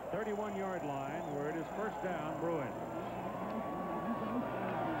 31-yard line where it is first down, Bruins.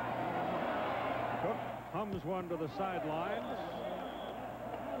 Cook hums one to the sidelines.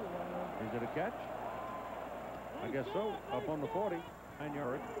 Is it a catch? I guess so. Up on the 40.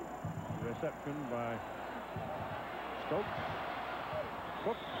 9-yard reception by Stokes.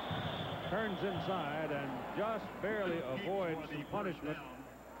 Cook turns inside and just barely avoids some punishment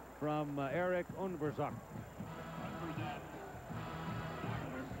from Eric Unverzak.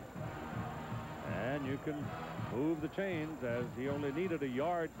 And you can move the chains as he only needed a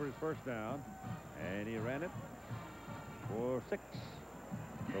yard for his first down. And he ran it for 6.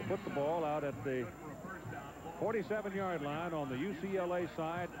 So put the ball out at the 47-yard line on the UCLA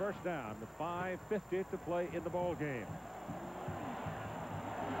side, first down with 5:50 to play in the ball game.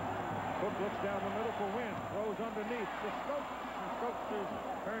 Cook looks down the middle for Wynn, throws underneath to Stokes. And Stokes is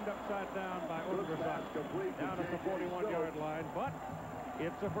turned upside down by Unverzak down at the 41-yard line, but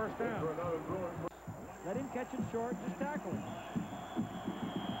it's a first down. Let him catch it short, just tackle him.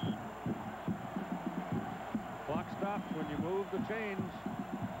 Clock stops when you move the chains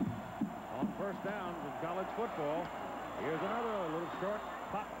on first downs in college football. Here's another little short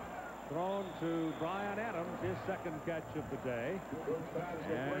pop thrown to Brian Adams, his second catch of the day.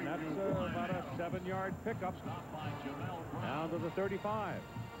 And that's about a 7-yard pickup down to the 35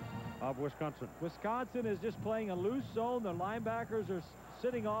 of Wisconsin. Wisconsin is just playing a loose zone. The linebackers are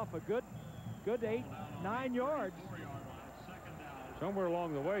sitting off a good 8-9 yards. Somewhere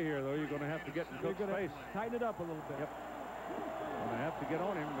along the way here, though, you're going to have to get in Cook's face. Tighten it up a little bit. Yep. Going to have to get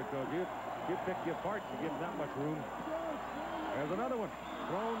on him because you pick you apart to give him that much room. There's another one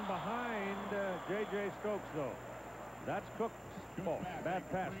thrown behind J.J. Stokes, though. That's Cook's fault. Bad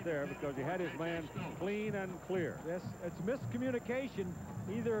pass there because he had his man clean and clear. Yes, it's miscommunication.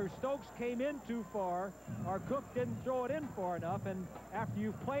 Either Stokes came in too far or Cook didn't throw it in far enough, and after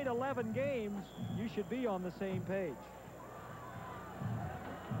you've played 11 games, you should be on the same page.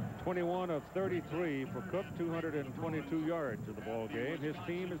 21 of 33 for Cook, 222 yards in the ball game. His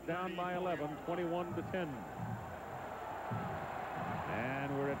team is down by 11, 21-10.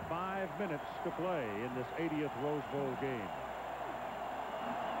 And we're at 5 minutes to play in this 80th Rose Bowl game.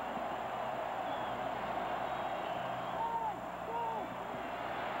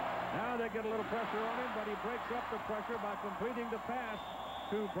 Now they get a little pressure on him, but he breaks up the pressure by completing the pass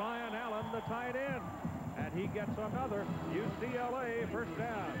to Brian Allen, the tight end. And he gets another UCLA first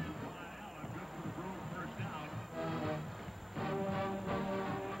down.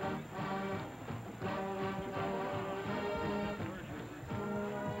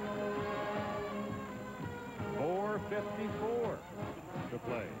 .454 to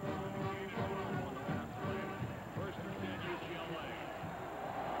play.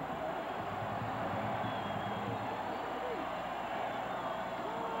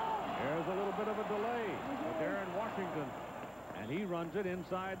 There's a little bit of a delay with Darren Washington, and he runs it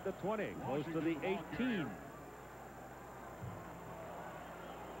inside the 20, close to the 18.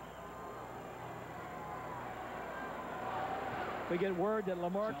 We get word that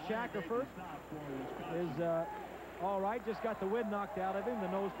Lamar Shackelford is all right. Just got the wind knocked out of him. The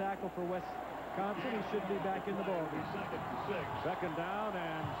nose tackle for Wisconsin. He should be back in the ballgame. Second down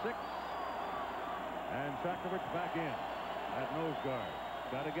and 6. And Shackelford's back in at nose guard.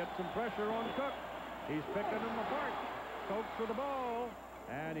 Got to get some pressure on Cook. He's picking him apart. Stokes for the ball.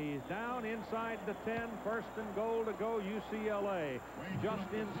 And he's down inside the 10. First and goal to go UCLA. Just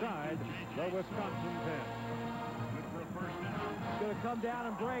inside the Wisconsin 10. He's going to come down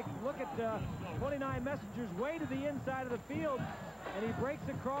and break. Look at 29 Messengers way to the inside of the field. And he breaks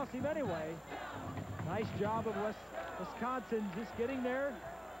across him anyway. Nice job of Wisconsin just getting there,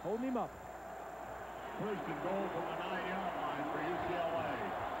 holding him up. First and goal from the 9-yard line for UCLA.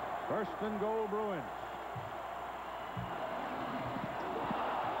 First and goal, Bruins.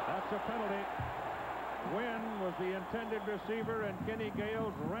 That's a penalty. Wynn was the intended receiver, and Kenny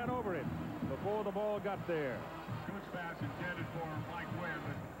Gales ran over it before the ball got there. Good pass intended for Mike Wynn,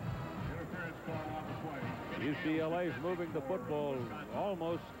 but interference call on the play. UCLA's moving the football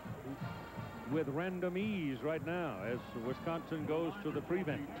almost with random ease right now as Wisconsin goes to the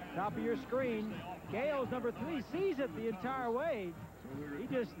prevent. Top of your screen, Gales, number 3, sees it the entire way. He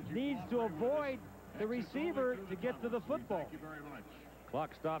just needs to avoid the receiver to get to the football. Thank you very much.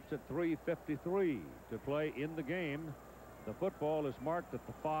 Clock stops at 3:53 to play in the game. The football is marked at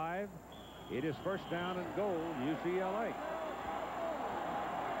the 5. It is first down and goal, UCLA.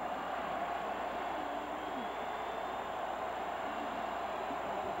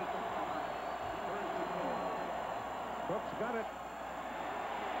 Brooks got it.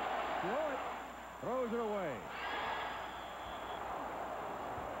 Throws it away.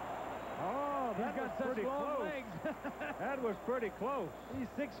 Oh, that got pretty close. Legs. That was pretty close. He's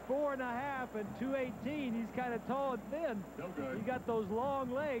 6'4.5" and 218. He's kind of tall and thin. He got those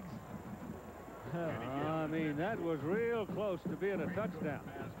long legs. I mean, that was real close to being a touchdown.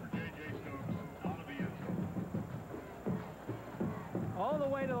 All the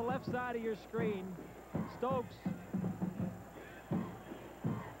way to the left side of your screen, Stokes.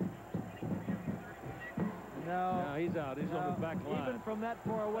 No, he's out. He's on the back line. Even from that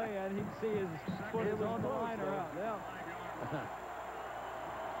far away, and he can see his foot is on the line or out. Yeah.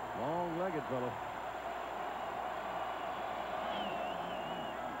 Long-legged fellow.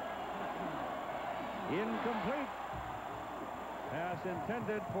 Incomplete. Pass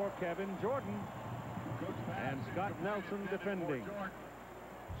intended for Kevin Jordan. And Scott Nelson defending.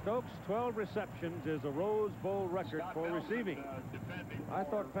 Stokes' 12 receptions is a Rose Bowl record for receiving. I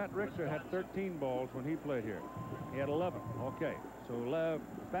thought Pat Richter had 13 balls when he played here. He had 11. Okay, so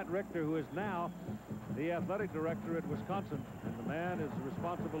Pat Richter, who is now the athletic director at Wisconsin, and the man is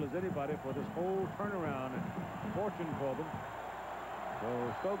responsible as anybody for this whole turnaround and fortune for them.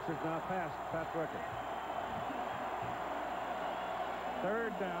 So Stokes has now passed Pat Richter.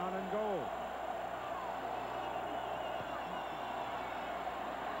 Third down and goal.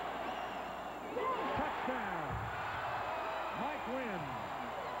 Touchdown, Mike Wynn.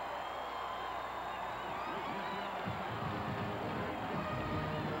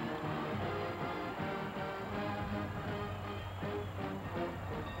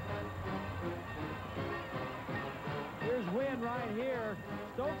 Here's Wynn right here.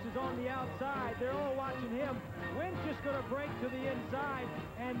 Stokes is on the outside. They're all watching him. Wynn's just going to break to the inside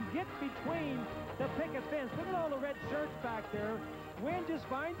and get between the picket fence. Look at all the red shirts back there. Wynn just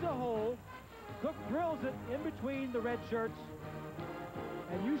finds a hole. Cook drills it in between the red shirts.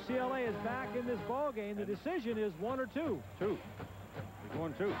 And UCLA is back in this ball game. The decision is 1 or 2. 2. He's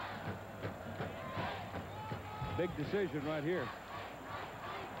 1-2. Big decision right here.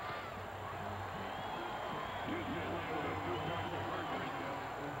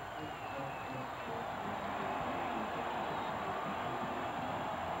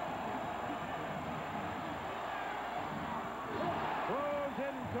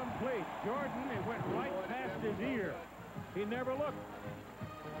 Incomplete. Jordan, it went right past his ear. He never looked.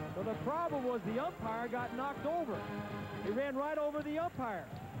 So the problem was the umpire got knocked over. He ran right over the umpire.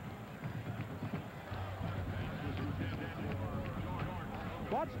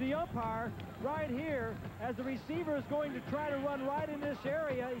 Watch the umpire right here as the receiver is going to try to run right in this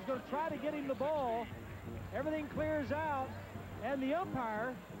area. He's going to try to get him the ball. Everything clears out, and the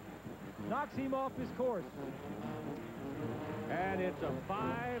umpire knocks him off his course. And it's a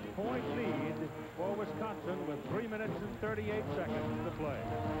 5-point lead for Wisconsin with 3 minutes and 38 seconds to play.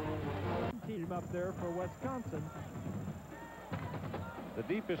 Team up there for Wisconsin. The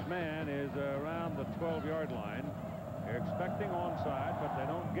deepest man is around the 12-yard line. They're expecting onside, but they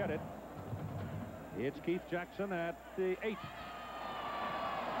don't get it. It's Keith Jackson at the 8.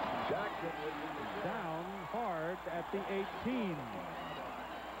 Jackson down hard at the 18.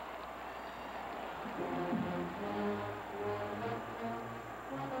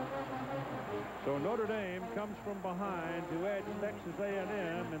 So Notre Dame comes from behind to edge Texas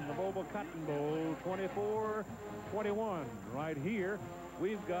A&M in the Mobile Cotton Bowl 24-21. Right here,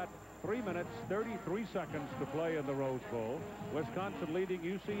 we've got 3 minutes, 33 seconds to play in the Rose Bowl. Wisconsin leading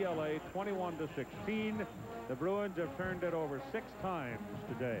UCLA 21-16. The Bruins have turned it over 6 times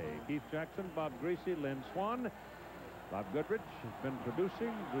today. Keith Jackson, Bob Greasy, Lynn Swan. Bob Goodrich has been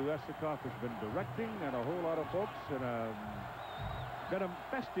producing. Drew Esikoff has been directing, and a whole lot of folks. And been a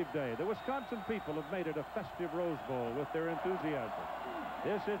festive day. The Wisconsin people have made it a festive Rose Bowl with their enthusiasm.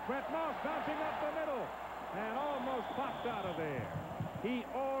 This is Brent Moss bouncing up the middle and almost popped out of there. He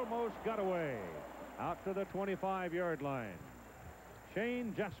almost got away out to the 25-yard line.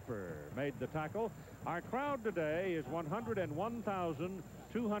 Shane Jasper made the tackle. Our crowd today is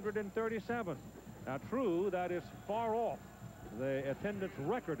 101,237. Now, true, that is far off the attendance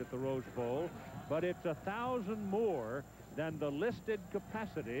record at the Rose Bowl, but it's 1,000 more than the listed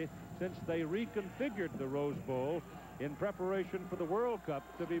capacity since they reconfigured the Rose Bowl in preparation for the World Cup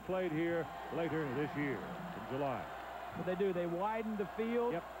to be played here later this year in July. What they do, they widened the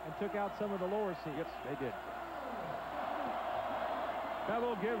field and took out some of the lower seats. Yep, they did.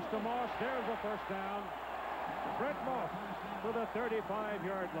 Bevel gives to Moss. There's a first down. Brent Moss to the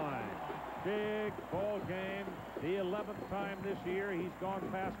 35-yard line. Big ball game. The 11th time this year he's gone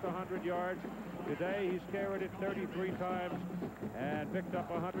past 100 yards. Today he's carried it 33 times and picked up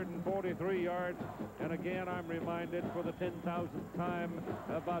 143 yards. And again, I'm reminded for the 10,000th time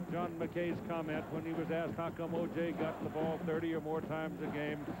about John McKay's comment when he was asked how come O.J. got the ball 30 or more times a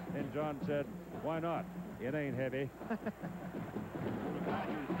game. And John said, why not? It ain't heavy.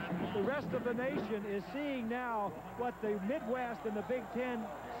 The rest of the nation is seeing now what the Midwest and the Big Ten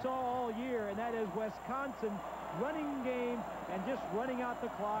saw all year, and that is Wisconsin running game and just running out the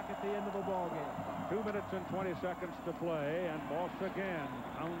clock at the end of the ball game. 2 minutes and 20 seconds to play, and Moss again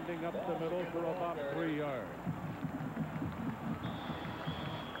pounding up the middle for about 3 yards.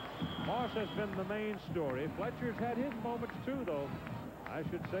 Moss has been the main story. Fletcher's had his moments too, though. I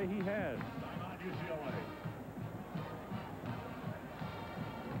should say he has.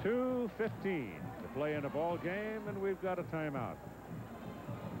 2:15 to play in a ball game, and we've got a timeout.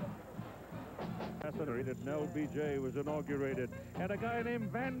 Fascinated, LBJ was inaugurated, and a guy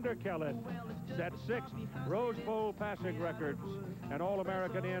named Vanderkellen set 6 Rose Bowl passing records. An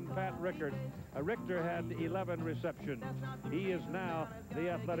All-American in Pat Rickard. Richter had 11 receptions. He is now the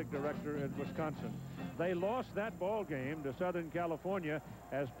athletic director in Wisconsin. They lost that ball game to Southern California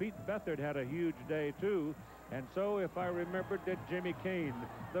as Pete Beathard had a huge day too. And so, if I remember, did Jimmy Kane.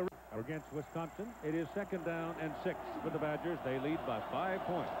 Against Wisconsin, it is 2nd down and 6 for the Badgers. They lead by 5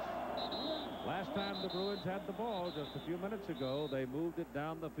 points. Last time the Bruins had the ball just a few minutes ago, they moved it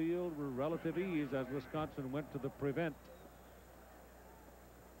down the field with relative ease as Wisconsin went to the prevent.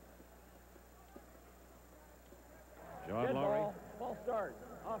 John Laurie. Ball start.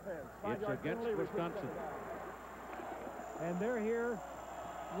 Offense. It's against Wisconsin. And they're here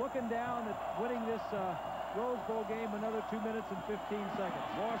looking down at winning this Rose Bowl game, another 2 minutes and 15 seconds.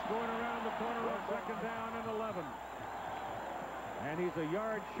 Moss going around the corner on 2nd down and 11. And he's a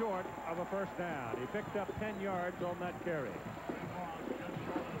yard short of a first down. He picked up 10 yards on that carry.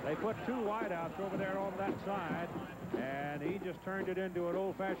 They put 2 wideouts over there on that side, and he just turned it into an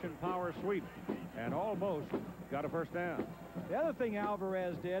old-fashioned power sweep and almost got a first down. The other thing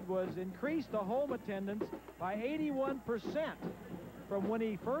Alvarez did was increase the home attendance by 81% from when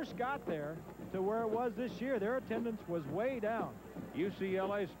he first got there to where it was this year. Their attendance was way down.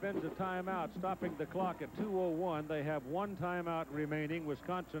 UCLA spends a timeout, stopping the clock at 2:01. They have 1 timeout remaining.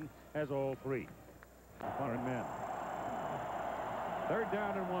 Wisconsin has all 3. Foreign men. 3rd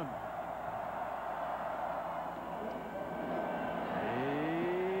down and 1.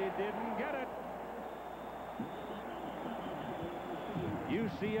 He didn't get it.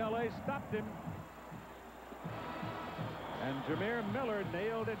 UCLA stopped him. And Jameer Miller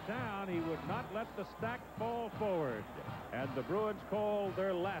nailed it down. He would not let the stack fall forward. And the Bruins called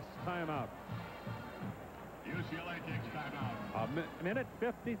their last timeout. UCLA takes timeout. A minute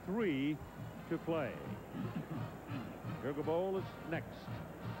 53 to play. Sugar Bowl is next.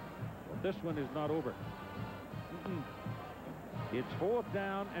 But this one is not over. It's 4th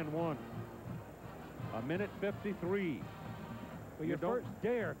down and 1. A minute 53. Well, you don't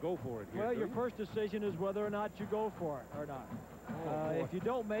dare go for it here, well, your first decision is whether or not you go for it or not. If you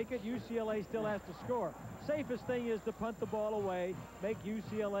don't make it, UCLA still has to score. Safest thing is to punt the ball away, make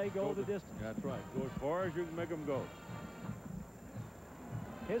UCLA go the distance. That's right. Go as far as you can make them go.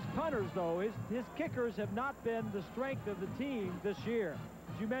 His punters, though, his kickers have not been the strength of the team this year.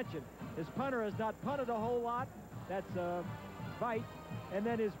 As you mentioned, his punter has not punted a whole lot. That's Veit. And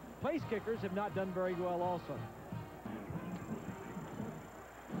then his place kickers have not done very well also.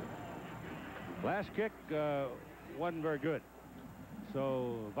 Last kick wasn't very good.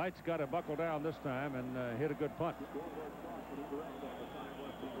 So Veit's got to buckle down this time and hit a good punt.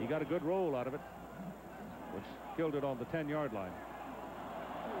 He got a good roll out of it, which killed it on the 10-yard line.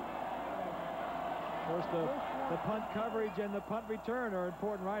 Of course, the punt coverage and the punt return are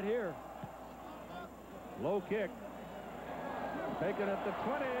important right here. Low kick. Taken at the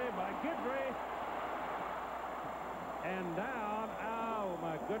 20 by Guidry. And down. Oh,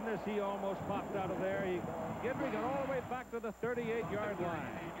 my goodness, he almost popped out of there. Guidry got all the way back to the 38-yard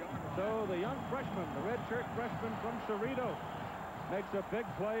line. So the young freshman, the redshirt freshman from Cerrito, makes a big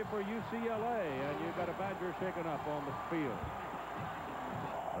play for UCLA, and you've got a Badger shaken up on the field.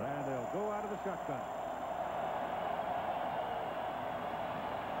 And they'll go out of the shotgun.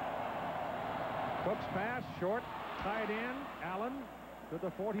 Cook's pass, short, tight end, Allen to the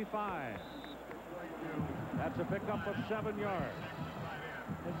 45. That's a pickup of 7 yards.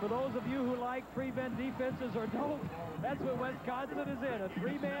 And for those of you who like prevent defenses or don't, that's what Wisconsin is in, a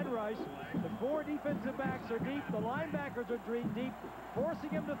 3-man rush. The 4 defensive backs are deep, the linebackers are deep, forcing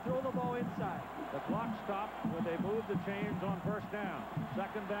him to throw the ball inside. The clock stopped when they moved the chains on first down.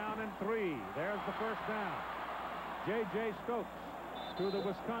 2nd down and 3. There's the first down. J.J. Stokes to the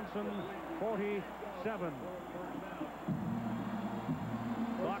Wisconsin 47.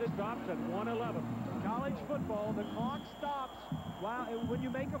 Clock stops at 1:11. College football, the clock stops when you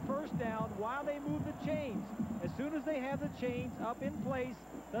make a first down while they move the chains. As soon as they have the chains up in place,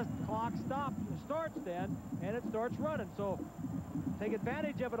 the clock starts then, and it starts running. So take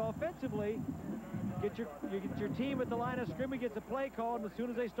advantage of it offensively. Get your team at the line of scrimmage, gets a play call, and as soon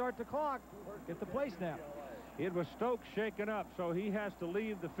as they start the clock, get the play snap. It was Stokes shaken up, so he has to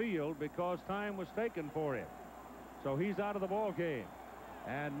leave the field because time was taken for him. So he's out of the ball game,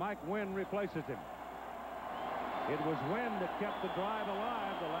 and Mike Wynn replaces him. It was Wynn that kept the drive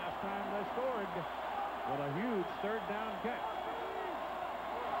alive the last time they scored with a huge 3rd down catch.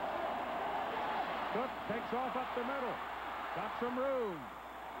 Cook takes off up the middle. Got some room.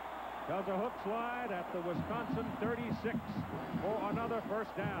 Does a hook slide at the Wisconsin 36 for another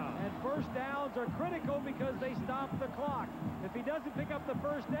first down. And first downs are critical because they stop the clock. If he doesn't pick up the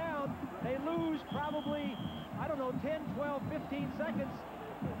first down, they lose probably, I don't know, 10, 12, 15 seconds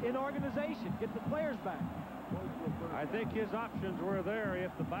in organization. Get the players back. I think his options were there.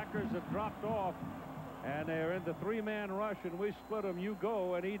 If the backers have dropped off and they're in the 3-man rush and we split them, you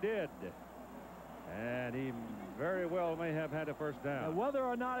go, and he did. And he very well may have had a first down. And whether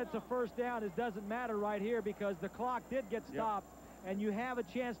or not it's a first down, it doesn't matter right here because the clock did get stopped, and you have a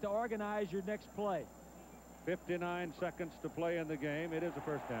chance to organize your next play. 59 seconds to play in the game. It is a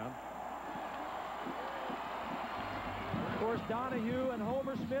first down. Of course, Donahue and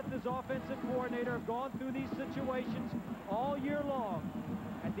Homer Smith, as offensive coordinator, have gone through these situations all year long.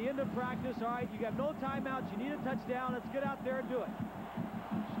 At the end of practice, all right, you got no timeouts, you need a touchdown, let's get out there and do it.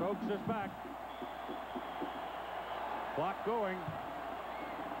 Stokes is back. Clock going.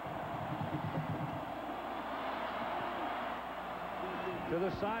 To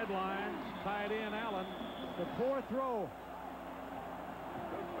the sidelines, tight end Allen. The poor throw.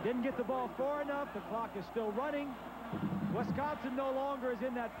 Didn't get the ball far enough. The clock is still running. Wisconsin no longer is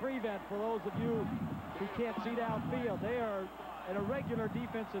in that prevent for those of you who can't see downfield. They are in a regular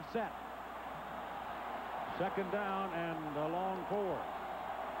defensive set. 2nd down and a long 4.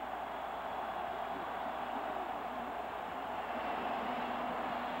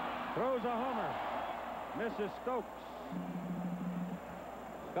 Throws a homer. Misses Stokes.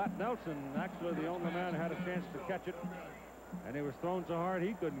 Scott Nelson, actually the only man who had a chance to catch it, and he was thrown so hard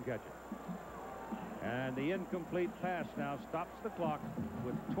he couldn't catch it. And the incomplete pass now stops the clock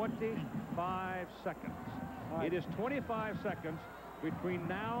with 25 seconds. Right. It is 25 seconds between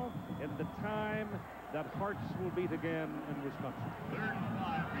now and the time that hearts will beat again in Wisconsin. 3rd and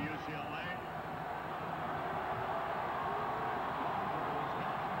 5 for UCLA.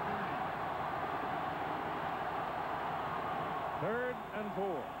 Third and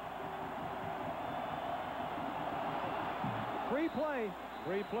 4. Free play.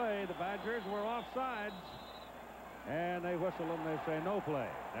 Free play. The Badgers were offsides, and they whistle and they say no play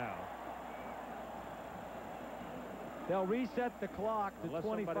now. They'll reset the clock to Unless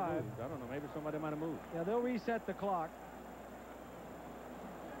 25. somebody moved. I don't know. Maybe somebody might have moved. Yeah, they'll reset the clock.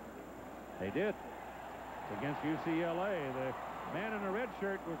 They did. Against UCLA. The man in the red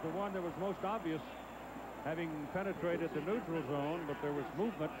shirt was the one that was most obvious. having penetrated the neutral zone, but there was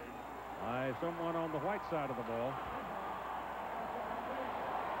movement by someone on the white side of the ball.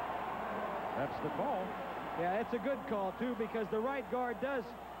 That's the call. Yeah, it's a good call, too, because the right guard does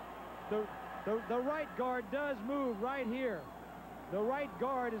the right guard does move right here. The right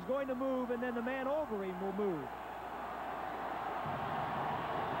guard is going to move, and then the man over him will move.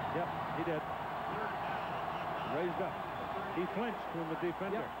 Yep, he did. Raised up. He flinched when the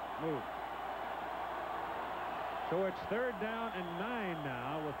defender moved. So it's 3rd down and 9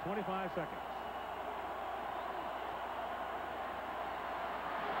 now with 25 seconds.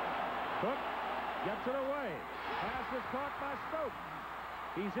 Cook gets it away. Pass is caught by Stokes.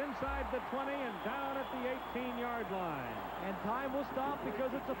 He's inside the 20 and down at the 18-yard line. And time will stop because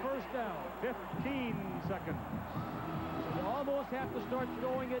it's a 1st down. 15 seconds. You almost have to start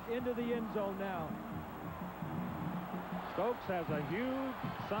throwing it into the end zone now. Stokes has a huge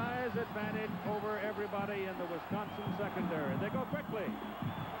size advantage over everybody in the Wisconsin secondary. They go quickly.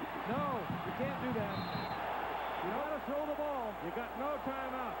 No, you can't do that. You got to throw the ball. You got no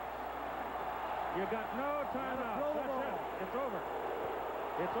timeout. You got no timeout. Throw the ball. It's over.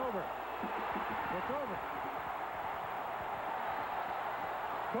 It's over. It's over.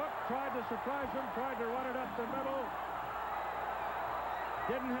 Cook tried to surprise him, tried to run it up the middle.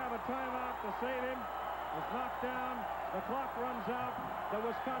 Didn't have a timeout to save him. Was knocked down. The clock runs out. The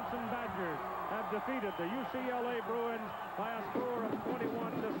Wisconsin Badgers have defeated the UCLA Bruins by a score of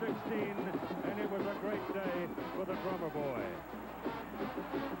 21-16, and it was a great day for the drummer boy.